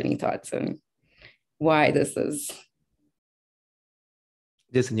of you have any thoughts on why this is.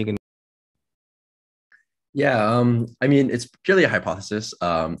 Jason, you can. Yeah, I mean, it's purely a hypothesis.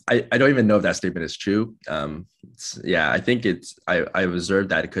 I don't even know if that statement is true. I think I've observed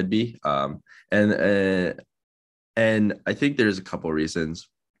that it could be. And I think there's a couple of reasons.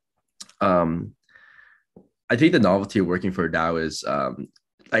 I think the novelty of working for a DAO is,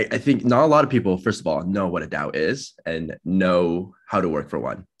 I think not a lot of people, first of all, know what a DAO is and know how to work for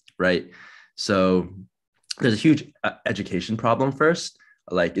one, right? So there's a huge education problem first.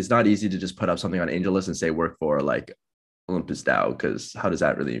 Like, it's not easy to just put up something on AngelList and say work for like Olympus DAO, because how does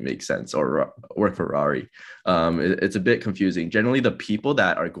that really make sense? Or work for Rari? It's a bit confusing. Generally, the people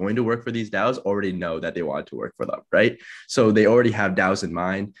that are going to work for these DAOs already know that they want to work for them, right? So they already have DAOs in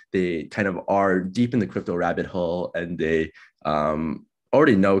mind. They kind of are deep in the crypto rabbit hole, and they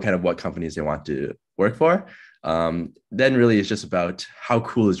already know kind of what companies they want to work for. Then really it's just about how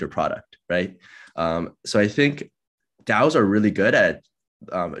cool is your product, right? So I think DAOs are really good at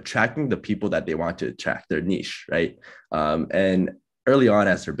attracting the people that they want to attract, their niche, right? And early on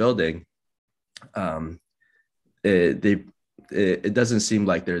as they're building, it doesn't seem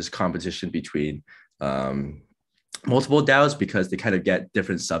like there's competition between multiple DAOs, because they kind of get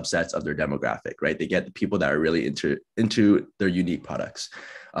different subsets of their demographic, right? They get the people that are really into their unique products.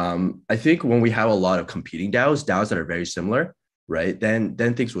 I think when we have a lot of competing DAOs that are very similar, right, then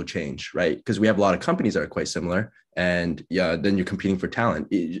things will change, right? Because we have a lot of companies that are quite similar, and then you're competing for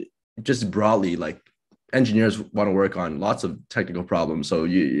talent. Just broadly, like, engineers want to work on lots of technical problems, so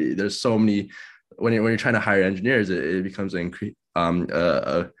there's so many. When you're trying to hire engineers, it becomes a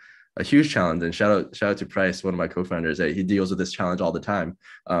huge challenge. And shout out to Price, one of my co-founders. He deals with this challenge all the time.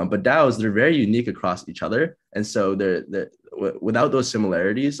 But DAOs, they're very unique across each other, and so they're without those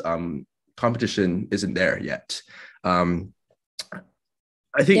similarities, competition isn't there yet.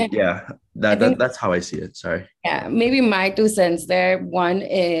 I think, that's how I see it. Sorry. Yeah, maybe my 2 cents there. One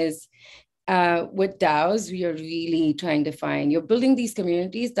is with DAOs, you're really trying to you're building these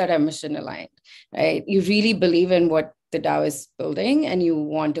communities that are mission aligned, right? You really believe in what the DAO is building, and you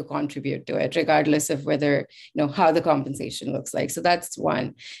want to contribute to it, regardless of whether, how the compensation looks like. So that's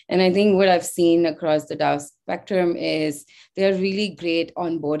one. And I think what I've seen across the DAO spectrum is they're really great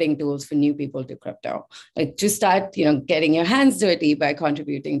onboarding tools for new people to crypto. Like, to start, getting your hands dirty by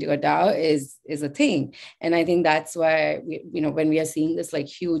contributing to a DAO is a thing. And I think that's why when we are seeing this like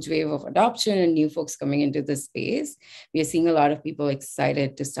huge wave of adoption and new folks coming into this space, we are seeing a lot of people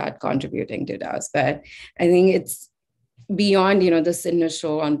excited to start contributing to DAOs. But I think it's beyond, this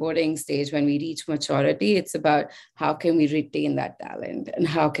initial onboarding stage. When we reach maturity, it's about how can we retain that talent, and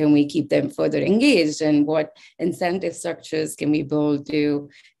how can we keep them further engaged, and what incentive structures can we build to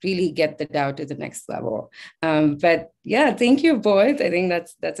really get the DAO to the next level. But yeah, thank you both. I think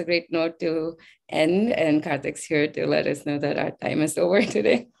that's a great note to end, and Karthik's here to let us know that our time is over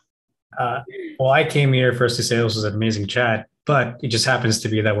today. Well, I came here first to say this was an amazing chat, but it just happens to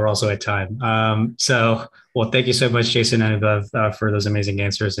be that we're also at time. Well, thank you so much, Jason and Above, for those amazing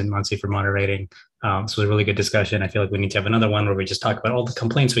answers, and Mansi for moderating. This was a really good discussion. I feel like we need to have another one where we just talk about all the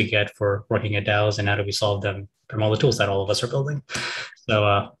complaints we get for working at DAOs and how do we solve them from all the tools that all of us are building.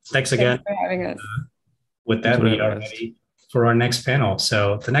 So thanks again. Thanks for having us. With that, we are ready for our next panel.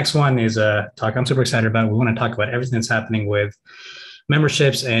 So the next one is a talk I'm super excited about. We want to talk about everything that's happening with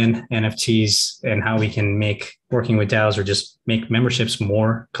memberships and NFTs and how we can make working with DAOs or just make memberships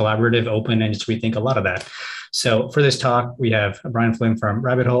more collaborative, open, and just rethink a lot of that. So for this talk, we have Brian Flynn from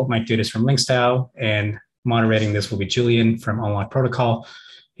Rabbit Hole, Mike Dudas from LinksDAO, and moderating this will be Julian from Unlock Protocol.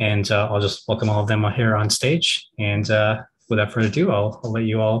 And I'll just welcome all of them here on stage. And without further ado, I'll let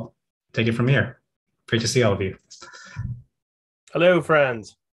you all take it from here. Great to see all of you. Hello,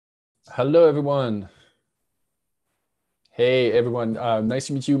 friends. Hello, everyone. Hey, everyone. Nice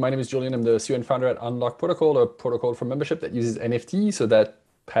to meet you. My name is Julian. I'm the CEO and founder at Unlock Protocol, a protocol for membership that uses NFT. So that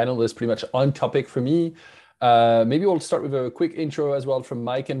panel is pretty much on topic for me. Maybe we'll start with a quick intro as well from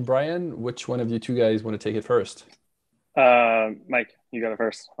Mike and Brian. Which one of you two guys want to take it first? Mike, you got it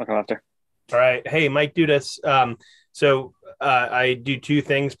first. I'll come after. All right. Hey, Mike Dudas. I do two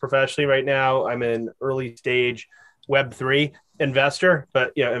things professionally right now. I'm an early stage Web3 investor,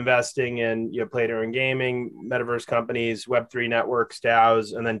 but investing in player and gaming, metaverse companies, Web3 networks,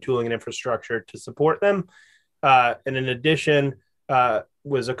 DAOs, and then tooling and infrastructure to support them. And in addition,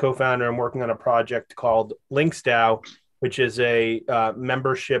 was a co-founder. I'm working on a project called LinksDAO, which is a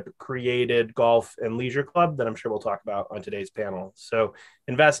membership created golf and leisure club that I'm sure we'll talk about on today's panel. So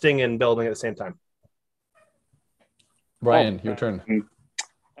investing and building at the same time. Brian, your turn.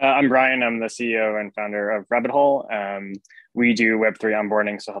 I'm Brian. I'm the CEO and founder of Rabbit Hole. We do Web3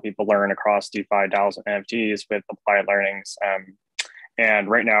 onboarding, so help people learn across DeFi, DAOs, and NFTs with applied learnings. And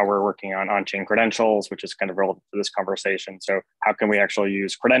right now we're working on on-chain credentials, which is kind of relevant to this conversation. So how can we actually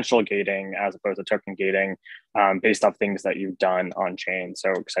use credential gating as opposed to token gating based off things that you've done on-chain?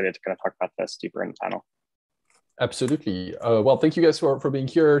 So excited to kind of talk about this deeper in the panel. Absolutely. Well, thank you guys for being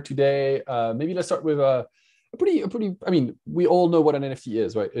here today. Maybe let's start with a pretty, I mean, we all know what an NFT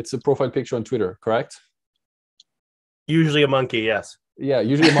is, right? It's a profile picture on Twitter, correct? Usually a monkey, yes. Yeah,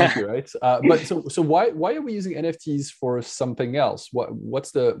 usually a monkey, right? But so why are we using NFTs for something else?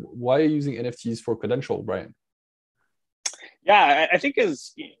 Why are you using NFTs for credential, Brian? Yeah, I think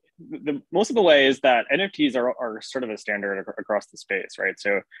most of the way is that NFTs are sort of a standard across the space, right?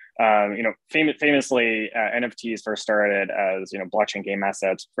 So, famously, NFTs first started as blockchain game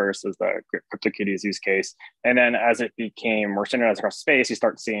assets versus the CryptoKitties use case, and then as it became more standardized across space, you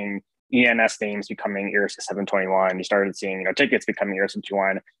start seeing ENS names becoming ERC-721. You started seeing tickets becoming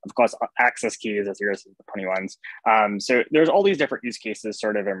ERC-21. Of course, access keys as ERC-21s. So there's all these different use cases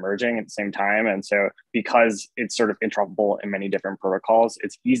sort of emerging at the same time. And so because it's sort of interoperable in many different protocols,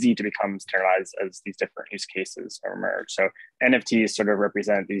 it's easy to become standardized as these different use cases emerge. So NFTs sort of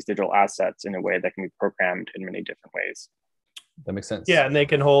represent these digital assets in a way that can be programmed in many different ways. That makes sense. Yeah, and they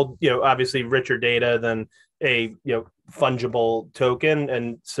can hold, obviously richer data than a fungible token,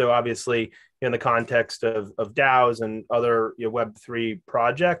 and so obviously in the context of DAOs and other Web3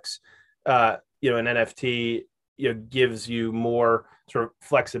 projects, an NFT gives you more sort of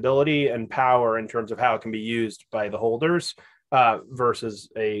flexibility and power in terms of how it can be used by the holders versus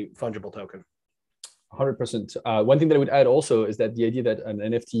a fungible token. 100%. One thing that I would add also is that the idea that an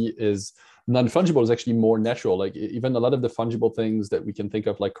NFT is non-fungible is actually more natural. Like even a lot of the fungible things that we can think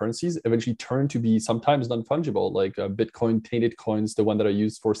of like currencies eventually turn to be sometimes non-fungible, like Bitcoin tainted coins, the one that are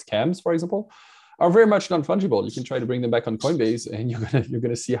used for scams, for example, are very much non-fungible. You can try to bring them back on Coinbase and you're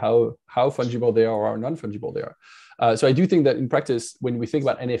gonna see how fungible they are or non-fungible they are. So I do think that in practice, when we think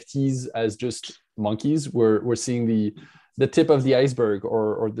about NFTs as just monkeys, we're seeing the tip of the iceberg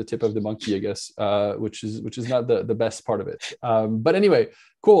or the tip of the monkey, I guess, which is not the best part of it. But anyway,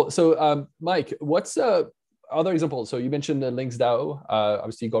 cool. So Mike, what's other examples? So you mentioned the LinksDAO,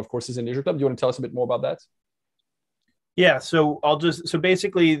 obviously golf courses and leisure club. Do you want to tell us a bit more about that? Yeah, so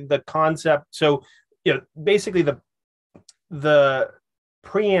basically the concept, basically the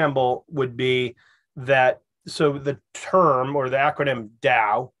preamble would be that, so the term or the acronym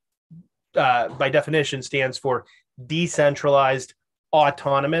DAO by definition stands for decentralized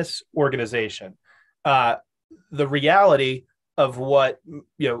autonomous organization. The reality of what,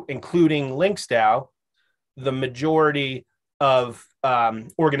 including LinksDAO, the majority of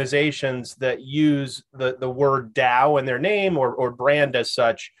organizations that use the word DAO in their name or brand as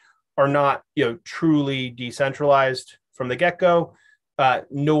such are not, truly decentralized from the get-go,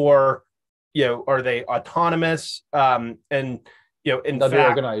 nor, are they autonomous. And, in not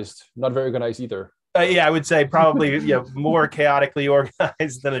fact, not very organized either. Yeah, I would say probably more chaotically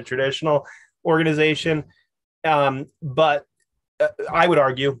organized than a traditional organization. But I would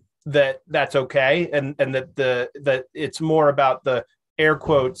argue that's okay, and that it's more about the air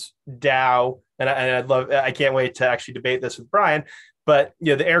quotes DAO, and I can't wait to actually debate this with Brian, but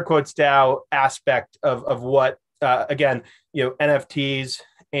the air quotes DAO aspect of what again NFTs,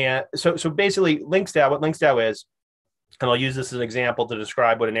 and so basically Links DAO, what Links DAO is, and I'll use this as an example to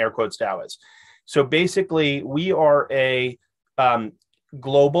describe what an air quotes DAO is. So basically, we are a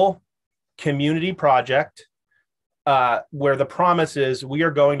global community project where the promise is we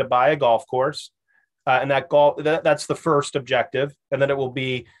are going to buy a golf course, and that's the first objective, and then it will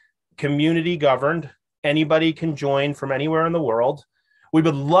be community governed. Anybody can join from anywhere in the world. We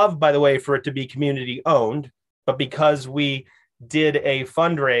would love, by the way, for it to be community owned, but because we did a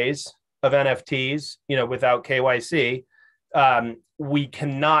fundraise of NFTs, without KYC, we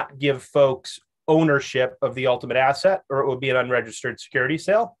cannot give folks ownership of the ultimate asset, or it would be an unregistered security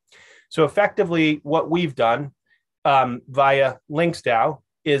sale. So effectively, what we've done via Links DAO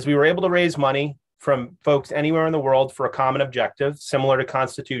is we were able to raise money from folks anywhere in the world for a common objective, similar to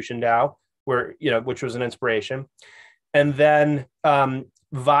Constitution DAO, which was an inspiration. And then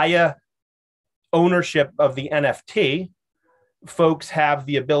via ownership of the NFT, folks have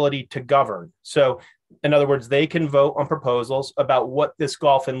the ability to govern. So in other words, they can vote on proposals about what this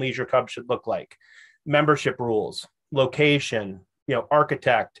golf and leisure club should look like, membership rules, location,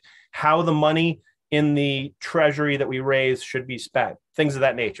 architect, how the money in the treasury that we raise should be spent, things of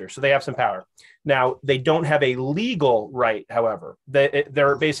that nature. So they have some power. Now, they don't have a legal right, however.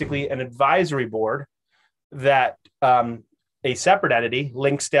 They're basically an advisory board that a separate entity,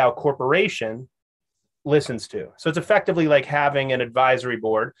 Links DAO Corporation, listens to. So it's effectively like having an advisory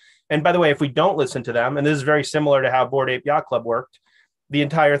board. And by the way, if we don't listen to them, and this is very similar to how Bored Ape Yacht Club worked, the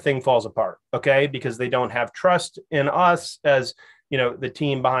entire thing falls apart, okay? Because they don't have trust in us as the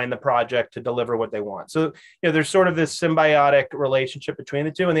team behind the project to deliver what they want. So, there's sort of this symbiotic relationship between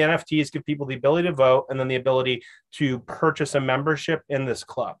the two, and the NFTs give people the ability to vote and then the ability to purchase a membership in this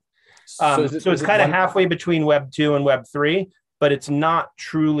club. So it's kind of halfway between Web 2 and Web 3, but it's not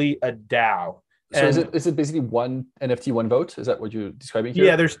truly a DAO. So is it basically one NFT, one vote? Is that what you're describing here?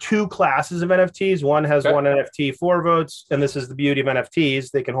 Yeah, there's two classes of NFTs. One has one NFT, 4 votes, and this is the beauty of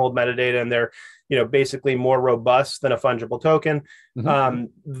NFTs. They can hold metadata, and they're basically more robust than a fungible token. Mm-hmm.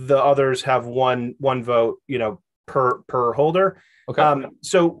 The others have one vote, per holder. Okay.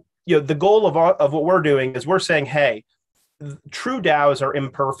 So the goal of what we're doing is we're saying, hey, true DAOs are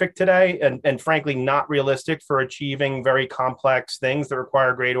imperfect today and frankly not realistic for achieving very complex things that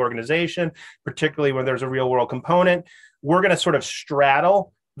require great organization, particularly when there's a real world component. We're going to sort of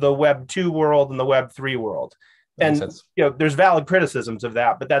straddle the Web 2 world and the Web 3 world. And there's valid criticisms of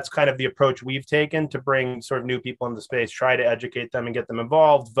that, but that's kind of the approach we've taken to bring sort of new people into the space, try to educate them and get them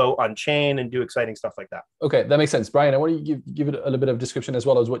involved, vote on chain, and do exciting stuff like that. Okay, that makes sense. Brian, I want you to give it a little bit of description as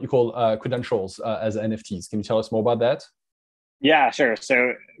well as what you call credentials as NFTs. Can you tell us more about that? Yeah, sure.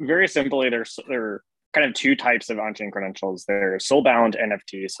 So very simply, there are kind of two types of on-chain credentials. There's soul-bound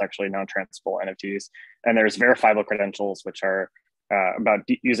NFTs, actually non-transferable NFTs, and there's verifiable credentials, which are about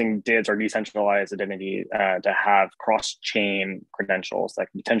using DIDs or decentralized identity to have cross-chain credentials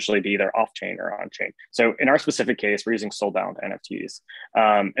that can potentially be either off-chain or on-chain. So in our specific case, we're using soul-bound NFTs.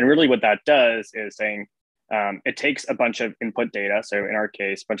 And really what that does is saying, it takes a bunch of input data. So in our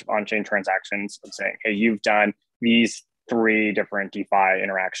case, a bunch of on-chain transactions of saying, hey, you've done these 3 different DeFi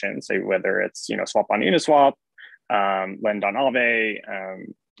interactions, say whether it's swap on Uniswap, lend on Aave,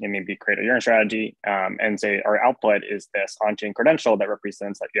 and maybe create a Yearn strategy, and say our output is this on-chain credential that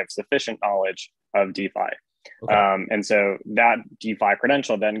represents that you have sufficient knowledge of DeFi. Okay. And so that DeFi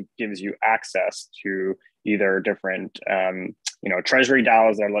credential then gives you access to either different treasury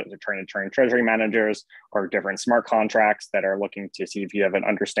DAOs that are trying to train treasury managers, or different smart contracts that are looking to see if you have an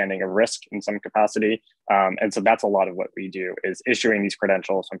understanding of risk in some capacity. And so that's a lot of what we do, is issuing these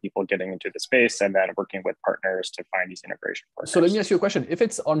credentials when people getting into the space, and then working with partners to find these integration partners. So let me ask you a question. If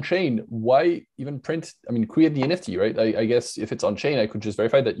it's on chain, why even create the NFT, right? I guess if it's on chain, I could just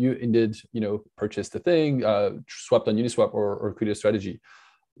verify that you indeed, purchased the thing, swapped on Uniswap, or create a strategy.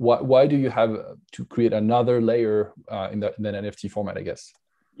 Why do you have to create another layer in that NFT format, I guess?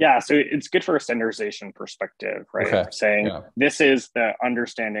 Yeah, so it's good for a standardization perspective, right? Okay. Saying this is the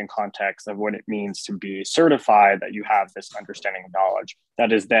understanding context of what it means to be certified, that you have this understanding of knowledge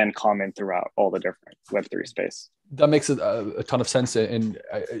that is then common throughout all the different Web3 space. That makes a ton of sense. And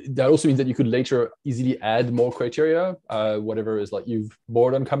that also means that you could later easily add more criteria, whatever is like you've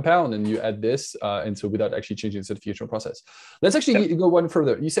bored on Compound and you add this, and so without actually changing the certification process. Let's actually go one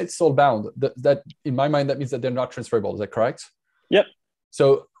further. You said soul bound. That in my mind, that means that they're not transferable. Is that correct? Yep.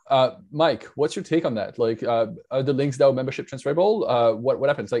 So Mike, what's your take on that? Like, are the Links DAO membership transferable? What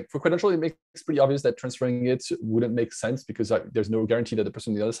happens? Like for credential, it makes pretty obvious that transferring it wouldn't make sense because there's no guarantee that the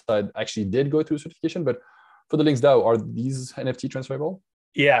person on the other side actually did go through certification. But for the Links DAO, are these NFT transferable?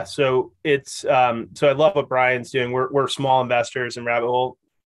 Yeah, so it's so I love what Brian's doing. We're small investors in Rabbit Hole,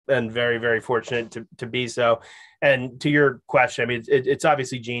 and very, very fortunate to be so. And to your question, I mean, it's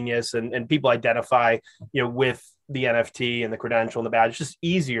obviously genius, and people identify, with the NFT and the credential and the badge. It's just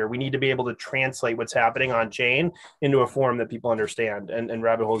easier. We need to be able to translate what's happening on chain into a form that people understand, and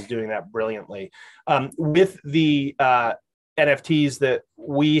Rabbit Hole is doing that brilliantly. With the NFTs that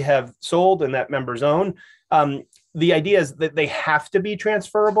we have sold and that members own, the idea is that they have to be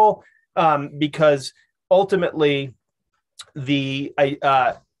transferable because ultimately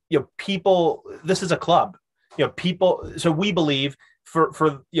people, this is a club, people. So we believe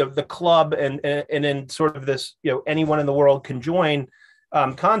for the club and in sort of this, anyone in the world can join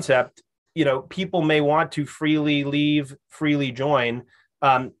concept, people may want to freely leave, freely join.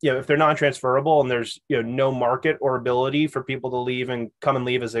 If they're non-transferable and there's no market or ability for people to leave and come and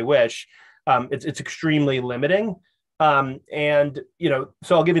leave as they wish, it's extremely limiting. So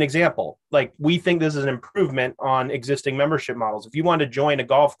I'll give you an example. Like, we think this is an improvement on existing membership models. If you want to join a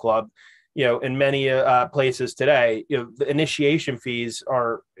golf club, in many places today, the initiation fees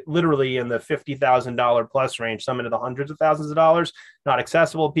are literally in the $50,000 plus range, some into the hundreds of thousands of dollars, not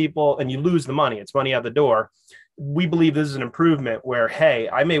accessible to people, and you lose the money. It's money out the door. We believe this is an improvement where, hey,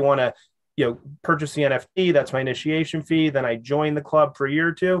 I may want to, purchase the NFT. That's my initiation fee. Then I join the club for a year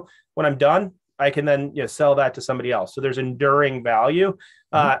or two. When I'm done, I can then sell that to somebody else. So there's enduring value.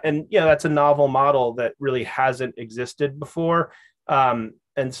 And that's a novel model that really hasn't existed before.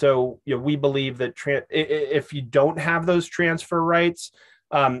 And so we believe that if you don't have those transfer rights,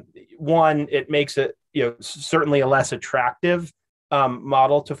 one, it makes it certainly a less attractive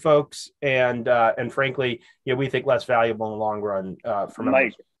model to folks, and frankly, we think less valuable in the long run for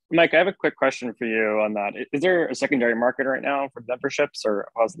members. Mike, I have a quick question for you on that. Is there a secondary market right now for memberships, or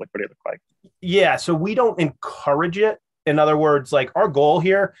how does the liquidity look like? Yeah, so we don't encourage it. In other words, like, our goal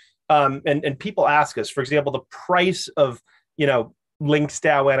here, and people ask us, for example, the price of, Links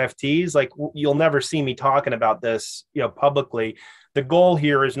DAO NFTs, like, you'll never see me talking about this, publicly. The goal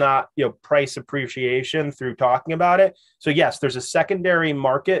here is not, price appreciation through talking about it. So yes, there's a secondary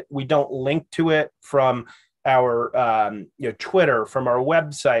market. We don't link to it from our Twitter, from our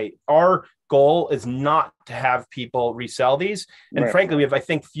website. Our goal is not to have people resell these. And frankly, we have, I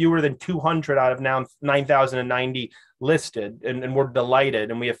think, fewer than 200 out of now 9,090 listed, and we're delighted.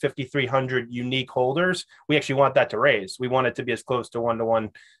 And we have 5,300 unique holders. We actually want that to raise. We want it to be as close to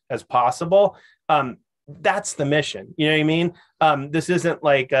 1-to-1 as possible. That's the mission. You know what I mean? This isn't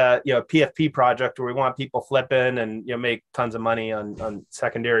like a PFP project where we want people flipping and make tons of money on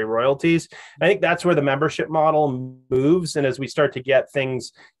secondary royalties. I think that's where the membership model moves. And as we start to get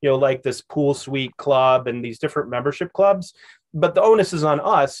things, like this Pool Suite Club and these different membership clubs, but the onus is on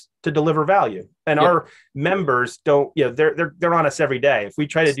us to deliver value. And our members don't, they're on us every day. If we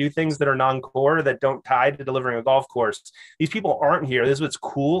try to do things that are non-core, that don't tie to delivering a golf course, these people aren't here. This is what's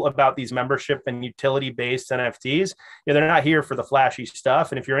cool about these membership and utility-based NFTs. They're not here for the flashy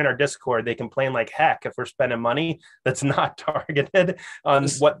stuff. And if you're in our Discord, they complain like heck if we're spending money that's not targeted on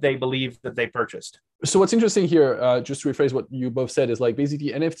what they believe that they purchased. So what's interesting here, just to rephrase what you both said, is like basically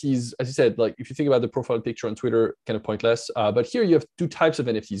NFTs, as you said, like if you think about the profile picture on Twitter, kind of pointless. But here you have two types of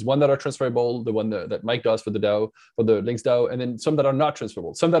NFTs, one that are transferable, the one that Mike does for the DAO, for the Links DAO, and then some that are not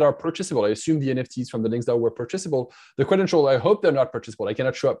transferable, some that are purchasable. I assume the NFTs from the Links DAO were purchasable. The credential, I hope they're not purchasable. I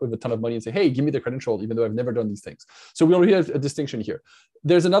cannot show up with a ton of money and say, hey, give me the credential, even though I've never done these things. So we already have a distinction here.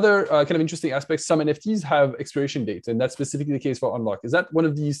 There's another kind of interesting aspect. Some NFTs have expiration dates, and that's specifically the case for Unlock. Is that one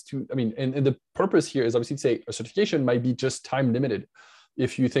of these two? I mean, and the purpose here is obviously to say a certification might be just time limited.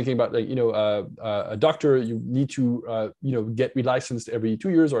 If you're thinking about like, a doctor, you need to, get relicensed every 2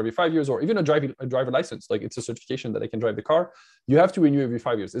 years or every 5 years, or even a driver license. Like, it's a certification that I can drive the car. You have to renew every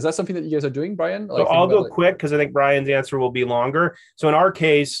 5 years. Is that something that you guys are doing, Brian? So I'll go quick because I think Brian's answer will be longer. So in our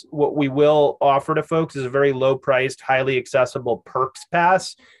case, what we will offer to folks is a very low priced, highly accessible perks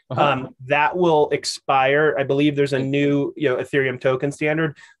pass. That will expire. I believe there's a new Ethereum token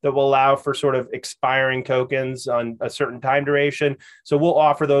standard that will allow for sort of expiring tokens on a certain time duration. So we'll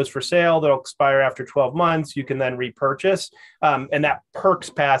offer those for sale. They'll expire after 12 months. You can then repurchase. And that perks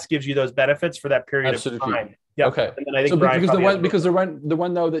pass gives you those benefits for that period of time. Yeah. Okay. And then I think because the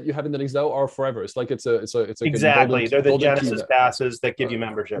one now that you have in the Links DAO are forever. It's like it's exactly. They're the Genesis passes that give you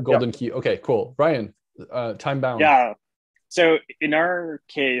membership. Golden key. Okay, cool. Brian, time bound. Yeah. So in our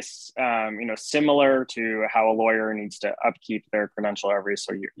case, similar to how a lawyer needs to upkeep their credential every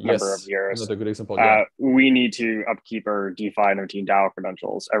number of years, that's a good example. Yeah. We need to upkeep our DeFi NFT DAO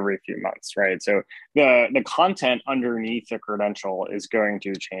credentials every few months, right? So the content underneath the credential is going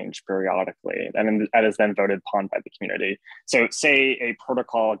to change periodically, and that is then voted upon by the community. So say a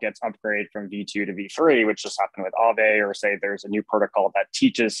protocol gets upgraded from V2 to V3, which just happened with Aave, or say there's a new protocol that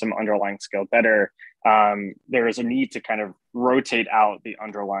teaches some underlying skill better, there is a need to kind of rotate out the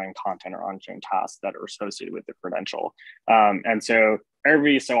underlying content or on-chain tasks that are associated with the credential. And so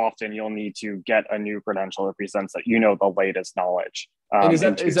every so often you'll need to get a new credential that presents that the latest knowledge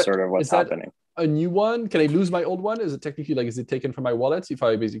into sort of what's happening. A new one? Can I lose my old one? Is it technically is it taken from my wallet if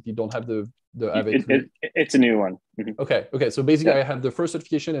I basically don't have the It's a new one. Mm-hmm. Okay. So basically I have the first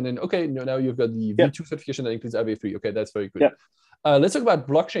certification and then, now you've got the V2 certification that includes Aave 3. Okay, that's very good. Yeah. Let's talk about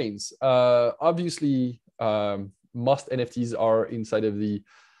blockchains. Obviously, most NFTs are inside of the,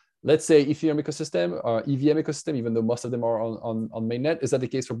 let's say, Ethereum ecosystem, EVM ecosystem, even though most of them are on mainnet. Is that the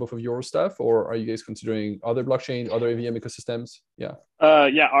case for both of your stuff, or are you guys considering other blockchain, other EVM ecosystems? Yeah.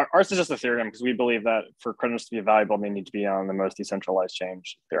 Ours is just Ethereum because we believe that for credits to be valuable, they need to be on the most decentralized chain,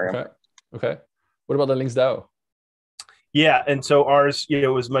 Ethereum. Okay. What about the Links DAO? Yeah, and so ours,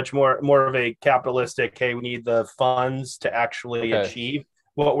 was much more of a capitalistic. Hey, we need the funds to actually achieve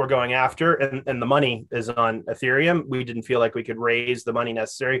what we're going after, and the money is on Ethereum. We didn't feel like we could raise the money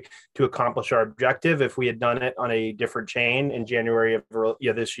necessary to accomplish our objective if we had done it on a different chain in January of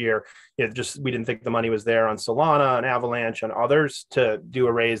this year. We didn't think the money was there on Solana, on Avalanche, on others to do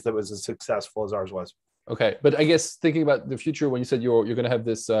a raise that was as successful as ours was. Okay, but I guess thinking about the future, when you said you're going to have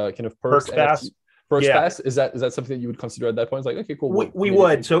this kind of perks pass. First pass, is that something that you would consider at that point? It's like, okay, cool. We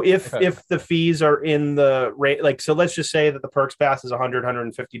would. So if the fees are in the rate, so let's just say that the perks pass is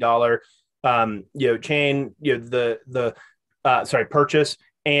 $150, chain, purchase,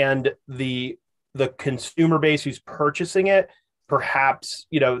 and the consumer base who's purchasing it, perhaps,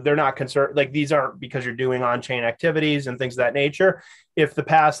 they're not concerned, like these aren't because you're doing on-chain activities and things of that nature. If the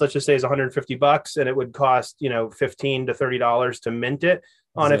pass, let's just say, is $150 and it would cost, $15 to $30 to mint it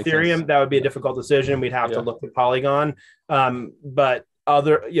on Ethereum, that would be a difficult decision. We'd have to look at Polygon. But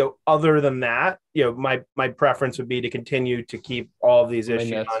other than that, my preference would be to continue to keep all of these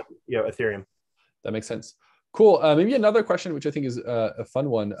issues on Ethereum. That makes sense. Cool. Maybe another question, which I think is a fun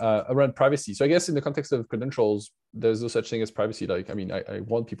one, around privacy. So I guess in the context of credentials, there's no such thing as privacy. I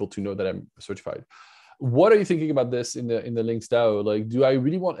want people to know that I'm certified. What are you thinking about this in the Links DAO? Like, do I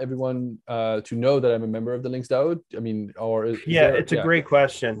really want everyone to know that I'm a member of the Links DAO? I mean, or it's a great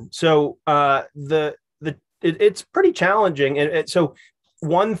question. So it's pretty challenging, and so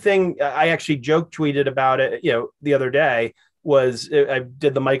one thing I actually tweeted about it, the other day was I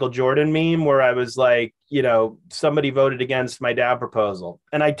did the Michael Jordan meme where I was like, somebody voted against my DAO proposal,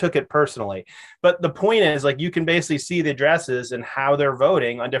 and I took it personally. But the point is, like, you can basically see the addresses and how they're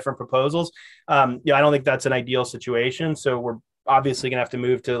voting on different proposals. I don't think that's an ideal situation. So we're obviously going to have to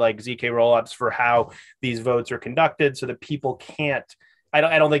move to like ZK rollups for how these votes are conducted so that people can't.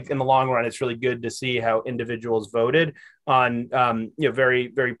 I don't think in the long run it's really good to see how individuals voted on very,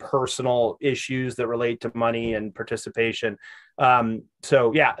 very personal issues that relate to money and participation.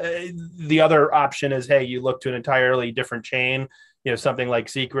 The other option is, hey, you look to an entirely different chain, something like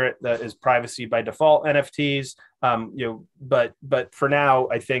Secret that is privacy by default NFTs. But for now,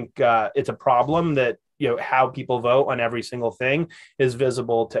 I think it's a problem that how people vote on every single thing is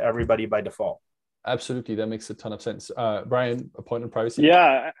visible to everybody by default. Absolutely. That makes a ton of sense. Brian, a point on privacy?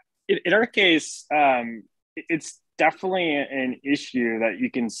 Yeah. In our case, it's definitely an issue that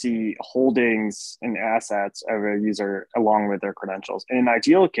you can see holdings and assets of a user along with their credentials. In an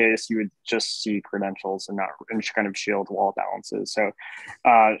ideal case, you would just see credentials and kind of shield wallet balances. So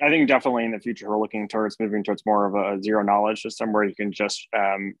I think definitely in the future, we're moving towards more of a zero knowledge system where you can just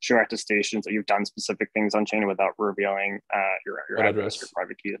show attestations that you've done specific things on chain without revealing your address, your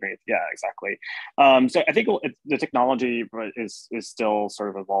private key. Yeah, exactly. So I think the technology is still sort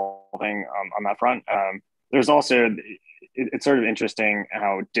of evolving on that front. There's also, it's sort of interesting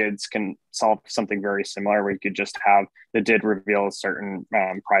how DIDs can solve something very similar where you could just have the DID reveal certain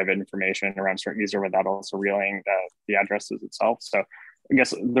private information around certain user without also revealing the addresses itself. So I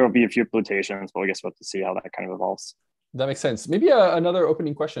guess there will be a few implementations, but I guess we'll have to see how that kind of evolves. That makes sense. Maybe another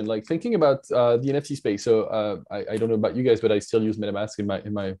opening question, like thinking about the NFT space. So I don't know about you guys, but I still use MetaMask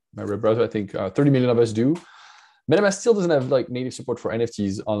in my web browser. I think 30 million of us do. MetaMask still doesn't have like native support for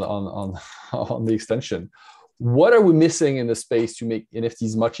NFTs on the extension. What are we missing in the space to make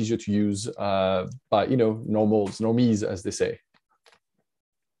NFTs much easier to use by normies, as they say?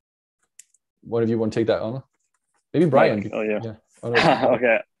 One of you want to take that on? Maybe Brian. Oh yeah. Oh, no.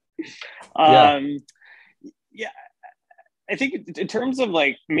 Okay. Yeah. I think in terms of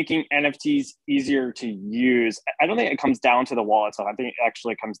like making NFTs easier to use, I don't think it comes down to the wallet itself. I think it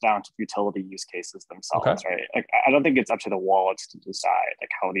actually comes down to utility use cases themselves, right? Like, I don't think it's up to the wallets to decide like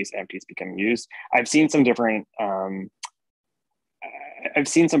how these NFTs become used. I've seen some different, I've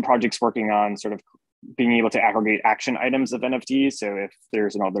seen some projects working on sort of being able to aggregate action items of NFTs. So if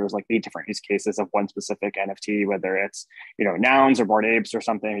there's, there's like 8 different use cases of one specific NFT, whether it's, nouns or Bored Apes or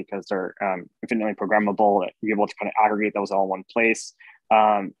something, because they're infinitely programmable, you're able to kind of aggregate those all in one place.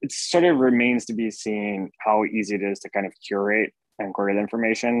 It sort of remains to be seen how easy it is to kind of curate and query the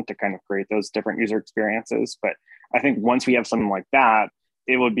information to kind of create those different user experiences. But I think once we have something like that,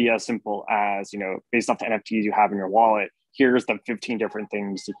 it would be as simple as, based off the NFTs you have in your wallet, here's the 15 different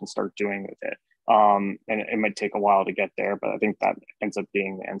things you can start doing with it. And it might take a while to get there, but I think that ends up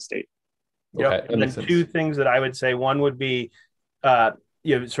being the end state. Yeah. And then 2 things that I would say. One would be,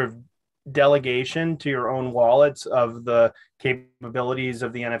 sort of delegation to your own wallets of the capabilities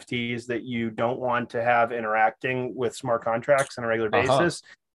of the NFTs that you don't want to have interacting with smart contracts on a regular basis.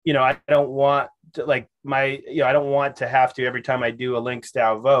 I don't want to I don't want to have to, every time I do a Links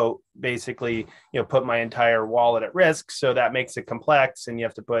DAO vote, basically, put my entire wallet at risk. So that makes it complex and you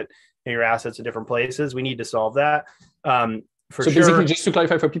have to put your assets in different places. We need to solve that. Basically, just to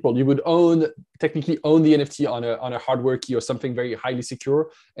clarify for people, you would technically own the NFT on a hardware key or something very highly secure,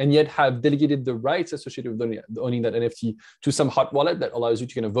 and yet have delegated the rights associated with owning that NFT to some hot wallet that allows you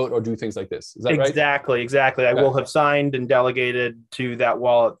to kind of vote or do things like this. Is that right? Exactly. I will have signed and delegated to that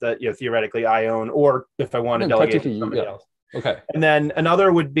wallet that theoretically I own, or if I want to delegate to somebody else. Okay. And then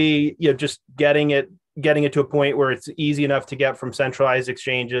another would be just getting it to a point where it's easy enough to get from centralized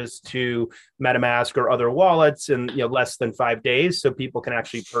exchanges to MetaMask or other wallets in less than 5 days, so people can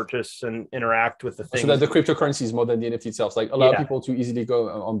actually purchase and interact with the things. So that the cryptocurrencies more than the NFT itself, like allow people to easily go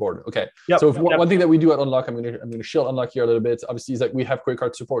on board. Okay. Yep. So one thing that we do at Unlock, I'm going to shield Unlock here a little bit. Obviously, is that we have credit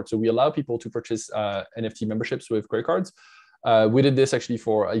card support, so we allow people to purchase NFT memberships with credit cards. We did this actually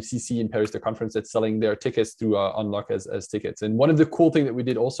for ICC in Paris, the conference that's selling their tickets through Unlock as tickets. And one of the cool things that we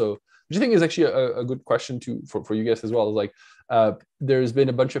did also, which I think is actually a good question for you guys as well, is like there's been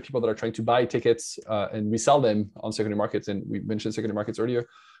a bunch of people that are trying to buy tickets and resell them on secondary markets. And we mentioned secondary markets earlier.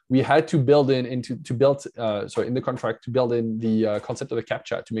 We had to build in in the contract to build in the concept of a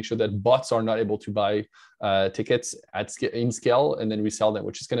CAPTCHA to make sure that bots are not able to buy tickets in scale and then resell them,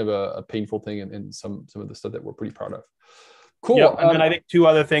 which is kind of a painful thing and some of the stuff that we're pretty proud of. Cool. Yep. And then I think 2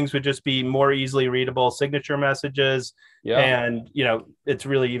 other things would just be more easily readable signature messages. Yeah. And, it's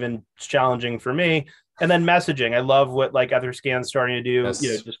really even challenging for me. And then messaging. I love what like Etherscan's starting to do,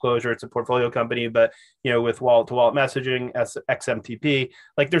 disclosure, it's a portfolio company, but, with wallet to wallet messaging, XMTP,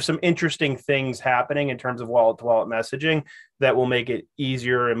 like there's some interesting things happening in terms of wallet to wallet messaging that will make it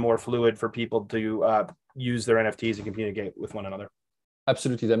easier and more fluid for people to use their NFTs and communicate with one another.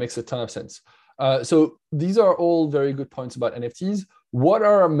 Absolutely. That makes a ton of sense. So these are all very good points about NFTs. What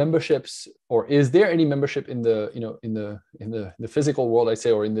are memberships, or is there any membership in the the physical world, I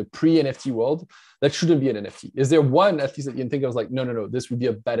say, or in the pre-NFT world that shouldn't be an NFT? Is there one at least that you can think of like, no, this would be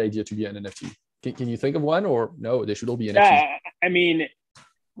a bad idea to be an NFT? Can you think of one, or no, they should all be NFTs? Yeah, I mean,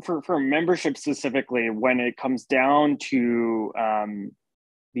 for membership specifically, when it comes down to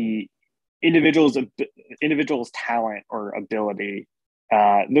the individual's talent or ability,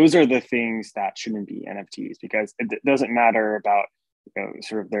 those are the things that shouldn't be NFTs, because it doesn't matter about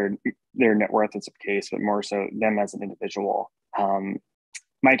sort of their net worth in some case, but more so them as an individual.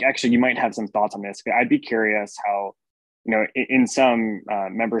 Mike, actually, you might have some thoughts on this. I'd be curious how, in some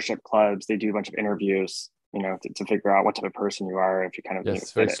membership clubs, they do a bunch of interviews, to figure out what type of person you are, if you kind of very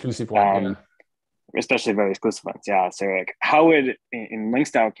exclusive one, especially very exclusive ones. Yeah. So like, how would in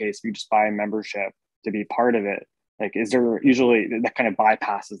Links DAO case, if you just buy a membership to be part of it? Like, is there usually that kind of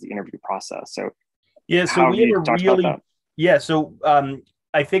bypasses the interview process? So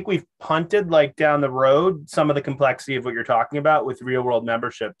I think we've punted like down the road some of the complexity of what you're talking about with real world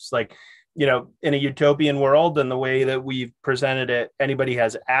memberships. Like, in a utopian world and the way that we've presented it, anybody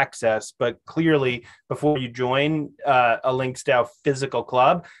has access, but clearly before you join a Links DAO physical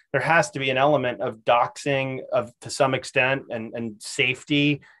club, there has to be an element of doxing to some extent, and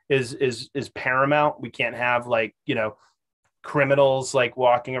safety is paramount. We can't have criminals like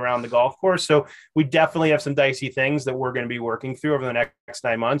walking around the golf course. So we definitely have some dicey things that we're going to be working through over the next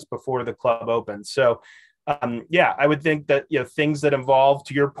 9 months before the club opens. So I would think that, things that involve,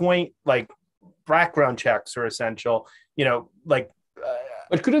 to your point, like background checks are essential, but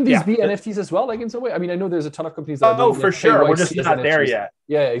couldn't these be NFTs as well? Like in some way, I mean, I know there's a ton of companies that for sure. We're just not there yet.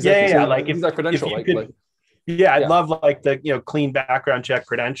 Yeah, exactly. Yeah. So these are credential. Yeah, I'd love like the clean background check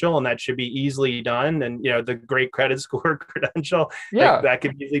credential, and that should be easily done. And the great credit score credential, like, that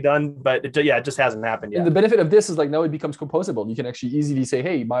could be easily done. But it just hasn't happened yet. And the benefit of this is like now it becomes composable. You can actually easily say,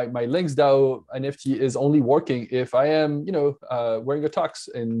 hey, my Links DAO NFT is only working if I am wearing a tux,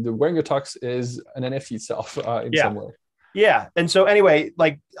 and the wearing a tux is an NFT itself in some way. Yeah. And so anyway,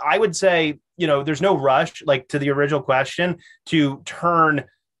 like I would say, there's no rush, like to the original question, to turn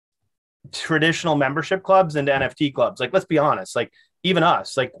traditional membership clubs into NFT clubs. Like, let's be honest, like even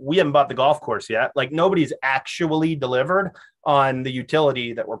us, like we haven't bought the golf course yet. Like nobody's actually delivered on the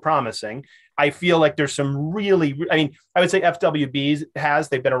utility that we're promising. I feel like there's some I would say FWBs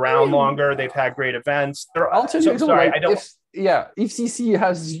they've been around longer. They've had great events. I'll tell you, if CC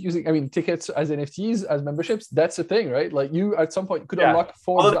has using, tickets as NFTs, as memberships, that's the thing, right? Like you at some point could unlock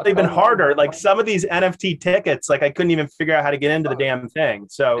Although they've been harder. Like some of these NFT tickets, like I couldn't even figure out how to get into the damn thing.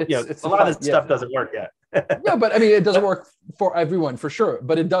 So, a lot of this stuff doesn't work yet. Yeah, but it doesn't work for everyone for sure,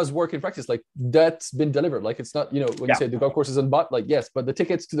 but it does work in practice. Like that's been delivered. Like it's not, when you say the golf course isn't bought, like yes, but the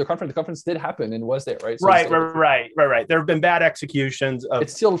tickets to the conference did happen and was there, right? So right. There have been bad executions of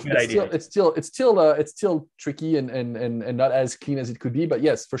it's still tricky and not as clean as it could be. But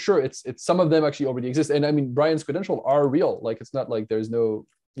yes, for sure, it's some of them actually already exist. And Brian's credentials are real. Like it's not like there's no,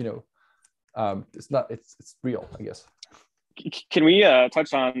 it's real, I guess. Can we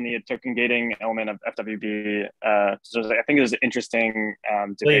touch on the token gating element of FWB? So I think there's an interesting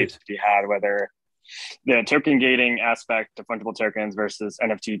debate to be had whether the token gating aspect of fungible tokens versus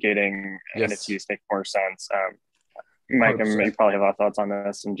NFT gating NFTs make more sense. Mike, you probably have a lot of thoughts on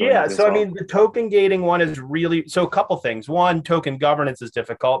this. So the token gating one is really, so a couple things. One, token governance is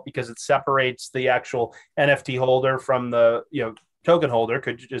difficult because it separates the actual NFT holder from the token holder.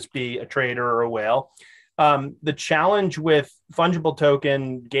 Could just be a trader or a whale. The challenge with fungible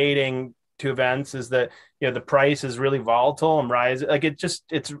token gating to events is that the price is really volatile and rising. Like it's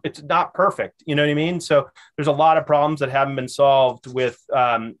not perfect. You know what I mean? So there's a lot of problems that haven't been solved with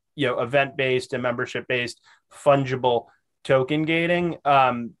event-based and membership-based fungible token gating.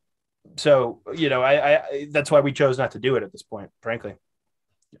 So that's why we chose not to do it at this point, frankly.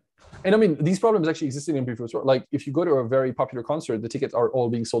 And these problems actually existed in previous world. Like if you go to a very popular concert, the tickets are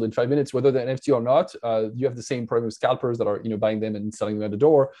all being sold in 5 minutes, whether they're NFT or not. You have the same problem with scalpers that are buying them and selling them at the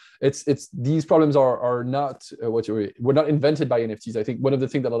door. It's these problems are not were not invented by NFTs. I think one of the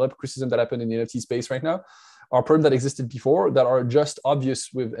things that a lot of criticism that happened in the NFT space right now are problems that existed before that are just obvious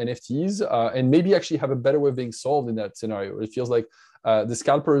with NFTs and maybe actually have a better way of being solved in that scenario. It feels like the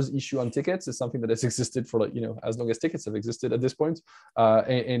scalpers issue on tickets is something that has existed for as long as tickets have existed at this point.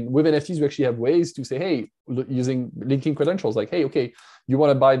 And with NFTs, we actually have ways to say, hey, using linking credentials, like, hey, okay, you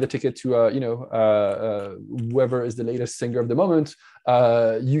want to buy the ticket to whoever is the latest singer of the moment.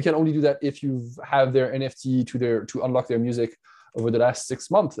 You can only do that if you have their NFT to unlock their music over the last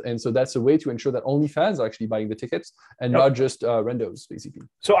 6 months. And so that's a way to ensure that only fans are actually buying the tickets and not just randos, basically.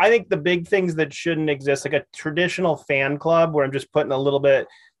 So I think the big things that shouldn't exist, like a traditional fan club where I'm just putting a little bit,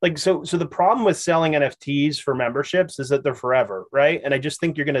 like, so the problem with selling NFTs for memberships is that they're forever, right? And I just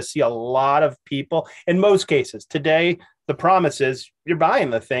think you're going to see a lot of people, in most cases today, the promise is you're buying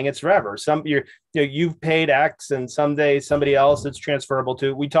the thing, it's forever. You've paid X and someday somebody else it's transferable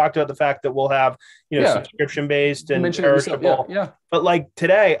to. We talked about the fact that we'll have, subscription based and perishable. But like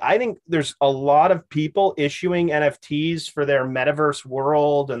today, I think there's a lot of people issuing NFTs for their metaverse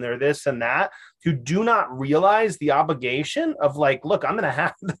world and their this and that who do not realize the obligation of like, look, I'm going to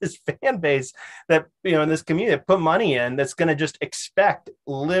have this fan base that, in this community that put money in that's going to just expect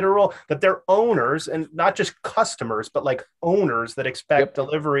that they're owners and not just customers, but like owners that expect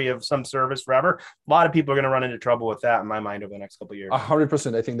delivery of some service forever. A lot of people are going to run into trouble with that in my mind over the next couple of years.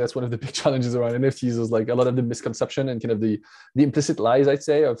 100%. I think that's one of the big challenges around NFTs is like a lot of the misconception and kind of the implicit lies, I'd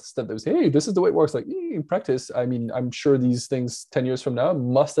say, of stuff that was, hey, this is the way it works. Like in practice, I'm sure these things 10 years from now,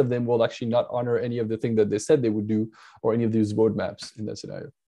 most of them will actually not honor any of the thing that they said they would do or any of these roadmaps in that scenario.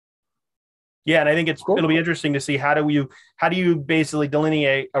 Yeah, and I think it'll be interesting to see how do you basically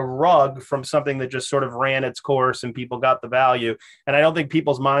delineate a rug from something that just sort of ran its course and people got the value. And I don't think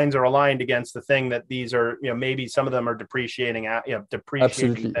people's minds are aligned against the thing that these are, maybe some of them are depreciating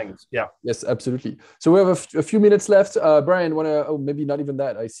things. Yeah. Yes, absolutely. So we have a few minutes left. Brian, maybe not even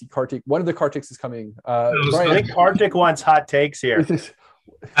that. I see Kartik. One of the Kartiks is coming. Brian, I think Kartik wants hot takes here.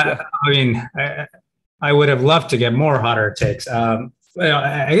 I would have loved to get more hotter takes.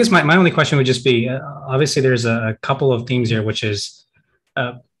 I guess my only question would just be, obviously there's a couple of themes here, which is,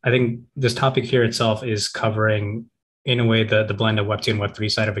 I think this topic here itself is covering in a way the blend of Web2 and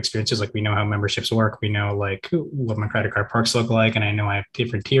Web3 side of experiences. Like we know how memberships work. We know like what my credit card perks look like. And I know I have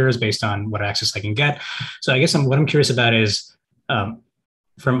different tiers based on what access I can get. So I guess what I'm curious about is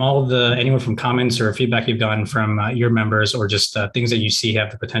from anyone from comments or feedback you've gotten from your members or just things that you see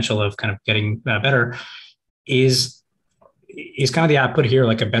have the potential of kind of getting better, is kind of the output here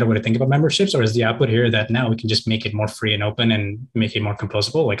like a better way to think about memberships, or is the output here that now we can just make it more free and open and make it more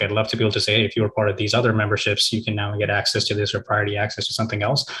composable? Like I'd love to be able to say, hey, if you were part of these other memberships, you can now get access to this or priority access to something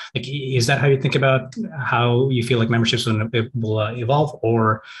else. Like, is that how you think about how you feel like memberships will evolve,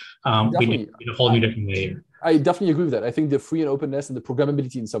 or we need a whole new different way? I definitely agree with that. I think the free and openness and the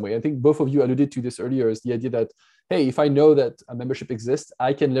programmability in some way. I think both of you alluded to this earlier, is the idea that, hey, if I know that a membership exists,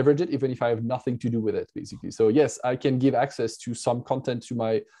 I can leverage it even if I have nothing to do with it, basically. So yes, I can give access to some content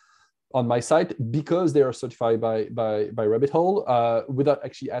on my site because they are certified by Rabbit Hole without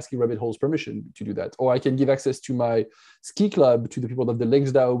actually asking Rabbit Hole's permission to do that. Or I can give access to my ski club to the people of the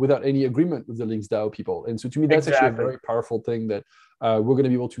Links DAO without any agreement with the Links DAO people. And so to me, that's actually a very powerful thing that we're going to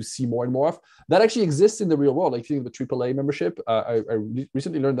be able to see more and more of. That actually exists in the real world. Like, think of the AAA membership. I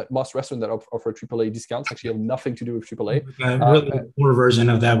recently learned that most restaurants that offer AAA discounts actually have nothing to do with AAA. Really poor version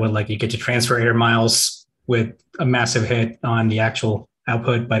of that would, like, you get to transfer air miles with a massive hit on the actual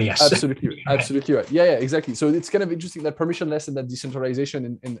output, but yes. Absolutely right. Yeah, exactly. So it's kind of interesting that permissionless and that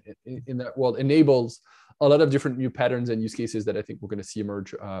decentralization in that world enables a lot of different new patterns and use cases that I think we're going to see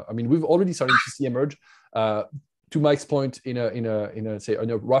emerge. I mean, we've already started to see emerge. To Mike's point, in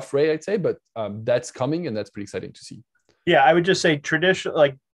a rough way, I'd say, but that's coming, and that's pretty exciting to see. Yeah, I would just say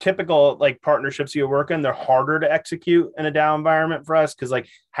typical partnerships you work in, they're harder to execute in a DAO environment for us, because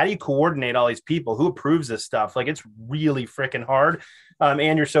how do you coordinate all these people? Who approves this stuff? It's really freaking hard.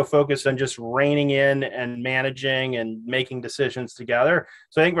 And you're so focused on just reining in and managing and making decisions together.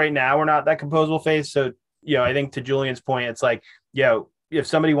 So I think right now we're not that composable phase. So, I think to Julian's point, it's if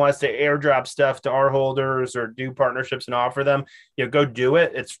somebody wants to airdrop stuff to our holders or do partnerships and offer them, go do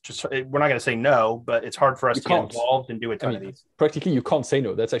it. It's just, we're not going to say no, but it's hard for us to get involved and do a ton of these. Practically, you can't say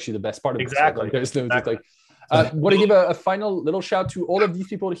no. That's actually the best part of it. Exactly. There's no want to give a final little shout to all of these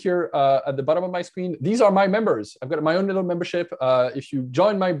people here at the bottom of my screen. These are my members. I've got my own little membership. If you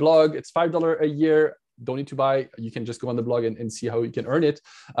join my blog, it's $5 a year. Don't need to buy. You can just go on the blog and see how you can earn it.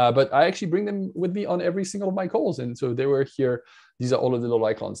 But I actually bring them with me on every single of my calls. And so they were here. These are all of the little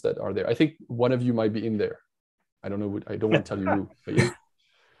icons that are there. I think one of you might be in there. I don't know. I don't want to tell you who. But yeah.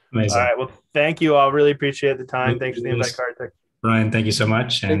 Amazing. All right. Well, thank you all. Really appreciate the time. Thanks for the invite, Kartik. Brian, thank you so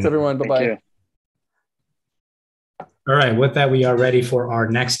much. Thanks, everyone. Bye-bye. All right. With that, we are ready for our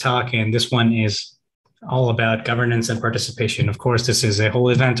next talk. And this one is all about governance and participation. Of course, this is a whole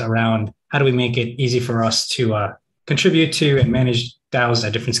event around how do we make it easy for us to contribute to and manage DAOs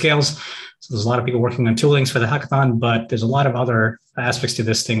at different scales. So there's a lot of people working on toolings for the hackathon, but there's a lot of other aspects to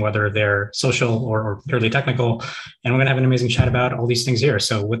this thing, whether they're social or purely technical. And we're going to have an amazing chat about all these things here.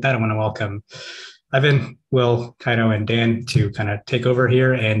 So with that, I want to welcome Ivan, Will, Kaido, and Dan to kind of take over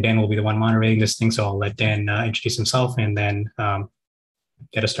here. And Dan will be the one moderating this thing. So I'll let Dan introduce himself and then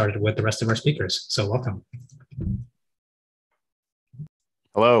get us started with the rest of our speakers. So welcome.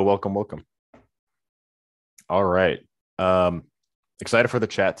 Hello, welcome. All right. Excited for the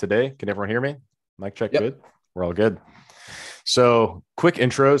chat today. Can everyone hear me? Mic check. Yep. Good. We're all good. So quick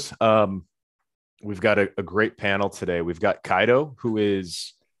intros. We've got a great panel today. We've got Kaido,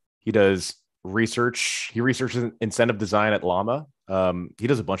 he does research. He researches incentive design at Llama. He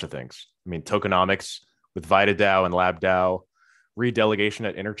does a bunch of things. I mean, tokenomics with VitaDAO and LabDAO, redelegation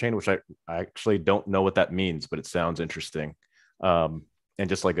at Interchain, which I actually don't know what that means, but it sounds interesting. And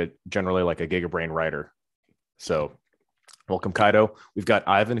just generally a GigaBrain writer. So welcome, Kaido. We've got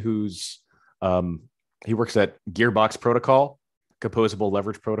Ivan, he works at Gearbox Protocol, Composable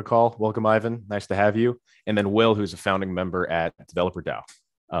Leverage Protocol. Welcome, Ivan. Nice to have you. And then Will, who's a founding member at Developer DAO.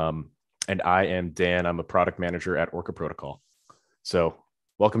 And I am Dan. I'm a product manager at Orca Protocol. So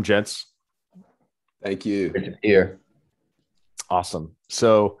welcome, gents. Thank you. Good to be here. Awesome.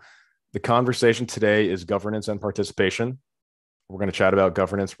 So the conversation today is governance and participation. We're going to chat about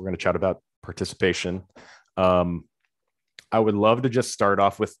governance. We're going to chat about participation. I would love to just start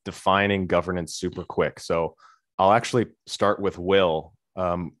off with defining governance super quick. So I'll actually start with Will.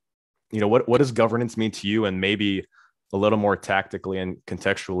 What does governance mean to you, and maybe a little more tactically and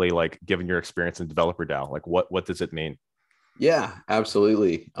contextually, given your experience in Developer DAO, what does it mean? Yeah,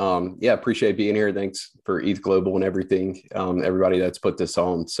 absolutely. Appreciate being here. Thanks for ETH Global and everything, everybody that's put this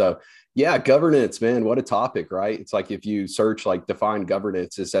on. So Yeah, governance, man, what a topic, right? It's like if you search like define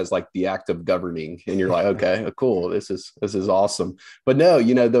governance, it says like the act of governing, and you're like, okay, cool, this is awesome. But no,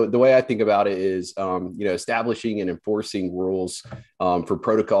 the way I think about it is, establishing and enforcing rules for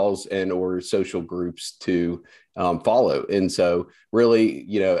protocols and or social groups to follow. And so, really,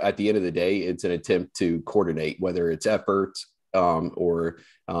 at the end of the day, it's an attempt to coordinate, whether it's efforts or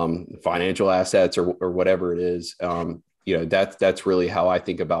financial assets or whatever it is. That's really how I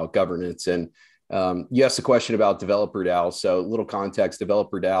think about governance. And you asked a question about developer DAO. So a little context: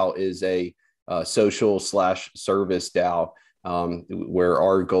 developer DAO is a social/service DAO, where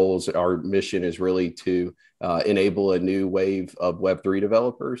our mission is really to enable a new wave of Web3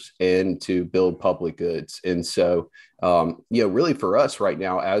 developers and to build public goods. And so, really for us right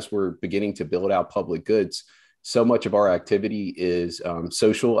now, as we're beginning to build out public goods, so much of our activity is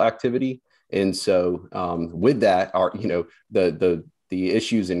social activity. And so with that, the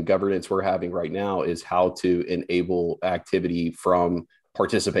issues in governance we're having right now is how to enable activity from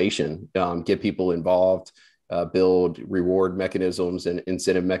participation, get people involved, build reward mechanisms and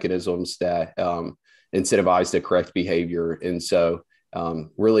incentive mechanisms that incentivize the correct behavior. And so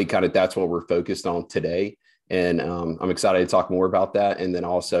really kind of that's what we're focused on today. And I'm excited to talk more about that, and then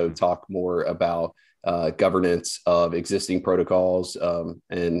also talk more about governance of existing protocols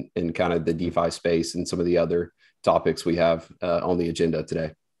and kind of the DeFi space and some of the other topics we have on the agenda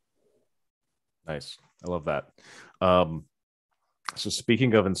today. Nice. I love that. So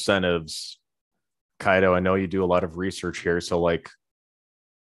speaking of incentives, Kaido, I know you do a lot of research here. So like,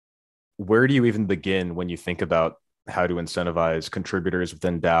 where do you even begin when you think about how to incentivize contributors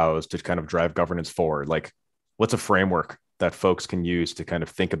within DAOs to kind of drive governance forward? Like, what's a framework that folks can use to kind of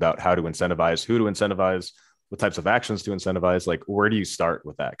think about how to incentivize, who to incentivize, what types of actions to incentivize? Like, where do you start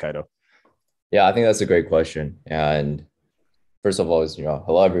with that, Kaido? Yeah, I think that's a great question. And first of all,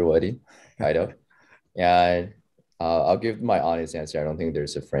 hello, everybody, Kaido. And I'll give my honest answer. I don't think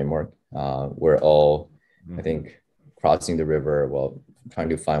there's a framework. We're all, I think, crossing the river, trying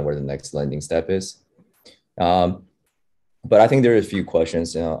to find where the next landing step is. But I think there are a few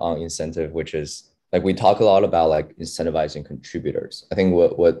questions on incentive, which is, like, we talk a lot about like incentivizing contributors. I think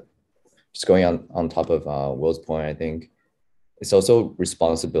what just going on top of Will's point, I think it's also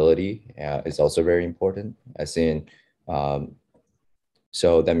responsibility is also very important. As in,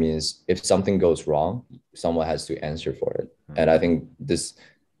 so that means if something goes wrong, someone has to answer for it. And I think this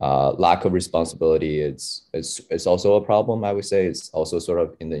lack of responsibility it's also a problem. I would say it's also sort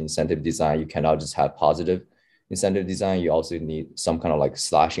of in the incentive design. You cannot just have positive incentive design. You also need some kind of like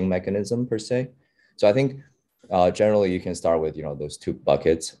slashing mechanism per se. So I think generally you can start with, those two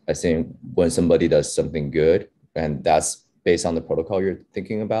buckets. I think when somebody does something good, and that's based on the protocol you're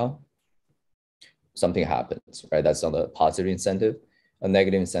thinking about, something happens, right? That's on the positive incentive. A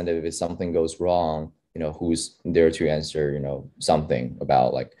negative incentive is something goes wrong, who's there to answer, something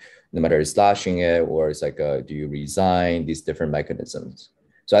about, like, no matter it's slashing it or it's like, do you resign, these different mechanisms.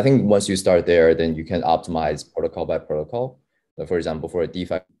 So I think once you start there, then you can optimize protocol by protocol. So for example, for a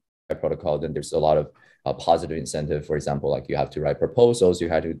DeFi protocol, then there's a lot of positive incentive. For example, like you have to write proposals, you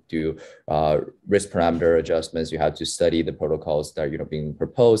have to do risk parameter adjustments, you have to study the protocols that are being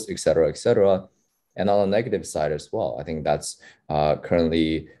proposed, et cetera, et cetera. And on the negative side as well, I think that's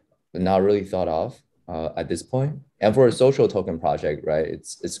currently not really thought of at this point. And for a social token project, right,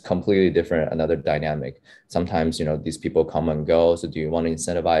 it's completely different, another dynamic. Sometimes, these people come and go. So do you want to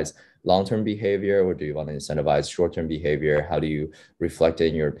incentivize long-term behavior, or do you want to incentivize short-term behavior? How do you reflect it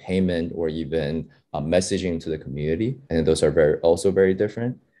in your payment or even messaging to the community? And those are also very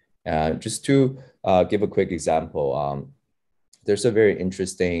different. Just to give a quick example, there's a very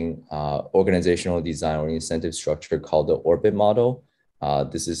interesting organizational design or incentive structure called the orbit model.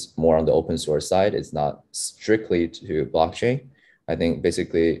 This is more on the open source side. It's not strictly to blockchain. I think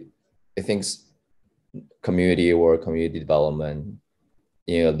basically it thinks community or community development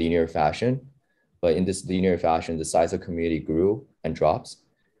in a linear fashion, but in this linear fashion, the size of community grew and drops,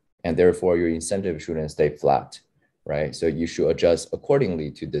 and therefore your incentive shouldn't stay flat, right? So you should adjust accordingly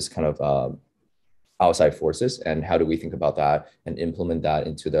to this kind of outside forces. And how do we think about that and implement that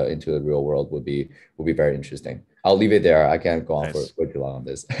into the real world would be very interesting. I'll leave it there. I can't go on for too long on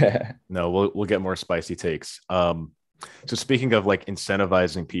this. No, we'll get more spicy takes. So speaking of like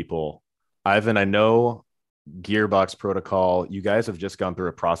incentivizing people, Ivan, I know Gearbox protocol, you guys have just gone through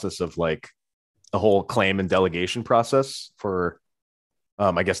a process of like a whole claim and delegation process for,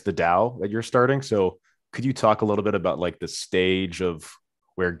 I guess, the DAO that you're starting. So could you talk a little bit about like the stage of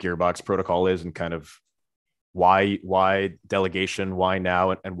where Gearbox protocol is and kind of why delegation, why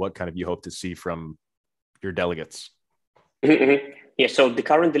now, and what kind of you hope to see from your delegates? Yeah, Yeah, so the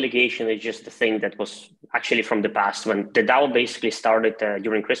current delegation is just the thing that was actually from the past when the DAO basically started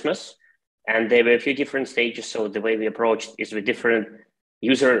during Christmas, and there were a few different stages. So the way we approached is with different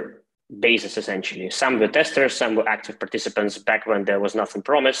user bases, essentially. Some were testers, some were active participants back when there was nothing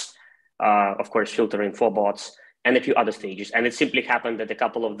promised, of course, filtering for bots, and a few other stages. And it simply happened that a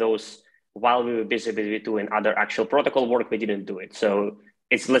couple of those, while we were busy with doing other actual protocol work, we didn't do it. So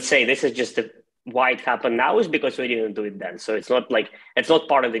it's, let's say, this is just why it happened now is because we didn't do it then. So it's not like, it's not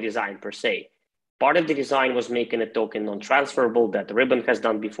part of the design per se. Part of the design was making a token non-transferable that Ribbon has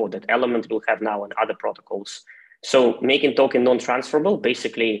done before, that Element will have now and other protocols. So making token non-transferable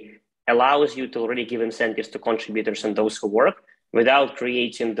basically allows you to already give incentives to contributors and those who work without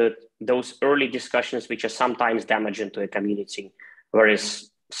creating those early discussions, which are sometimes damaging to a community.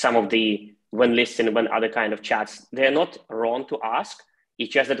 Whereas some of the when listing, when other kind of chats, they're not wrong to ask.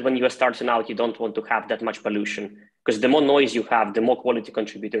 It's just that when you are starting out, you don't want to have that much pollution, because the more noise you have, the more quality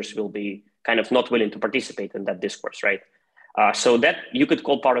contributors will be kind of not willing to participate in that discourse, right? So that you could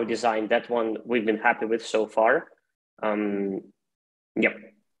call part of design. That one we've been happy with so far. Yep.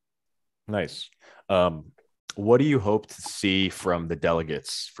 Nice. What do you hope to see from the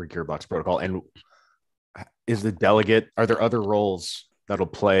delegates for Gearbox Protocol? And are there other roles that'll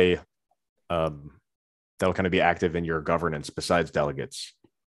play, that'll kind of be active in your governance besides delegates?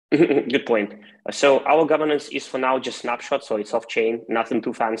 Good point. So our governance is for now just snapshot. So it's off chain, nothing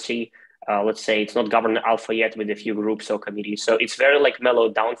too fancy. Let's say it's not governed alpha yet with a few groups or committees. So it's very like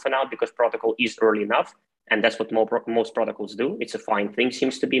mellowed down for now because protocol is early enough. And that's what most protocols do. It's a fine thing,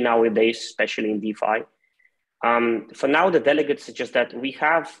 seems to be nowadays, especially in DeFi. For now, the delegates is just that we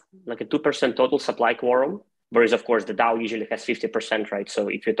have like a 2% total supply quorum, whereas of course the DAO usually has 50%, right? So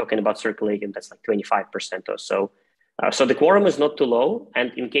if you're talking about circulating, that's like 25% or so. So the quorum is not too low.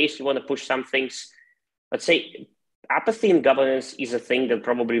 And in case you want to push some things, let's say apathy in governance is a thing that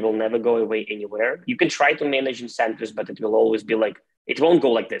probably will never go away anywhere. You can try to manage incentives, but it will always be like, it won't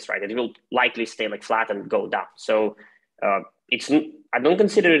go like this, right? It will likely stay like flat and go down. So I don't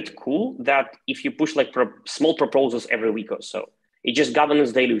consider it cool that if you push like small proposals every week or so, it just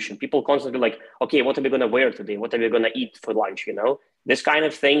governance dilution. People constantly like, okay, what are we going to wear today? What are we going to eat for lunch? You know, this kind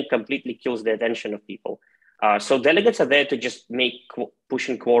of thing completely kills the attention of people. So delegates are there to just make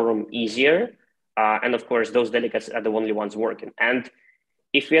pushing quorum easier. And of course, those delegates are the only ones working. And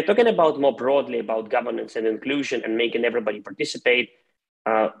if we are talking about more broadly about governance and inclusion and making everybody participate,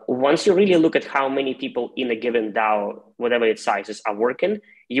 once you really look at how many people in a given DAO, whatever its sizes, are working,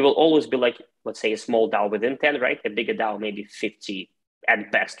 you will always be like, let's say a small DAO within 10, right? A bigger DAO, maybe 50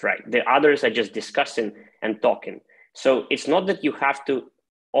 at best, right? The others are just discussing and talking. So it's not that you have to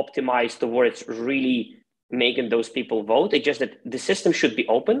optimize towards really making those people vote. It's just that the system should be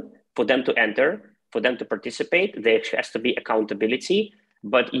open for them to enter, for them to participate. There has to be accountability,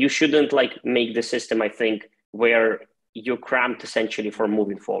 but you shouldn't like make the system, I think, where you're cramped essentially for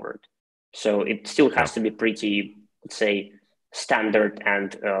moving forward. So it still has to be pretty, let's say, standard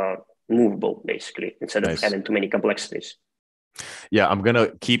and movable, basically, instead of having too many complexities. Yeah, I'm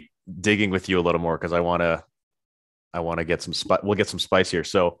gonna keep digging with you a little more because I wanna get some we'll get some spice here.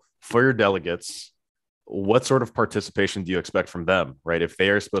 So for your delegates, what sort of participation do you expect from them, right? If they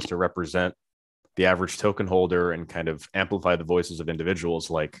are supposed to represent the average token holder and kind of amplify the voices of individuals,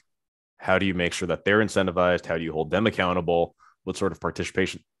 like how do you make sure that they're incentivized? How do you hold them accountable? What sort of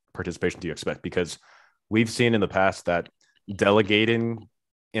participation do you expect? Because we've seen in the past that delegating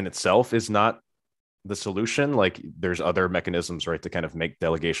in itself is not the solution. Like there's other mechanisms, right, to kind of make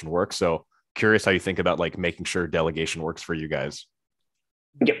delegation work. So curious how you think about like making sure delegation works for you guys.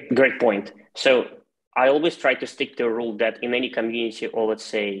 Yeah, great point. So I always try to stick to a rule that in any community or let's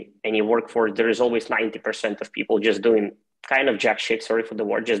say any workforce, there is always 90% of people just doing kind of jack shit, sorry for the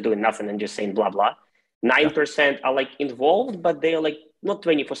word, just doing nothing and just saying blah, blah. 9% are like involved, but they're like not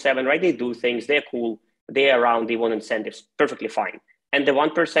 24/7, right? They do things, they're cool, they're around, they want incentives, perfectly fine. And the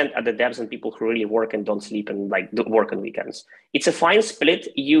 1% are the devs and people who really work and don't sleep and like work on weekends. It's a fine split.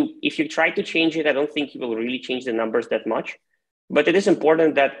 If you try to change it, I don't think you will really change the numbers that much. But it is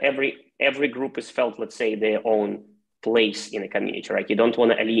important that every group is felt, let's say, their own place in a community, right? You don't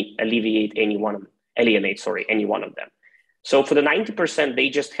want to alienate any one of them. So for the 90%, they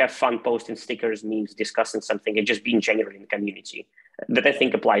just have fun posting stickers, memes, discussing something, and just being general in the community. That I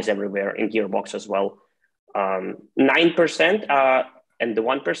think applies everywhere in Gearbox as well. 9% and the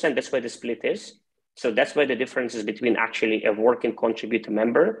 1%, that's where the split is. So that's where the difference is between actually a working contributor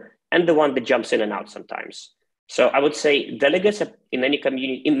member and the one that jumps in and out sometimes. So I would say delegates in any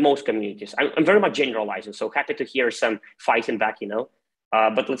community, in most communities, I'm very much generalizing, so happy to hear some fighting back, you know.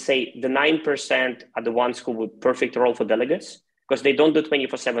 But let's say the 9% are the ones who would perfect role for delegates, because they don't do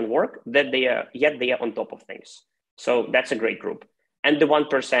 24/7 work, that yet they are on top of things. So that's a great group. And the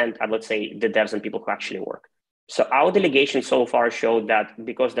 1% are, let's say, the devs and people who actually work. So our delegation so far showed that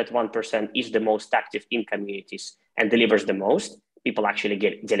because that 1% is the most active in communities and delivers the most, people actually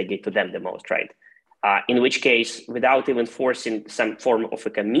delegate to them the most, right? In which case, without even forcing some form of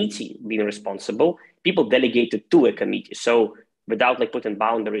a committee being responsible, people delegated to a committee. So without like putting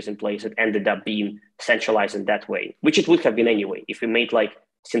boundaries in place, it ended up being centralized in that way, which it would have been anyway. If we made like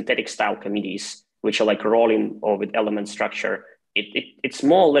synthetic style committees, which are like rolling or with element structure, it's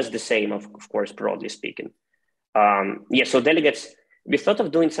more or less the same, of course, broadly speaking. So delegates, we thought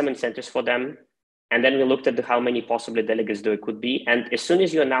of doing some incentives for them. And then we looked at how many possibly delegates there could be. And as soon as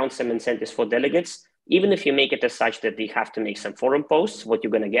you announce some incentives for delegates, even if you make it as such that they have to make some forum posts, what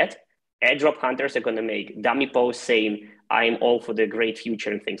you're going to get, airdrop hunters are going to make dummy posts saying, I'm all for the great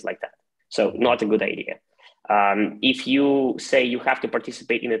future and things like that. So not a good idea. If you say you have to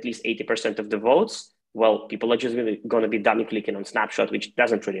participate in at least 80% of the votes, well, people are just going to be dummy clicking on snapshot, which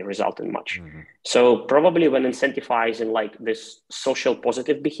doesn't really result in much. So probably when incentivizing like this social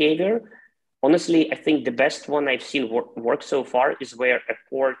positive behavior, honestly, I think the best one I've seen work so far is where a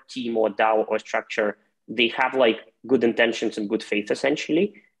core team or DAO or structure, they have like good intentions and good faith essentially,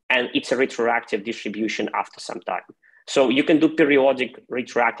 and it's a retroactive distribution after some time. So you can do periodic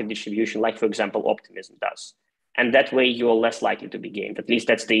retroactive distribution, like for example, Optimism does. And that way you are less likely to be gamed. At least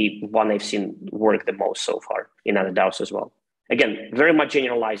that's the one I've seen work the most so far in other DAOs as well. Again, very much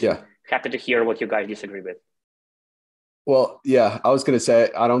generalizing. Yeah. Happy to hear what you guys disagree with. Well, yeah, I was going to say,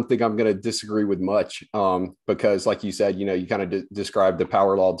 I don't think I'm going to disagree with much because like you said, you kind of described the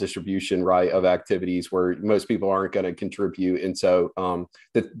power law distribution, right, of activities where most people aren't going to contribute. And so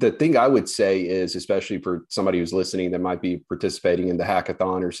the thing I would say is, especially for somebody who's listening that might be participating in the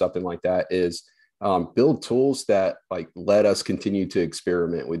hackathon or something like that, is build tools that like let us continue to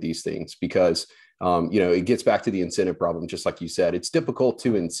experiment with these things because it gets back to the incentive problem. Just like you said, it's difficult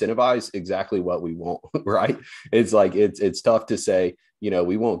to incentivize exactly what we want, right? It's like, it's tough to say,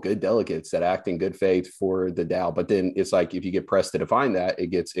 we want good delegates that act in good faith for the DAO, but then it's like, if you get pressed to define that, it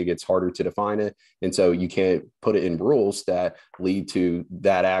gets harder to define it. And so you can't put it in rules that lead to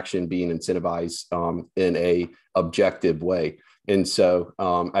that action being incentivized in a objective way. And so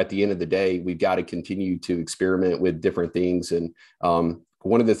at the end of the day, we've got to continue to experiment with different things. And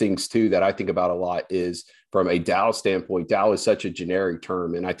one of the things too that I think about a lot is from a DAO standpoint, DAO is such a generic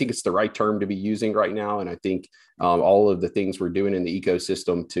term, and I think it's the right term to be using right now. And I think all of the things we're doing in the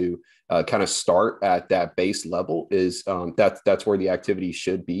ecosystem to kind of start at that base level is that's where the activity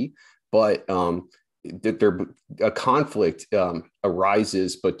should be. But a conflict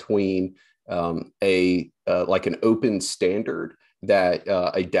arises between like an open standard that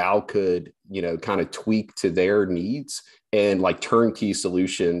a DAO could, kind of tweak to their needs and like turnkey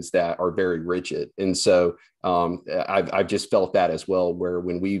solutions that are very rigid. And so I've just felt that as well, where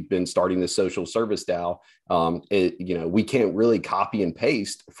when we've been starting the social service DAO, we can't really copy and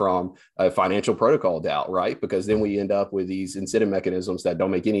paste from a financial protocol DAO, right? Because then we end up with these incentive mechanisms that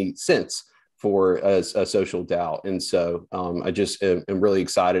don't make any sense for a social DAO. And so I just am really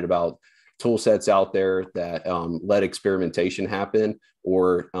excited about tool sets out there that let experimentation happen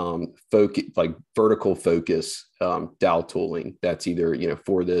or focus, like vertical focus DAO tooling that's either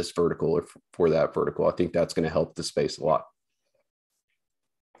for this vertical or for that vertical. I think that's going to help the space a lot.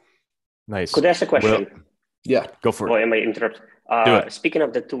 Nice. Could I ask a question? Well, yeah, go for it. Or am I interrupt? Speaking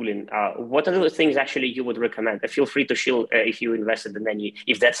of the tooling, what are the things actually you would recommend? Feel free to shield if you invested in any,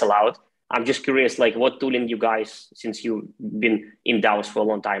 if that's allowed. I'm just curious, like what tooling you guys, since you've been in DAOs for a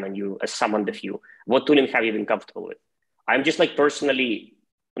long time and you summoned a few, what tooling have you been comfortable with? I'm just like personally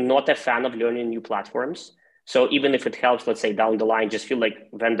not a fan of learning new platforms. So even if it helps, let's say down the line, just feel like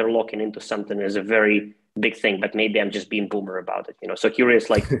vendor locking into something is a very big thing, but maybe I'm just being boomer about it, So curious,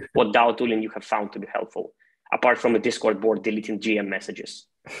 like what DAO tooling you have found to be helpful, apart from a Discord board deleting GM messages.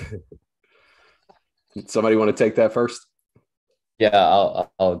 Somebody want to take that first? Yeah,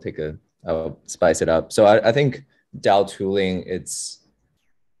 I'll spice it up. So I think DAO tooling,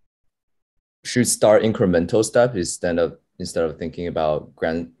 should start incremental stuff instead of thinking about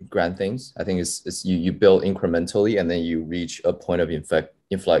grand things. I think it's you build incrementally and then you reach a point of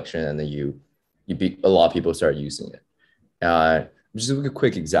inflection and then a lot of people start using it. Just a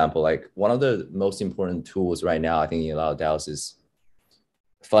quick example, like one of the most important tools right now, I think in a lot of DAOs is,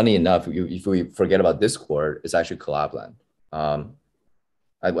 funny enough, if we forget about Discord, it's actually Collabland.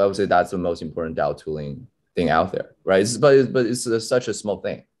 I would say that's the most important DAO tooling thing out there, right? But it's such a small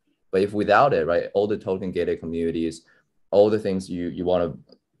thing. But if without it, right, all the token gated communities, all the things you want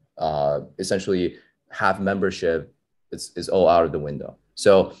to essentially have membership it's all out of the window.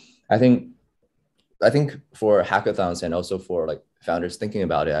 So I think for hackathons and also for like founders thinking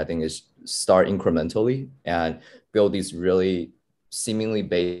about it, I think is start incrementally and build these really seemingly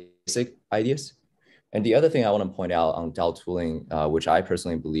basic ideas. And the other thing I want to point out on DAO tooling, which I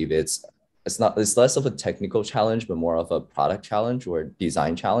personally believe it's less of a technical challenge, but more of a product challenge or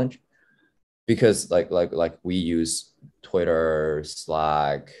design challenge, because like we use Twitter,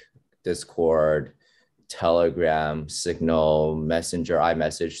 Slack, Discord, Telegram, Signal, Messenger,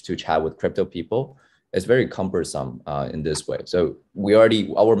 iMessage to chat with crypto people. It's very cumbersome in this way. So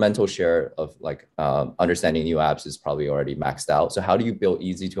our mental share of like understanding new apps is probably already maxed out. So how do you build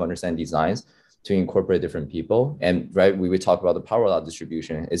easy to understand designs to incorporate different people? And right, we would talk about the power law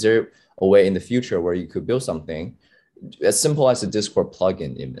distribution. Is there a way in the future where you could build something as simple as a Discord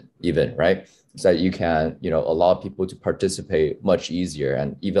plugin even, right? So that you can, allow people to participate much easier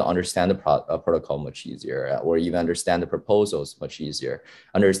and even understand the protocol much easier, or even understand the proposals much easier,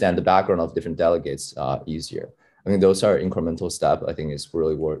 understand the background of different delegates easier. I mean, those are incremental steps. I think it's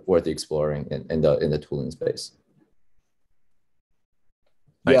really worth exploring in the tooling space.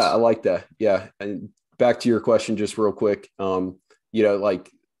 Nice. Yeah, I like that. Yeah. And back to your question, just real quick,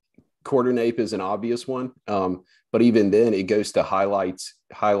 like Coordinape is an obvious one. But even then it goes to highlight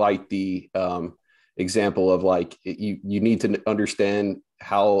the example of like, you need to understand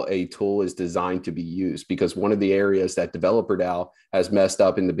how a tool is designed to be used, because one of the areas that Developer DAO has messed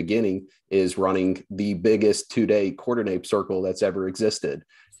up in the beginning is running the biggest 2-day Coordinape circle that's ever existed.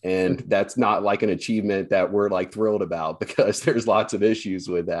 And that's not like an achievement that we're like thrilled about, because there's lots of issues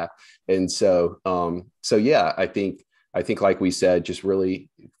with that. And so yeah, I think like we said, just really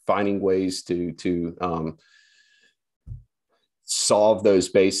finding ways to solve those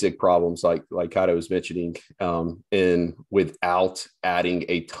basic problems, like Kato was mentioning, and without adding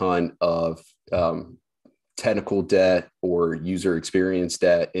a ton of technical debt or user experience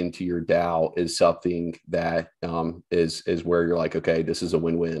debt into your DAO is something that is where you're like, okay, this is a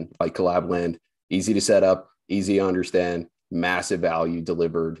win-win. Like CollabLand, easy to set up, easy to understand, massive value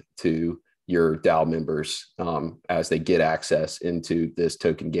delivered to your DAO members as they get access into this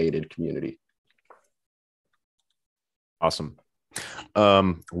token gated community. Awesome.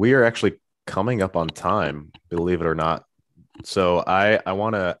 We are actually coming up on time, believe it or not. So I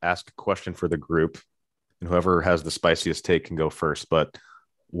want to ask a question for the group, and whoever has the spiciest take can go first. But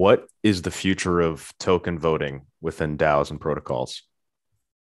what is the future of token voting within DAOs and protocols?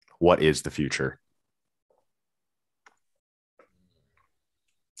 What is the future?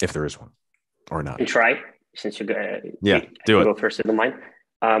 If there is one or not. You try, since you go first in the mind.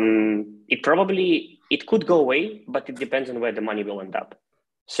 It could go away, but it depends on where the money will end up.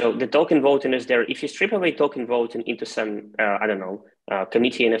 So the token voting is there. If you strip away token voting into some,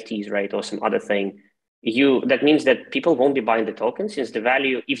 committee NFTs, right, or some other thing, that means that people won't be buying the token, since the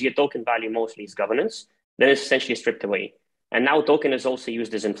value, if your token value mostly is governance, then it's essentially stripped away. And now token is also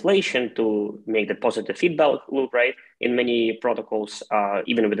used as inflation to make the positive feedback loop, right, in many protocols,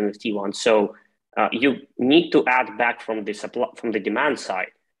 even with NFT ones. So you need to add back from the demand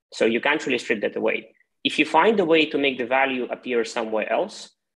side. So you can't really strip that away. If you find a way to make the value appear somewhere else,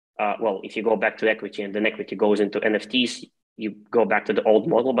 if you go back to equity and then equity goes into NFTs, you go back to the old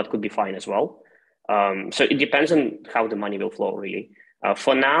model, but could be fine as well. So it depends on how the money will flow, really.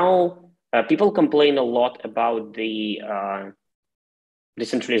 For now, people complain a lot about the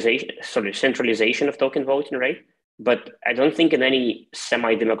centralization of token voting, right? But I don't think in any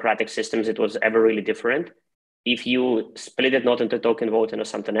semi-democratic systems it was ever really different. If you split it not into token voting or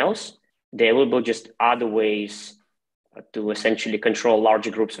something else, there will be just other ways to essentially control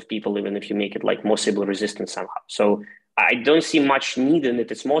larger groups of people, even if you make it like more Sybil resistant somehow. So I don't see much need in it.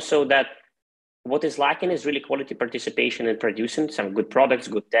 It's more so that what is lacking is really quality participation in producing some good products,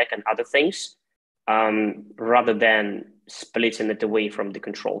 good tech, and other things, rather than splitting it away from the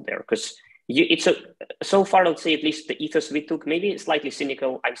control there. Because so far, let's say at least the ethos we took, maybe slightly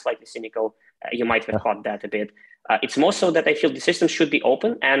cynical. I'm slightly cynical. You might have caught that a bit. It's more so that I feel the system should be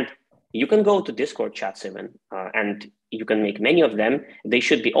open, and you can go to Discord chats even, and you can make many of them. They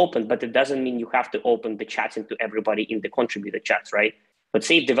should be open, but it doesn't mean you have to open the chats into everybody in the contributor chats, right? But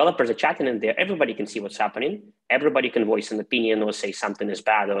say if developers are chatting in there, everybody can see what's happening. Everybody can voice an opinion or say something is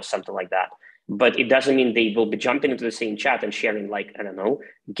bad or something like that. But it doesn't mean they will be jumping into the same chat and sharing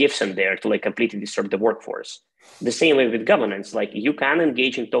GIFs in there to completely disturb the workforce. The same way with governance, you can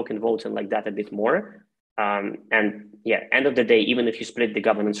engage in token voting like that a bit more. End of the day, even if you split the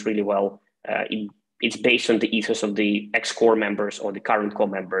governance really well, it's based on the ethos of the ex-core members or the current core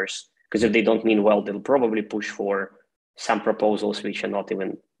members. Because if they don't mean well, they'll probably push for some proposals which are not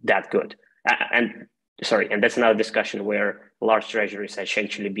even that good. And sorry, and that's another discussion where large treasuries are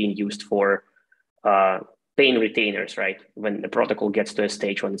essentially being used for paying retainers, right? When the protocol gets to a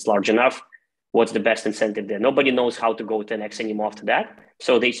stage when it's large enough, what's the best incentive there? Nobody knows how to go 10x anymore after that.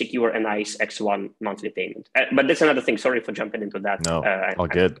 So they secure a nice X1 monthly payment. But that's another thing. Sorry for jumping into that. No, all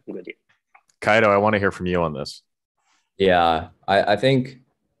good. I'm good. Kaido, I want to hear from you on this. Yeah, I think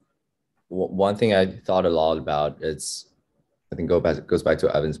one thing I thought a lot about is, I think goes back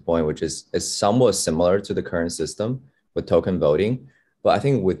to Evan's point, which is somewhat similar to the current system with token voting, but I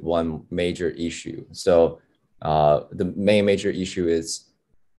think with one major issue. So the main major issue is,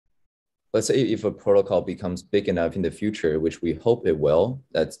 let's say if a protocol becomes big enough in the future, which we hope it will,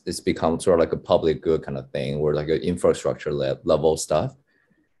 that it's become sort of like a public good kind of thing, or like an infrastructure level stuff.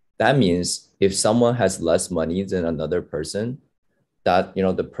 That means if someone has less money than another person, that, you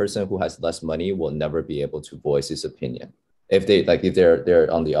know, the person who has less money will never be able to voice his opinion. If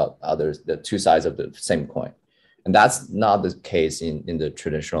they're on the two sides of the same coin. And that's not the case in the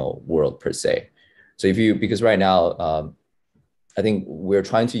traditional world per se. So because right now, I think we're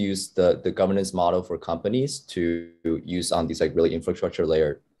trying to use the governance model for companies to use on these like really infrastructure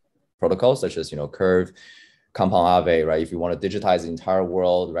layer protocols, such as, you know, Curve, Compound Aave, right? If you want to digitize the entire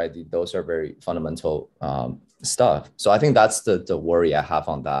world, right? Those are very fundamental stuff. So I think that's the worry I have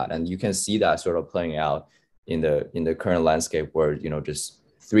on that. And you can see that sort of playing out in the current landscape where, you know, just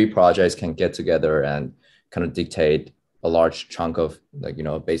 3 projects can get together and kind of dictate a large chunk of, like, you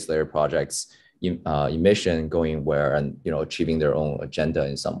know, base layer projects emission going where, and, you know, achieving their own agenda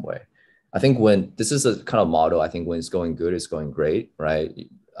in some way. I think when this is a kind of model, I think when it's going good, it's going great, right?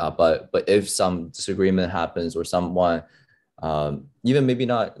 But if some disagreement happens, or someone even maybe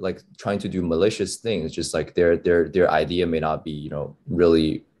not like trying to do malicious things, just like their idea may not be, you know,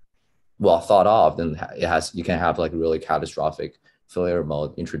 really well thought of, then you can have like really catastrophic failure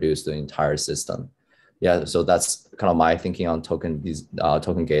mode introduced to the entire system. Yeah, so that's kind of my thinking on token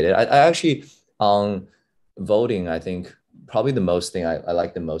gated. I actually, on voting, I think probably the most thing I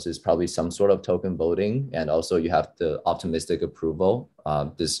like the most is probably some sort of token voting, and also you have the optimistic approval.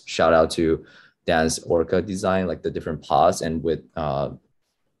 This shout out to Dan's Orca design, like the different pods, and with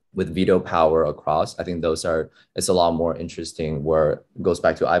veto power across. I think it's a lot more interesting, where it goes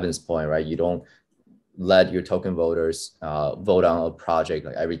back to Ivan's point, right? You don't let your token voters vote on a project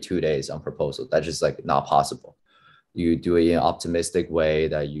like every 2 days on proposal. That's just like not possible. You do it in an optimistic way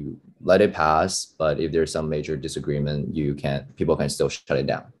that you let it pass, but if there's some major disagreement, people can still shut it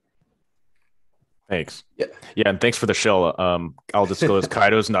down. Thanks. Yeah, and thanks for the shell. I'll disclose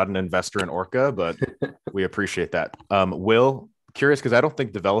Kaido's not an investor in Orca, but we appreciate that. Will, curious, because I don't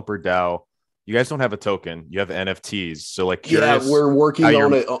think developer DAO, you guys don't have a token, you have NFTs. So like, curious, yeah, we're working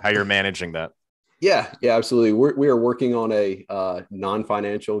on it. How you're managing that. Yeah, absolutely. We are working on a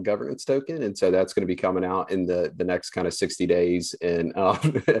non-financial governance token, and so that's going to be coming out in the next kind of 60 days. And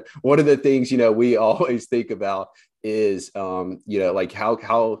one of the things, you know, we always think about is you know, like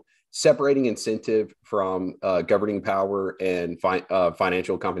how separating incentive from governing power and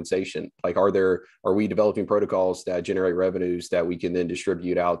financial compensation. Like, are we developing protocols that generate revenues that we can then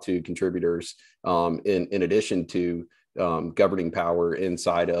distribute out to contributors in addition to governing power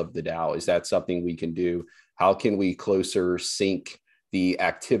inside of the DAO? Is that something we can do? How can we closer sync the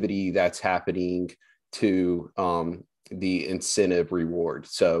activity that's happening to the incentive reward?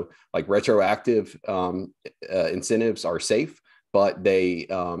 So like retroactive incentives are safe, but they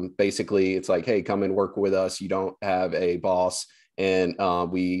basically, it's like, hey, come and work with us. You don't have a boss, and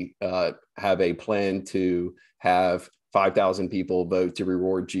we have a plan to have 5,000 people vote to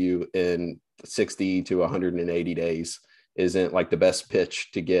reward you in 60 to 180 days isn't like the best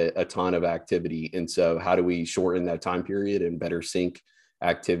pitch to get a ton of activity. And so how do we shorten that time period and better sync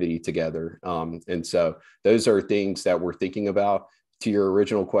activity together? And so those are things that we're thinking about. To your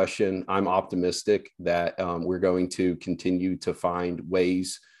original question, I'm optimistic that we're going to continue to find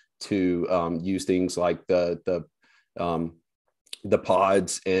ways to use things like the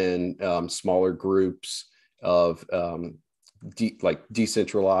pods and smaller groups of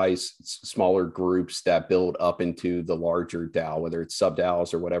decentralized smaller groups that build up into the larger DAO, whether it's sub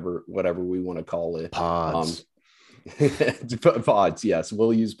DAOs or whatever we want to call it. Pods. Pods, yes,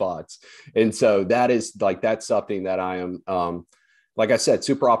 we'll use pods. And so that's something that I am, like I said,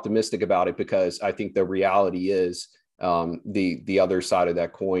 super optimistic about it, because I think the reality is the other side of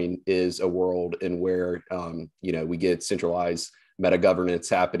that coin is a world in where you know, we get centralized meta governance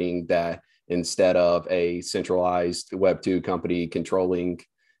happening, that instead of a centralized Web2 company controlling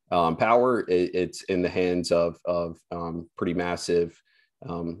power, it's in the hands of pretty massive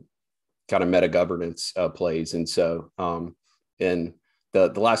kind of meta governance plays. And so, and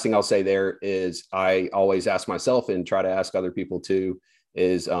the last thing I'll say there is I always ask myself and try to ask other people too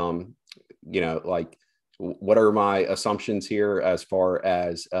is, like, what are my assumptions here as far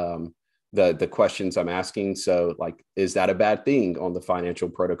as the questions I'm asking? So like, is that a bad thing on the financial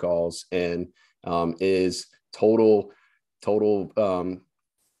protocols? And is total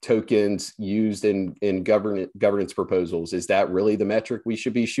tokens used in governance proposals, is that really the metric we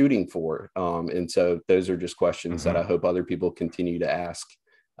should be shooting for? And so those are just questions that I hope other people continue to ask.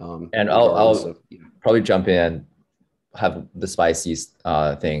 And I'll probably jump in and have the spiciest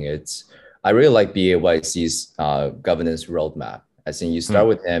thing. I really like BAYC's governance roadmap. As in, you start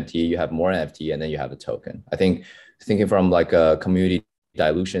with NFT, you have more NFT, and then you have a token. I think thinking from like a community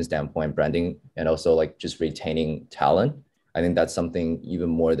dilution standpoint, branding, and also like just retaining talent, I think that's something even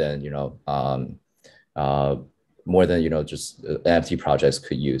more than just NFT projects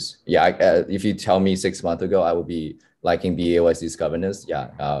could use. Yeah, if you tell me 6 months ago I would be liking BAYC's governance,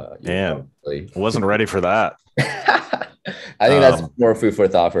 damn, really wasn't ready for that. I think that's more food for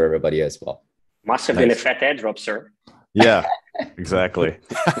thought for everybody as well. Must have been a fat airdrop, sir. Yeah, exactly.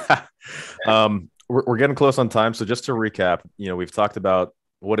 We're getting close on time, so just to recap, we've talked about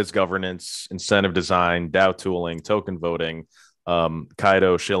what is governance, incentive design, DAO tooling, token voting,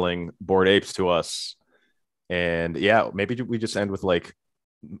 Kaido shilling Bored Apes to us. And yeah, maybe we just end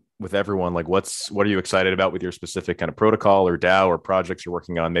with everyone, like what are you excited about with your specific kind of protocol or DAO or projects you're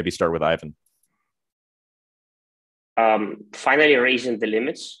working on? Maybe start with Ivan. Finally raising the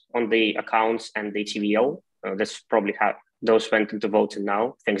limits on the accounts and the TVL. That's probably how those went into voting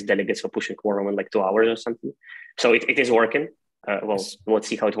now. Thanks delegates for pushing quorum in like 2 hours or something. So it is working. We'll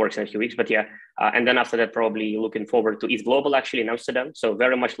see how it works in a few weeks, but yeah. And then after that, probably looking forward to ETH Global actually in Amsterdam. So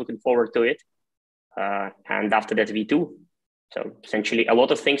very much looking forward to it. And after that, V2. So essentially a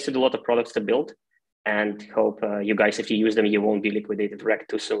lot of things to do, a lot of products to build, and hope you guys, if you use them, you won't be liquidated wrecked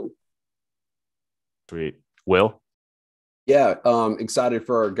too soon. Sweet. Will? Yeah, excited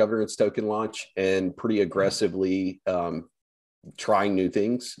for our governance token launch and pretty aggressively trying new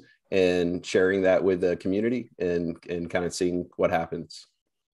things and sharing that with the community and kind of seeing what happens.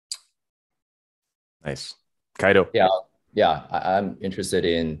 Nice. Kaido. Yeah. I'm interested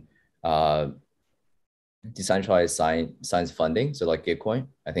in decentralized science funding. So like Gitcoin,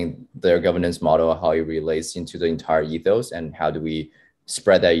 I think their governance model, how it relates into the entire ethos and how do we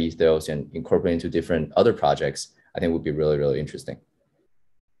spread that ethos and incorporate into different other projects, I think would be really, really interesting.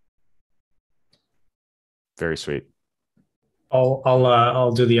 Very sweet.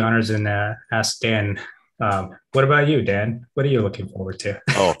 I'll do the honors and ask Dan. What about you, Dan? What are you looking forward to?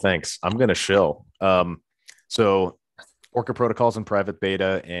 Oh, thanks. I'm gonna shill. So Orca protocol's in private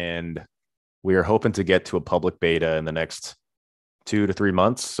beta, and we are hoping to get to a public beta in the next 2 to 3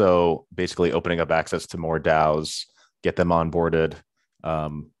 months. So basically opening up access to more DAOs, get them onboarded,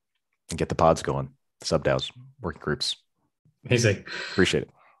 and get the pods going, sub DAOs, working groups. Amazing. Appreciate it.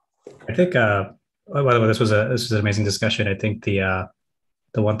 I think, by the way, this was an amazing discussion. I think the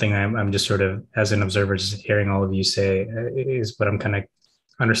one thing I'm just sort of, as an observer, just hearing all of you say is what I'm kind of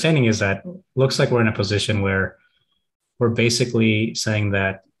understanding is that looks like we're in a position where we're basically saying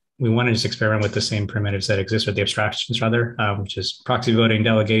that we want to just experiment with the same primitives that exist, or the abstractions rather, which is proxy voting,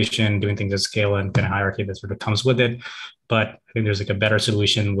 delegation, doing things at scale, and kind of hierarchy that sort of comes with it. But I think there's like a better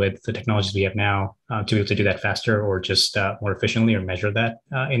solution with the technologies we have now to be able to do that faster, or just more efficiently, or measure that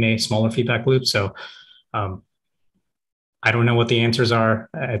in a smaller feedback loop. So I don't know what the answers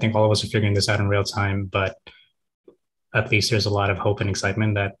are. I think all of us are figuring this out in real time, but at least there's a lot of hope and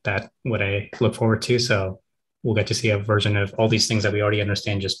excitement that what I look forward to. So we'll get to see a version of all these things that we already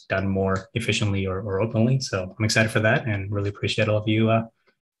understand just done more efficiently or openly. So I'm excited for that and really appreciate all of you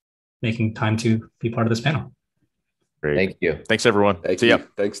making time to be part of this panel. Great. Thank you. Thanks, everyone. Thank you.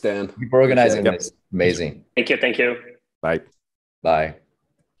 Thanks, Dan. Thank you for organizing this. Amazing. Thank you. Bye. Bye.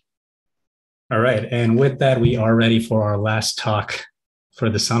 All right. And with that, we are ready for our last talk for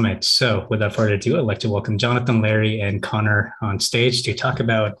the summit. So without further ado, I'd like to welcome Jonathan, Larry, and Connor on stage to talk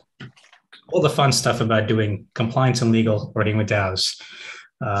about all the fun stuff about doing compliance and legal working with DAOs.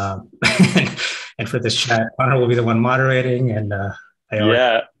 And for this chat, Connor will be the one moderating, and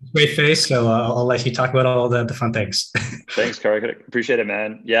great face. So I'll let you talk about all the fun things. Thanks, Kark. Appreciate it,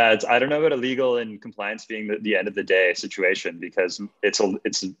 man. Yeah, I don't know about a legal and compliance being the end of the day situation, because it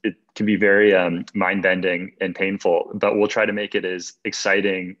can be very mind bending and painful. But we'll try to make it as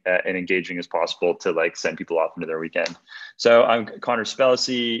exciting and engaging as possible to like send people off into their weekend. So I'm Connor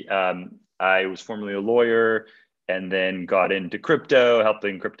Spelcy. I was formerly a lawyer and then got into crypto,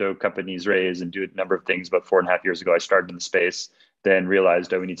 helping crypto companies raise and do a number of things. About 4.5 years ago, I started in the space. then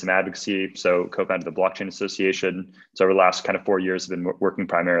realized, we need some advocacy. So co-founded the Blockchain Association. So over the last kind of 4 years, have been working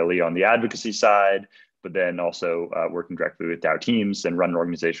primarily on the advocacy side, but then also working directly with DAO teams, and run an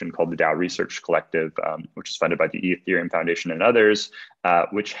organization called the DAO Research Collective, which is funded by the Ethereum Foundation and others,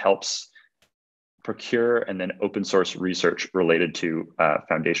 which helps procure and then open source research related to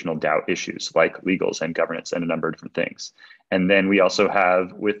foundational DAO issues like legals and governance and a number of different things. And then we also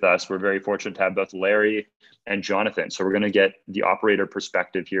have with us, we're very fortunate to have both Larry and Jonathan. So we're going to get the operator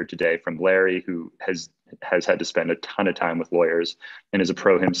perspective here today from Larry, who has had to spend a ton of time with lawyers and is a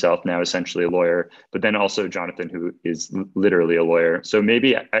pro himself now, essentially a lawyer, but then also Jonathan, who is literally a lawyer. So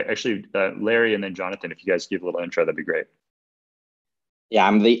maybe actually Larry and then Jonathan, if you guys give a little intro, that'd be great. Yeah,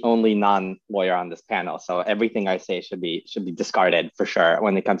 I'm the only non-lawyer on this panel, so everything I say should be discarded for sure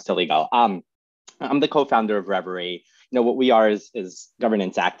when it comes to legal. I'm the co-founder of Reverie. What we are is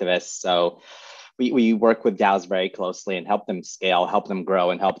governance activists. So we work with DAOs very closely and help them scale, help them grow,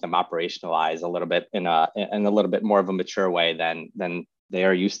 and help them operationalize a little bit in a little bit more of a mature way than they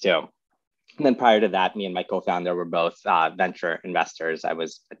are used to. And then prior to that, me and my co-founder were both venture investors. I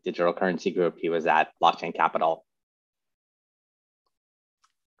was at Digital Currency Group. He was at Blockchain Capital.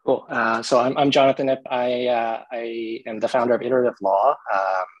 Cool. So I'm Jonathan Ip. I am the founder of Iterative Law.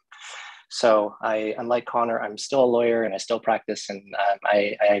 So unlike Connor, I'm still a lawyer and I still practice, and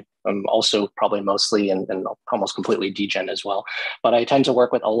I am also probably mostly and almost completely degen as well. But I tend to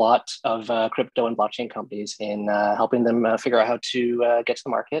work with a lot of crypto and blockchain companies in helping them figure out how to get to the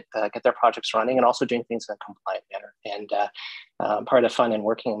market, get their projects running, and also doing things in a compliant manner. And part of the fun in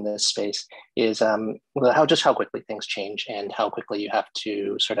working in this space is how quickly things change and how quickly you have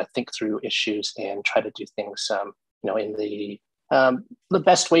to sort of think through issues and try to do things in the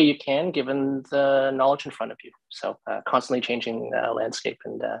best way you can, given the knowledge in front of you. So constantly changing landscape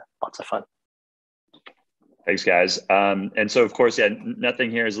and lots of fun. Thanks, guys. And so, of course,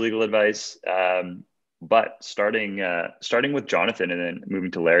 nothing here is legal advice. But starting with Jonathan and then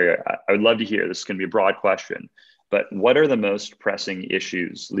moving to Larry, I would love to hear, this is going to be a broad question, but what are the most pressing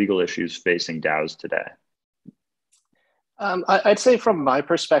legal issues facing DAOs today? I'd say from my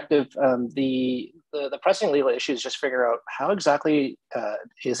perspective, the pressing legal issue is just figure out how exactly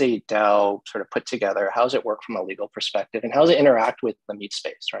is a DAO sort of put together? How does it work from a legal perspective? And how does it interact with the meat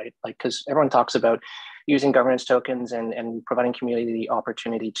space, right? Like, because everyone talks about using governance tokens and providing community the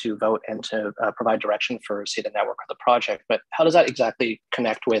opportunity to vote and to provide direction for, say, the network or the project. But how does that exactly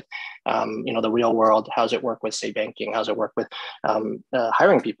connect with, the real world? How does it work with, say, banking? How does it work with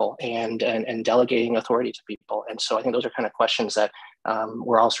hiring people and delegating authority to people? And so I think those are kind of questions that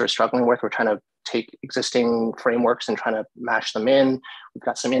we're all sort of struggling with. We're trying to take existing frameworks and trying to mash them in. We've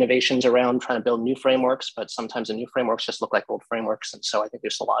got some innovations around trying to build new frameworks, but sometimes the new frameworks just look like old frameworks. And so I think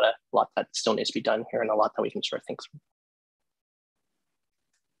there's a lot that still needs to be done here and a lot that we can sort of think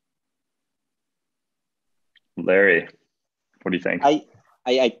through. Larry, what do you think? I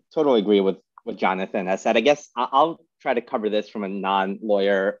totally agree with what Jonathan has said. I guess I'll try to cover this from a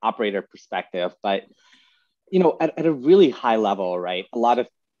non-lawyer operator perspective, but at a really high level, right? A lot of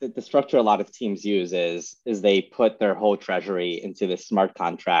the structure a lot of teams use is they put their whole treasury into this smart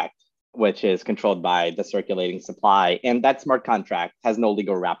contract, which is controlled by the circulating supply. And that smart contract has no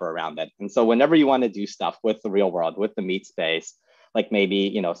legal wrapper around it. And so whenever you want to do stuff with the real world, with the meat space, like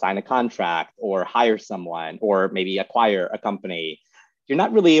maybe, sign a contract or hire someone or maybe acquire a company, you're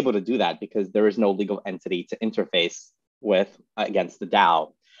not really able to do that because there is no legal entity to interface with against the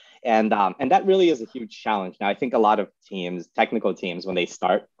DAO. And that really is a huge challenge. Now, I think a lot of teams, technical teams, when they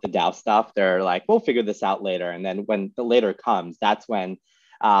start the DAO stuff, they're like, we'll figure this out later. And then when the later comes, that's when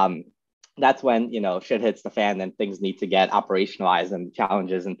shit hits the fan and things need to get operationalized and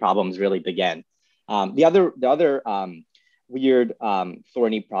challenges and problems really begin. The other weird,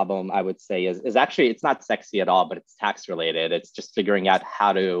 thorny problem, I would say, is actually, it's not sexy at all, but it's tax related. It's just figuring out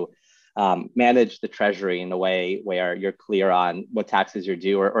how to manage the treasury in a way where you're clear on what taxes you're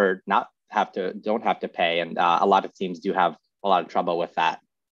due or don't have to pay. And a lot of teams do have a lot of trouble with that.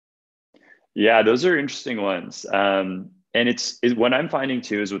 Yeah, those are interesting ones. And it's what I'm finding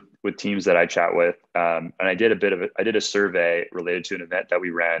too is with teams that I chat with, and I did a survey related to an event that we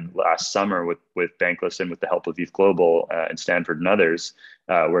ran last summer with Bankless and with the help of ETH Global and Stanford and others,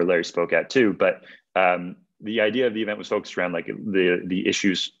 where Larry spoke at too. But the idea of the event was focused around like the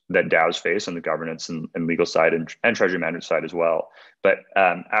issues that DAOs face on the governance and legal side and treasury management side as well. But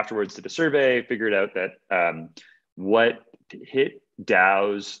afterwards did a survey, figured out that what hit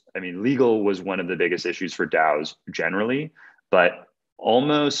DAOs, legal was one of the biggest issues for DAOs generally, but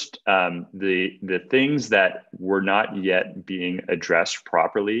almost the things that were not yet being addressed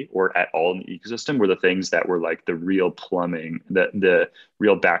properly or at all in the ecosystem were the things that were like the real plumbing, the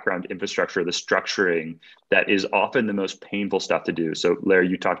real background infrastructure, the structuring that is often the most painful stuff to do. So Larry,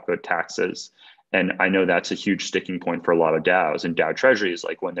 you talked about taxes. And I know that's a huge sticking point for a lot of DAOs and DAO treasuries.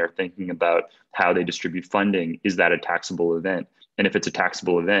 Like when they're thinking about how they distribute funding, is that a taxable event? And if it's a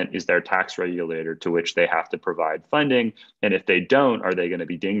taxable event, is there a tax regulator to which they have to provide funding? And if they don't, are they going to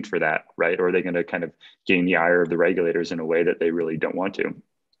be dinged for that, right? Or are they going to kind of gain the ire of the regulators in a way that they really don't want to?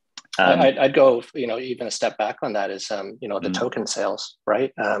 I'd go, even a step back on that is, the token sales,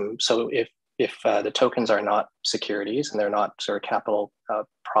 right? So if the tokens are not securities and they're not sort of capital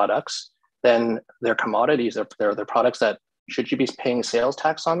products, then they're commodities. They're products that, should you be paying sales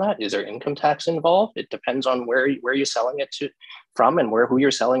tax on that? Is there income tax involved? It depends on where you're selling it from and who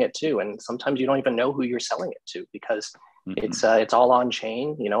you're selling it to. And sometimes you don't even know who you're selling it to because it's all on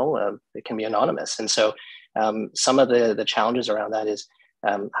chain. It can be anonymous. And so some of the challenges around that is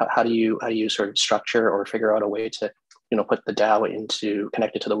how do you sort of structure or figure out a way to put the DAO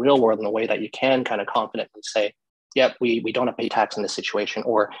connected to the real world in a way that you can kind of confidently say, yep, we don't have to pay tax in this situation,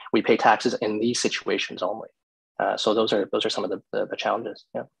 or we pay taxes in these situations only. So those are some of the challenges.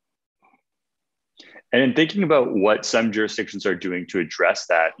 Yeah. And in thinking about what some jurisdictions are doing to address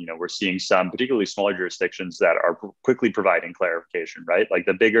that, we're seeing some particularly smaller jurisdictions that are quickly providing clarification, right? Like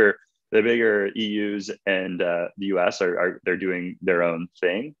the bigger EUs and the US they're doing their own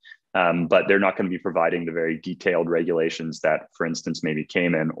thing, but they're not going to be providing the very detailed regulations that, for instance, maybe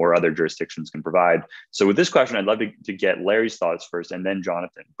Cayman or other jurisdictions can provide. So with this question, I'd love to get Larry's thoughts first and then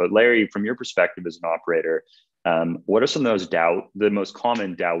Jonathan. But Larry, from your perspective as an operator, what are some of those the most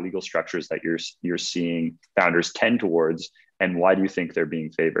common DAO legal structures that you're seeing founders tend towards, and why do you think they're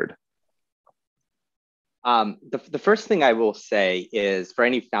being favored? The first thing I will say is, for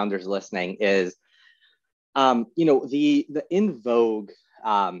any founders listening, is the in vogue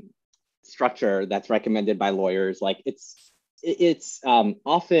structure that's recommended by lawyers, like it's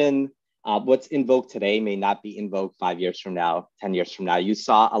often what's in vogue today may not be in vogue 5 years from now, 10 years from now. You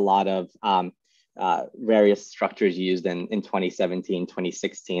saw a lot of various structures used in 2017,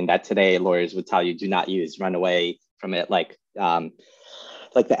 2016 that today lawyers would tell you do not use, run away from it like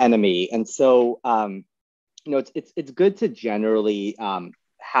the enemy. And so it's good to generally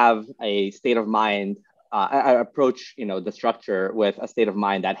have a state of mind, approach the structure with a state of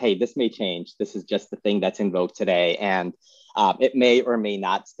mind that, hey, this may change. This is just the thing that's in vogue today, and it may or may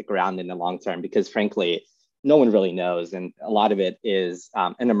not stick around in the long term, because frankly, no one really knows, and a lot of it is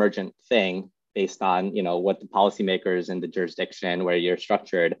an emergent thing based on what the policymakers in the jurisdiction where you're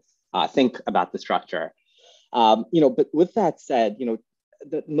structured think about the structure. But with that said,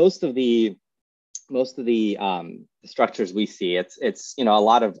 most of the structures we see, it's a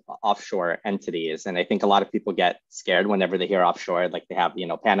lot of offshore entities, and I think a lot of people get scared whenever they hear offshore, like they have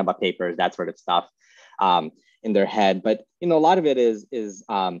Panama Papers, that sort of stuff in their head. But a lot of it is it's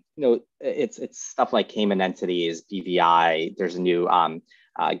stuff like Cayman entities, BVI. There's a new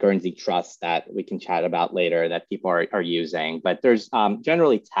Guernsey Trust that we can chat about later that people are using. But there's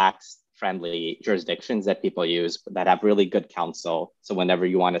generally tax-friendly jurisdictions that people use that have really good counsel. So whenever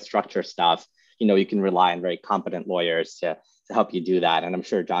you want to structure stuff, you can rely on very competent lawyers to help you do that. And I'm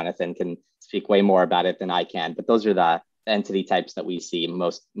sure Jonathan can speak way more about it than I can. But those are the entity types that we see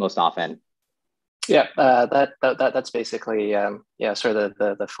most often. Yeah, that's basically sort of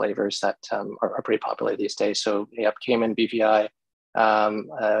the flavors that are pretty popular these days. So Cayman, BVI.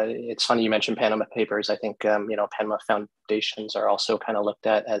 It's funny you mentioned Panama Papers. I think Panama foundations are also kind of looked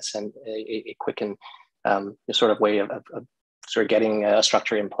at as a quick and sort of way of sort of getting a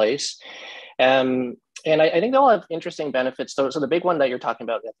structure in place. And I think they all have interesting benefits. So the big one that you're talking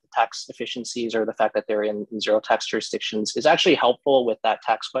about, the tax efficiencies or the fact that they're in zero tax jurisdictions, is actually helpful with that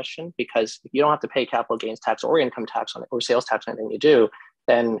tax question, because if you don't have to pay capital gains tax or income tax on it or sales tax on anything you do,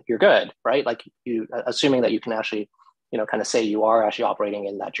 then you're good, right? Like assuming that you can actually kind of say you are actually operating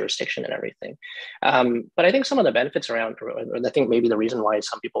in that jurisdiction and everything. But I think some of the benefits around, or I think maybe the reason why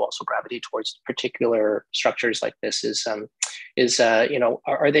some people also gravitate towards particular structures like this is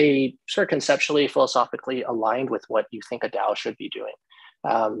are they sort of conceptually, philosophically aligned with what you think a DAO should be doing?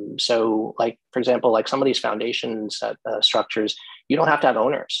 So like, for example, like some of these foundations structures, you don't have to have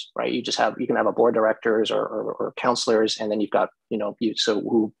owners, right? You can have a board of directors or counselors, and then you've got, who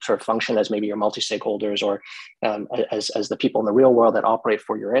sort of function as maybe your multi-stakeholders or as the people in the real world that operate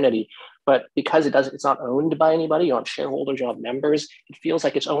for your entity. But because it's not owned by anybody, you don't have shareholders, you don't have members, it feels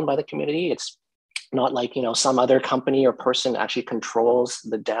like it's owned by the community. not like, some other company or person actually controls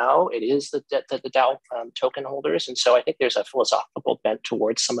the DAO. It is the DAO token holders. And so I think there's a philosophical bent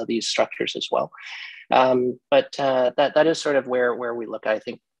towards some of these structures as well. But that is sort of where we look. I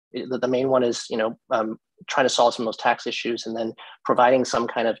think the main one is, trying to solve some of those tax issues, and then providing some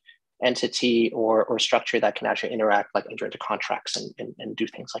kind of entity or structure that can actually interact, like enter into contracts and do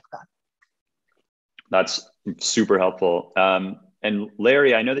things like that. That's super helpful. And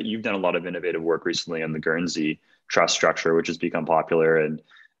Larry, I know that you've done a lot of innovative work recently on the Guernsey trust structure, which has become popular. And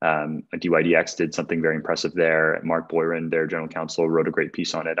DYDX did something very impressive there. Mark Boyran, their general counsel, wrote a great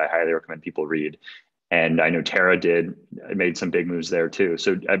piece on it. I highly recommend people read. And I know Terra made some big moves there too.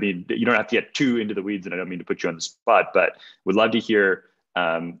 So, I mean, you don't have to get too into the weeds, and I don't mean to put you on the spot, but would love to hear,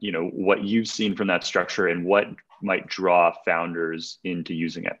 what you've seen from that structure and what might draw founders into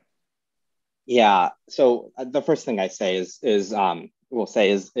using it. Yeah. So the first thing I say is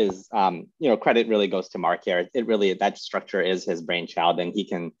credit really goes to Mark here. That structure is his brainchild, and he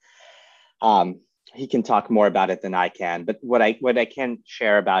can talk more about it than I can. But what I can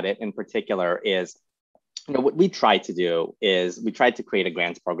share about it in particular is, what we tried to do is we tried to create a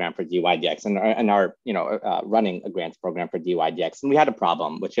grants program for DYDX and are running a grants program for DYDX. And we had a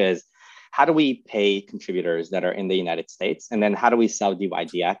problem, which is, how do we pay contributors that are in the United States? And then how do we sell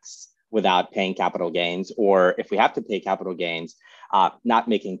DYDX without paying capital gains? Or if we have to pay capital gains, not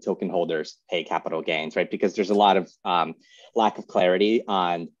making token holders pay capital gains, right? Because there's a lot of lack of clarity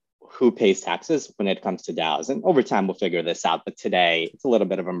on who pays taxes when it comes to DAOs. And over time, we'll figure this out. But today, it's a little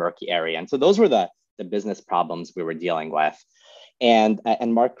bit of a murky area. And so those were the business problems we were dealing with. And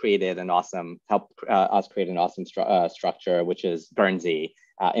Mark helped us create an awesome structure, which is Guernsey,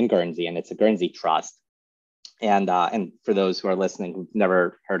 in Guernsey, and it's a Guernsey trust. And for those who are listening who've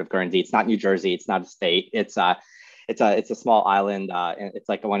never heard of Guernsey, it's not New Jersey, it's not a state. It's a small island. It's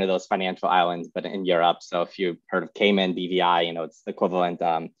like one of those financial islands, but in Europe. So if you've heard of Cayman, BVI, it's the equivalent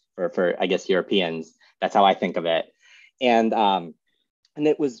for I guess Europeans. That's how I think of it. And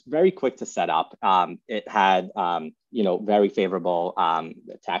it was very quick to set up. It had very favorable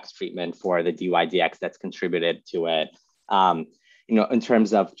tax treatment for the DYDX that's contributed to it. In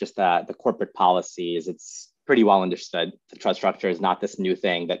terms of just the corporate policies, it's pretty well understood. The trust structure is not this new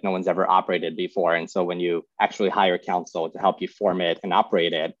thing that no one's ever operated before. And so when you actually hire counsel to help you form it and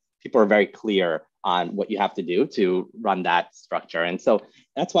operate it, people are very clear on what you have to do to run that structure. And so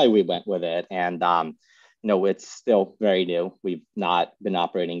that's why we went with it. And it's still very new. We've not been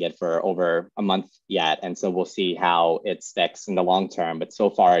operating it for over a month yet. And so we'll see how it sticks in the long term. But so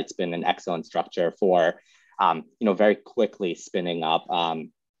far, it's been an excellent structure for, very quickly spinning up,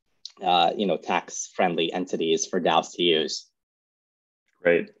 tax-friendly entities for DAOs to use.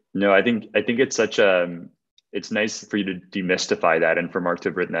 Great. No, I think it's it's nice for you to demystify that and for Mark to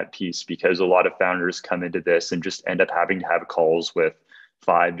have written that piece, because a lot of founders come into this and just end up having to have calls with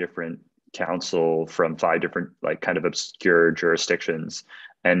 5 different counsel from 5 different kind of obscure jurisdictions.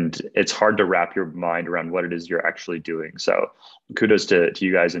 And it's hard to wrap your mind around what it is you're actually doing. So kudos to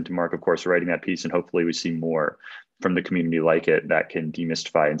you guys and to Mark, of course, for writing that piece. And hopefully we see more from the community like it that can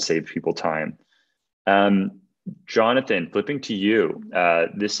demystify and save people time. Jonathan, flipping to you,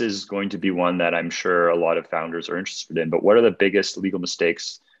 this is going to be one that I'm sure a lot of founders are interested in, but what are the biggest legal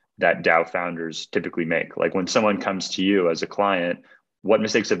mistakes that DAO founders typically make? Like when someone comes to you as a client, what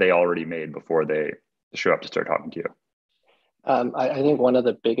mistakes have they already made before they show up to start talking to you? I think one of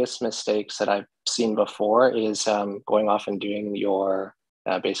the biggest mistakes that I've seen before is going off and doing your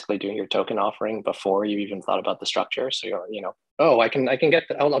basically doing your token offering before you even thought about the structure. So I can get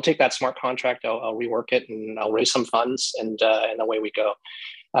that. I'll take that smart contract. I'll rework it and I'll raise some funds and away we go.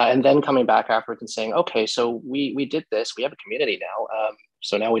 And then coming back afterwards and saying, okay, so we did this. We have a community now.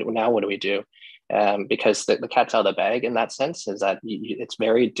 So now what do we do? Because the cat's out of the bag in that sense is that it's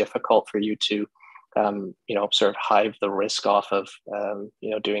very difficult for you to, sort of hive the risk off of,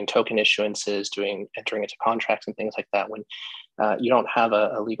 doing token issuances, entering into contracts and things like that when you don't have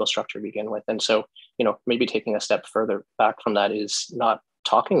a legal structure to begin with. And so, maybe taking a step further back from that is not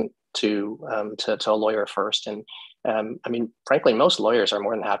talking to a lawyer first. And frankly, most lawyers are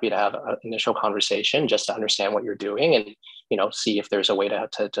more than happy to have an initial conversation just to understand what you're doing and, see if there's a way to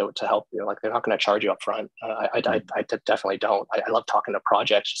help you. Like they're not going to charge you up front. I definitely don't. I love talking to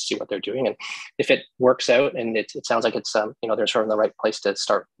projects to see what they're doing. And if it works out and it sounds like it's, they're sort of in the right place to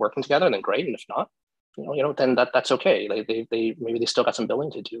start working together, then great. And if not, then that's okay. They maybe they still got some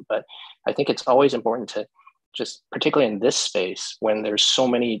billing to do, but I think it's always important to just, particularly in this space, when there's so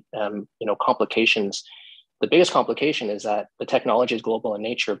many, complications. The biggest complication is that the technology is global in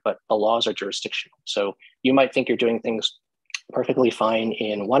nature, but the laws are jurisdictional. So you might think you're doing things perfectly fine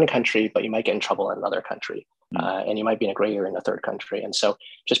in one country, but you might get in trouble in another country. And you might be in a gray area in a third country. And so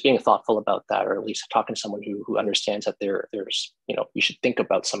just being thoughtful about that, or at least talking to someone who understands that there's, you should think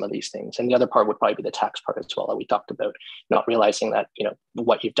about some of these things. And the other part would probably be the tax part as well, that we talked about, not realizing that,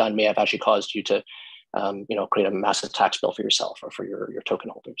 what you've done may have actually caused you to, create a massive tax bill for yourself or for your token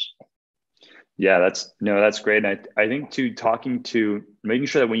holders. Yeah, that's great. And I think making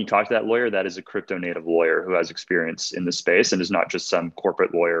sure that when you talk to that lawyer, that is a crypto native lawyer who has experience in the space and is not just some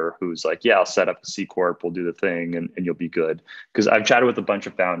corporate lawyer who's like, yeah, I'll set up a C Corp, we'll do the thing and you'll be good. Because I've chatted with a bunch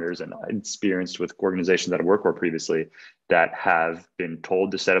of founders and I've experienced with organizations that I worked for previously that have been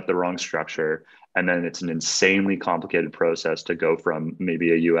told to set up the wrong structure. And then it's an insanely complicated process to go from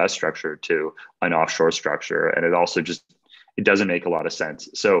maybe a US structure to an offshore structure. And it doesn't make a lot of sense.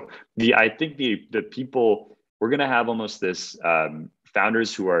 So I think the people, we're going to have almost this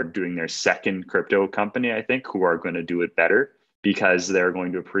founders who are doing their second crypto company, I think, who are going to do it better because they're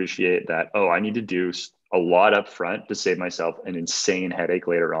going to appreciate that, I need to do a lot up front to save myself an insane headache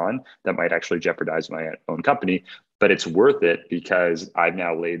later on that might actually jeopardize my own company. But it's worth it because I've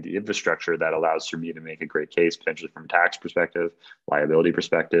now laid the infrastructure that allows for me to make a great case, potentially from a tax perspective, liability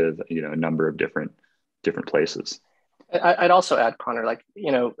perspective, a number of different places. I'd also add, Connor,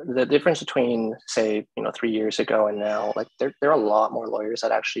 the difference between, say, 3 years ago and now, there are a lot more lawyers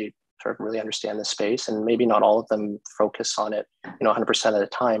that actually sort of really understand the space, and maybe not all of them focus on it, 100% of the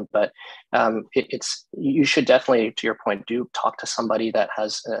time. But you should definitely, to your point, do talk to somebody that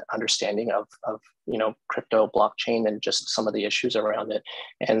has an understanding of crypto, blockchain, and just some of the issues around it,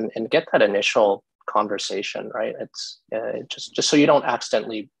 and get that initial conversation, right? It's just so you don't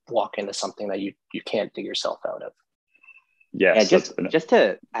accidentally walk into something that you can't dig yourself out of. Yes. Yeah, just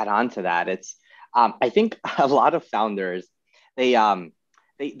to add on to that, it's I think a lot of founders, they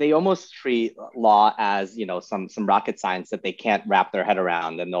almost treat law as some rocket science that they can't wrap their head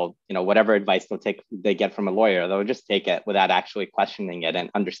around, and they'll whatever advice they get from a lawyer, they'll just take it without actually questioning it and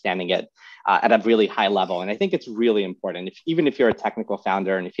understanding it at a really high level. And I think it's really important, even if you're a technical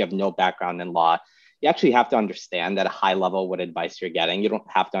founder and if you have no background in law, you actually have to understand at a high level what advice you're getting. You don't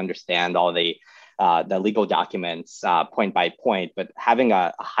have to understand all the legal documents point by point, but having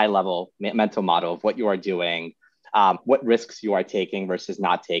a high level mental model of what you are doing, what risks you are taking versus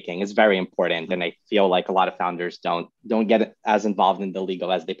not taking is very important. And I feel like a lot of founders don't get as involved in the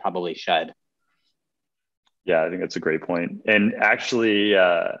legal as they probably should. Yeah, I think that's a great point. And actually,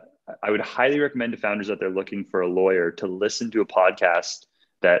 I would highly recommend to founders that they're looking for a lawyer to listen to a podcast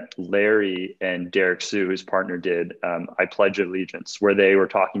that Larry and Derek Sue, his partner, did, I Pledge Allegiance, where they were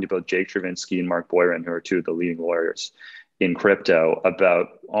talking to both Jake Travinsky and Mark Boyran, who are two of the leading lawyers in crypto,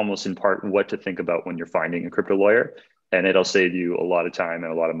 about almost in part what to think about when you're finding a crypto lawyer. And it'll save you a lot of time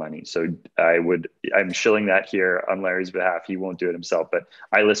and a lot of money. So I'm shilling that here on Larry's behalf. He won't do it himself, but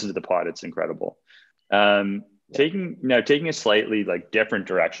I listened to the pod. It's incredible. Taking a slightly different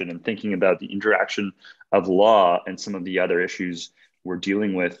direction and thinking about the interaction of law and some of the other issues we're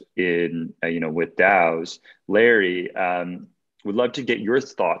dealing with with DAOs. Larry, would love to get your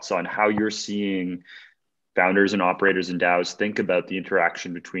thoughts on how you're seeing founders and operators in DAOs think about the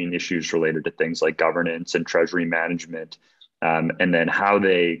interaction between issues related to things like governance and treasury management, and then how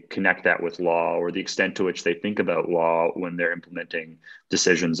they connect that with law, or the extent to which they think about law when they're implementing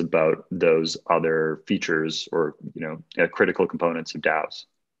decisions about those other features or critical components of DAOs.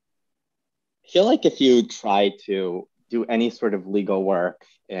 I feel like if you try to do any sort of legal work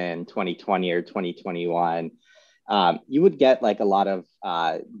in 2020 or 2021, you would get a lot of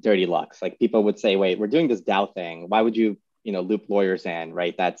dirty looks. People would say, wait, we're doing this DAO thing. Why would you, loop lawyers in,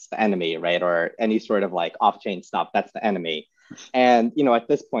 right? That's the enemy, right? Or any sort of off-chain stuff, that's the enemy. And, at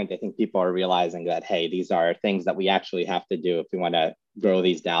this point, I think people are realizing that, hey, these are things that we actually have to do if we want to grow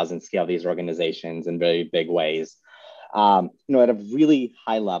these DAOs and scale these organizations in very big ways. At a really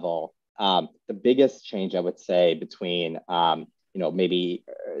high level, the biggest change I would say between, maybe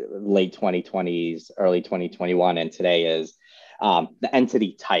late 2020s, early 2021 and today is the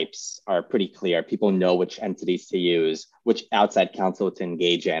entity types are pretty clear. People know which entities to use, which outside counsel to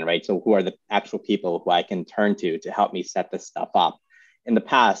engage in, right? So who are the actual people who I can turn to help me set this stuff up? In the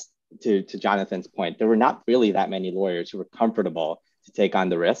past, to Jonathan's point, there were not really that many lawyers who were comfortable to take on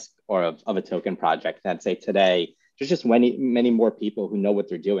the risk of a token project. And I'd say today, there's just many more people who know what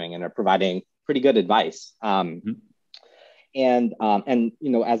they're doing and are providing pretty good advice. And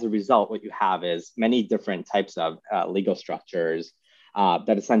as a result, what you have is many different types of legal structures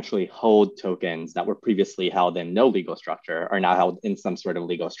that essentially hold tokens that were previously held in no legal structure are now held in some sort of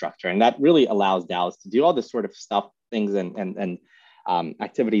legal structure. And that really allows DAOs to do all this sort of things and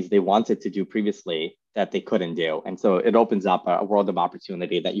activities they wanted to do previously that they couldn't do. And so it opens up a world of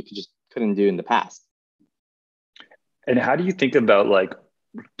opportunity that you couldn't do in the past. And how do you think about, like,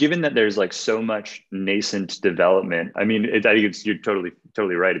 given that there's like so much nascent development? I mean, I think you're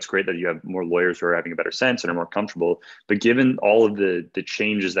totally right. It's great that you have more lawyers who are having a better sense and are more comfortable. But given all of the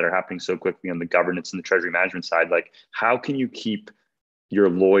changes that are happening so quickly on the governance and the treasury management side, like, how can you keep your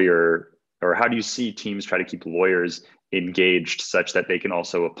lawyer, or how do you see teams try to keep lawyers engaged such that they can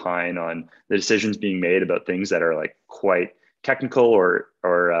also opine on the decisions being made about things that are like quite technical or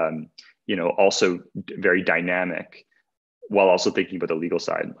also very dynamic, while also thinking about the legal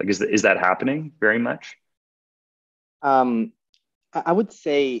side? Like, is that happening very much? I would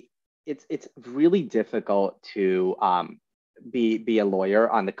say it's really difficult to be a lawyer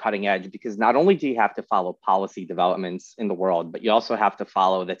on the cutting edge, because not only do you have to follow policy developments in the world, but you also have to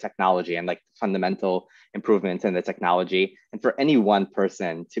follow the technology and like fundamental improvements in the technology. And for any one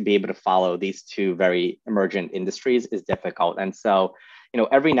person to be able to follow these two very emergent industries is difficult. And so,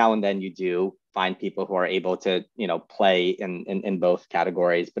 every now and then you do find people who are able to, play in both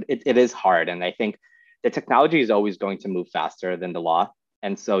categories, but it is hard. And I think the technology is always going to move faster than the law.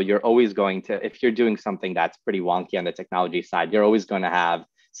 And so you're always going to, if you're doing something that's pretty wonky on the technology side, you're always going to have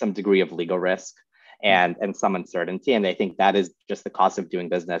some degree of legal risk and some uncertainty. And I think that is just the cost of doing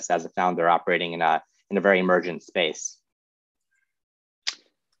business as a founder operating in a very emergent space.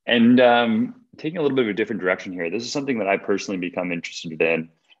 And taking a little bit of a different direction here, this is something that I personally become interested in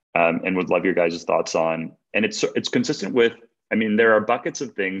and would love your guys' thoughts on. And it's consistent with, I mean, there are buckets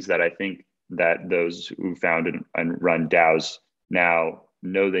of things that I think that those who found and run DAOs now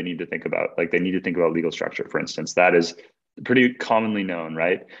know they need to think about. Like, they need to think about legal structure, for instance. That is pretty commonly known,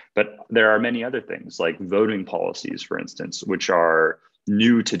 right? But there are many other things like voting policies, for instance, which are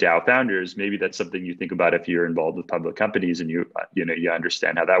new to DAO founders. Maybe that's something you think about if you're involved with public companies and you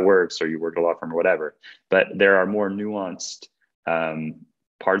understand how that works, or you work at a law firm or whatever. But there are more nuanced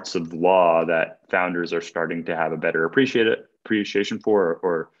parts of law that founders are starting to have a better appreciation for,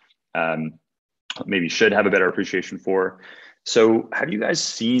 or maybe should have a better appreciation for. So have you guys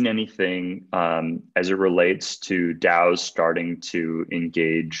seen anything as it relates to DAOs starting to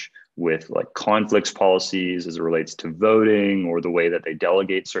engage with like conflicts policies as it relates to voting, or the way that they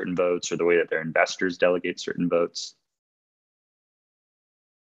delegate certain votes, or the way that their investors delegate certain votes?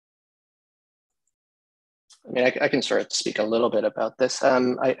 I mean, I can sort of speak a little bit about this.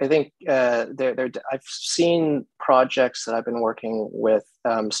 I think I've seen projects that I've been working with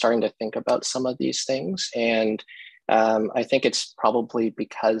starting to think about some of these things. And I think it's probably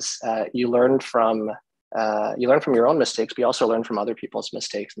because you learn from your own mistakes, but you also learn from other people's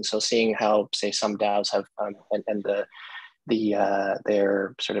mistakes. And so seeing how, say, some DAOs have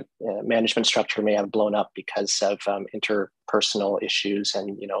their sort of management structure may have blown up because of interpersonal issues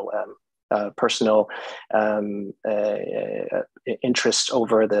and personal interest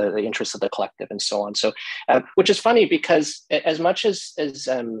over the interests of the collective and so on. So, which is funny, because as much as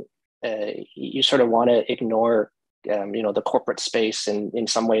you sort of want to ignore the corporate space, and in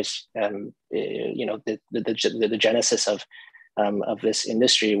some ways, the genesis of this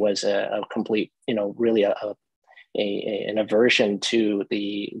industry was a complete, really an aversion to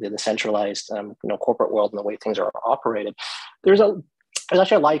the centralized, corporate world and the way things are operated. There's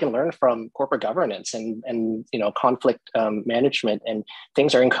actually a lot you can learn from corporate governance and conflict management, and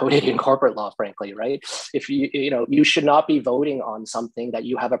things are encoded in corporate law, frankly, right? If you should not be voting on something that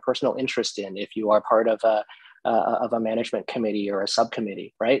you have a personal interest in if you are part of a management committee or a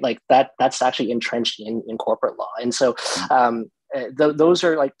subcommittee, right? Like that's actually entrenched in corporate law. And so those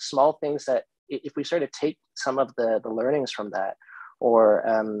are like small things that if we sort of take some of the learnings from that, or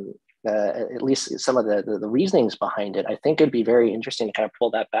at least some of the reasonings behind it, I think it'd be very interesting to kind of pull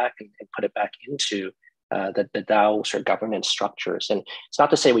that back and put it back into the DAO sort of governance structures. And it's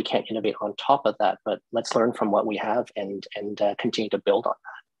not to say we can't innovate on top of that, but let's learn from what we have and continue to build on that.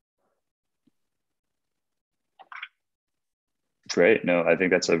 Great. No, I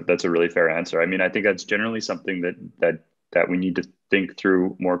think that's a really fair answer. I mean, I think that's generally something that we need to think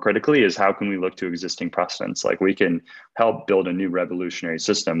through more critically, is how can we look to existing precedents? Like, we can help build a new revolutionary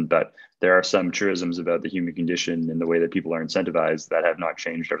system, but there are some truisms about the human condition and the way that people are incentivized that have not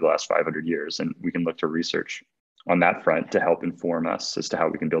changed over the last 500 years. And we can look to research on that front to help inform us as to how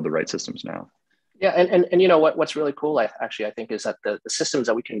we can build the right systems now. Yeah, and what's really cool, I think, is that the systems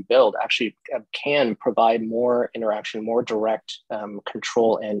that we can build actually can provide more interaction, more direct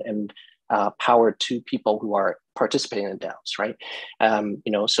control and power to people who are participating in DAOs, right?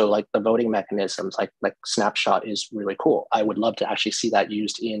 So like the voting mechanisms, like Snapshot is really cool. I would love to actually see that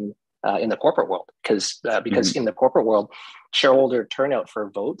used in in the corporate world, because in the corporate world, shareholder turnout for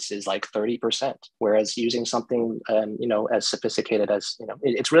votes is like 30%, whereas using something as sophisticated as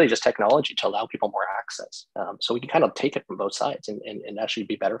it's really just technology to allow people more access. So we can kind of take it from both sides and actually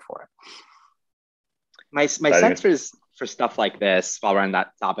be better for it. My sense is for stuff like this, while we're on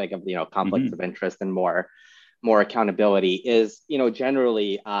that topic of conflicts of interest and more accountability, is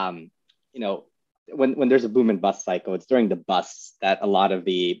generally when there's a boom and bust cycle, it's during the busts that a lot of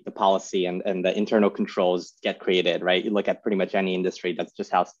the policy and the internal controls get created, right? You look at pretty much any industry, that's just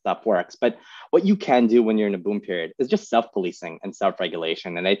how stuff works. But what you can do when you're in a boom period is just self-policing and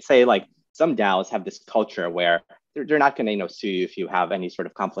self-regulation. And I'd say like some DAOs have this culture where they're not going to sue you if you have any sort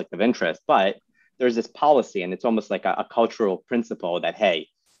of conflict of interest, but there's this policy, and it's almost like a cultural principle that, hey,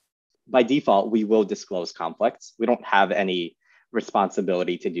 by default, we will disclose conflicts. We don't have any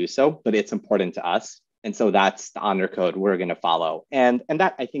responsibility to do so, but it's important to us. And so that's the honor code we're going to follow. And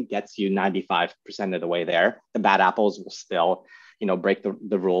that, I think, gets you 95% of the way there. The bad apples will still, break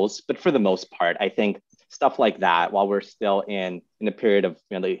the rules. But for the most part, I think stuff like that, while we're still in a period of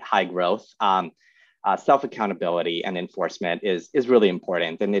really high growth, self-accountability and enforcement is really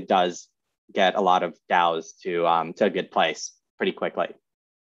important. And it does get a lot of DAOs to a good place pretty quickly.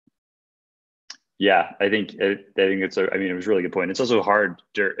 Yeah, I think it's it was a really good point. It's also hard.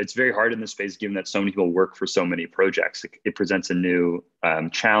 It's very hard in this space, given that so many people work for so many projects. It presents a new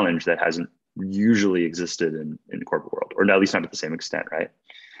challenge that hasn't usually existed in the corporate world, or at least not to the same extent, right?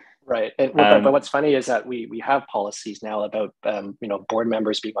 Right. And but what's funny is that we have policies now about board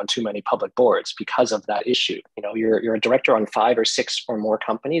members being on too many public boards because of that issue. You're a director on 5 or 6 or more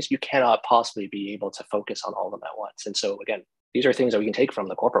companies. You cannot possibly be able to focus on all of them at once. And so again, these are things that we can take from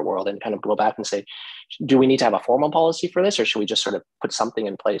the corporate world and kind of go back and say, do we need to have a formal policy for this, or should we just sort of put something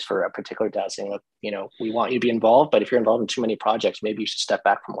in place for a particular DAO saying, look, we want you to be involved, but if you're involved in too many projects, maybe you should step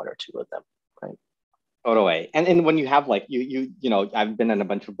back from 1 or 2 of them, right? Totally. And when you have like I've been in a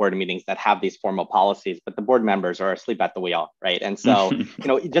bunch of board meetings that have these formal policies, but the board members are asleep at the wheel, right? And so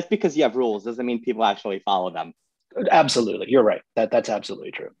just because you have rules doesn't mean people actually follow them. Absolutely, you're right. That's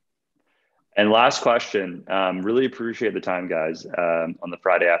absolutely true. And last question, really appreciate the time, guys, on the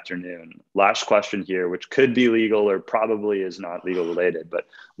Friday afternoon. Last question here, which could be legal or probably is not legal related, but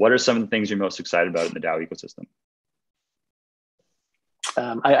what are some of the things you're most excited about in the DAO ecosystem?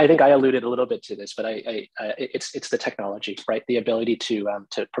 I think I alluded a little bit to this, but it's the technology, right? The ability to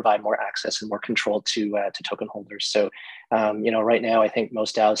provide more access and more control to token holders. So, right now, I think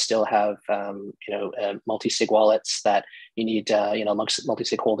most DAOs still have, multi-sig wallets that you need,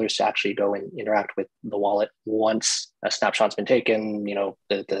 multi-sig holders to actually go and interact with the wallet once a snapshot's been taken,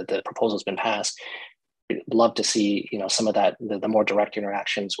 the proposal's been passed. Love to see, some of that, the more direct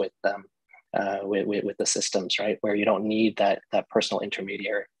interactions with the systems, right, where you don't need that personal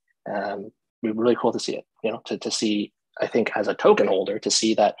intermediary. It'd be really cool to see it, to see, I think, as a token holder, to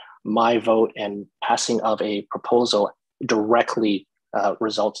see that my vote and passing of a proposal directly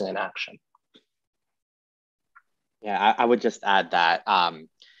results in an action. Yeah, I would just add that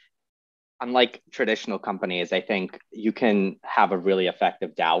unlike traditional companies, I think you can have a really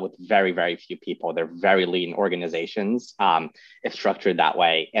effective DAO with very, very few people. They're very lean organizations if structured that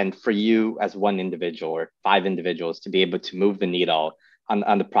way. And for you as one individual or 5 individuals to be able to move the needle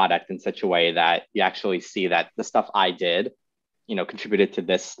on the product in such a way that you actually see that the stuff I did, contributed to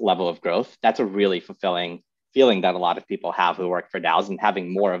this level of growth, that's a really fulfilling feeling that a lot of people have who work for DAOs, and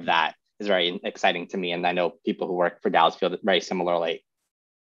having more of that is very exciting to me. And I know people who work for DAOs feel very similarly.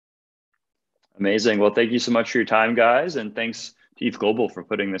 Amazing. Well, thank you so much for your time, guys. And thanks to ETH Global for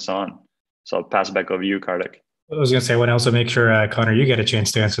putting this on. So I'll pass it back over to you, Kartik. I was going to say, I want to also make sure, Connor, you get a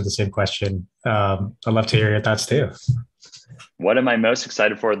chance to answer the same question. I'd love to hear your thoughts too. What am I most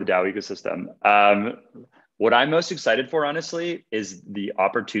excited for in the DAO ecosystem? What I'm most excited for, honestly, is the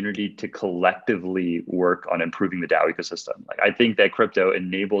opportunity to collectively work on improving the DAO ecosystem. Like, I think that crypto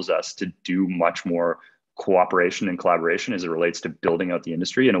enables us to do much more cooperation and collaboration as it relates to building out the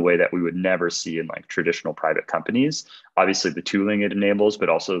industry in a way that we would never see in like traditional private companies. Obviously the tooling it enables, but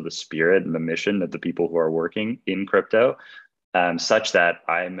also the spirit and the mission of the people who are working in crypto, such that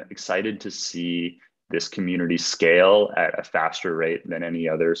I'm excited to see this community scale at a faster rate than any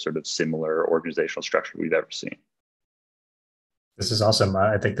other sort of similar organizational structure we've ever seen. This is awesome.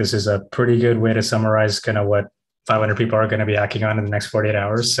 I think this is a pretty good way to summarize kind of what 500 people are going to be hacking on in the next 48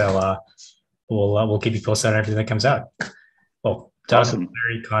 hours. So we'll keep you posted on everything that comes out. Well, Jonathan,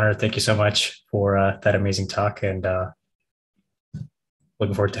 Larry, Connor, thank you so much for that amazing talk, and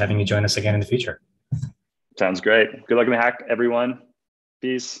looking forward to having you join us again in the future. Sounds great. Good luck in the hack, everyone.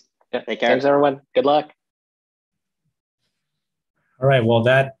 Peace. Yeah, take care. Thanks, everyone. Good luck. All right, well,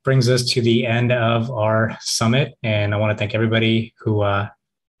 that brings us to the end of our summit. And I want to thank everybody who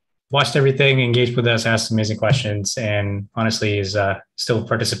watched everything, engaged with us, asked amazing questions, and honestly is still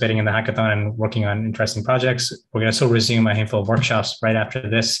participating in the hackathon and working on interesting projects. We're going to still resume a handful of workshops right after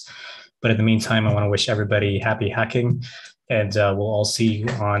this. But in the meantime, I want to wish everybody happy hacking, and we'll all see you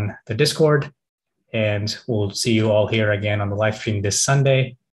on the Discord, and we'll see you all here again on the live stream this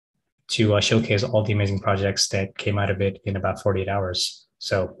Sunday to showcase all the amazing projects that came out of it in about 48 hours.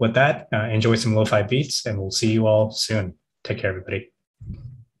 So with that, enjoy some lo-fi beats, and we'll see you all soon. Take care, everybody.